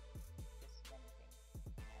just anything.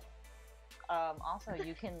 Also,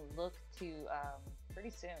 you can look to pretty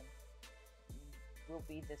soon. We'll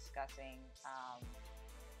be discussing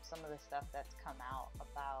some of the stuff that's come out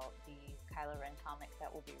about the Kylo Ren comic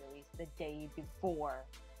that will be released the day before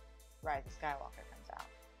Rise of Skywalker comes out.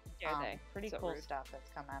 Pretty so cool stuff that's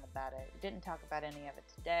come out about it. We didn't talk about any of it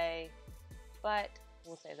today, but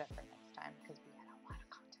we'll save that for next time because we had a lot of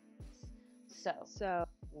content. So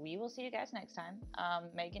we will see you guys next time.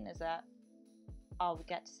 Megan, is that all we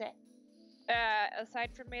got to say?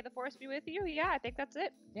 Aside from May the Force be with you, I think that's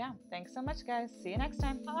it. Yeah, thanks so much, guys. See you next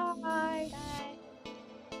time. Bye. Bye.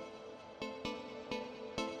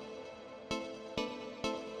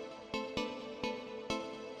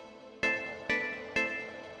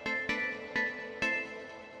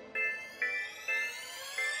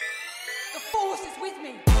 The Force is with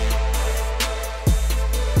me!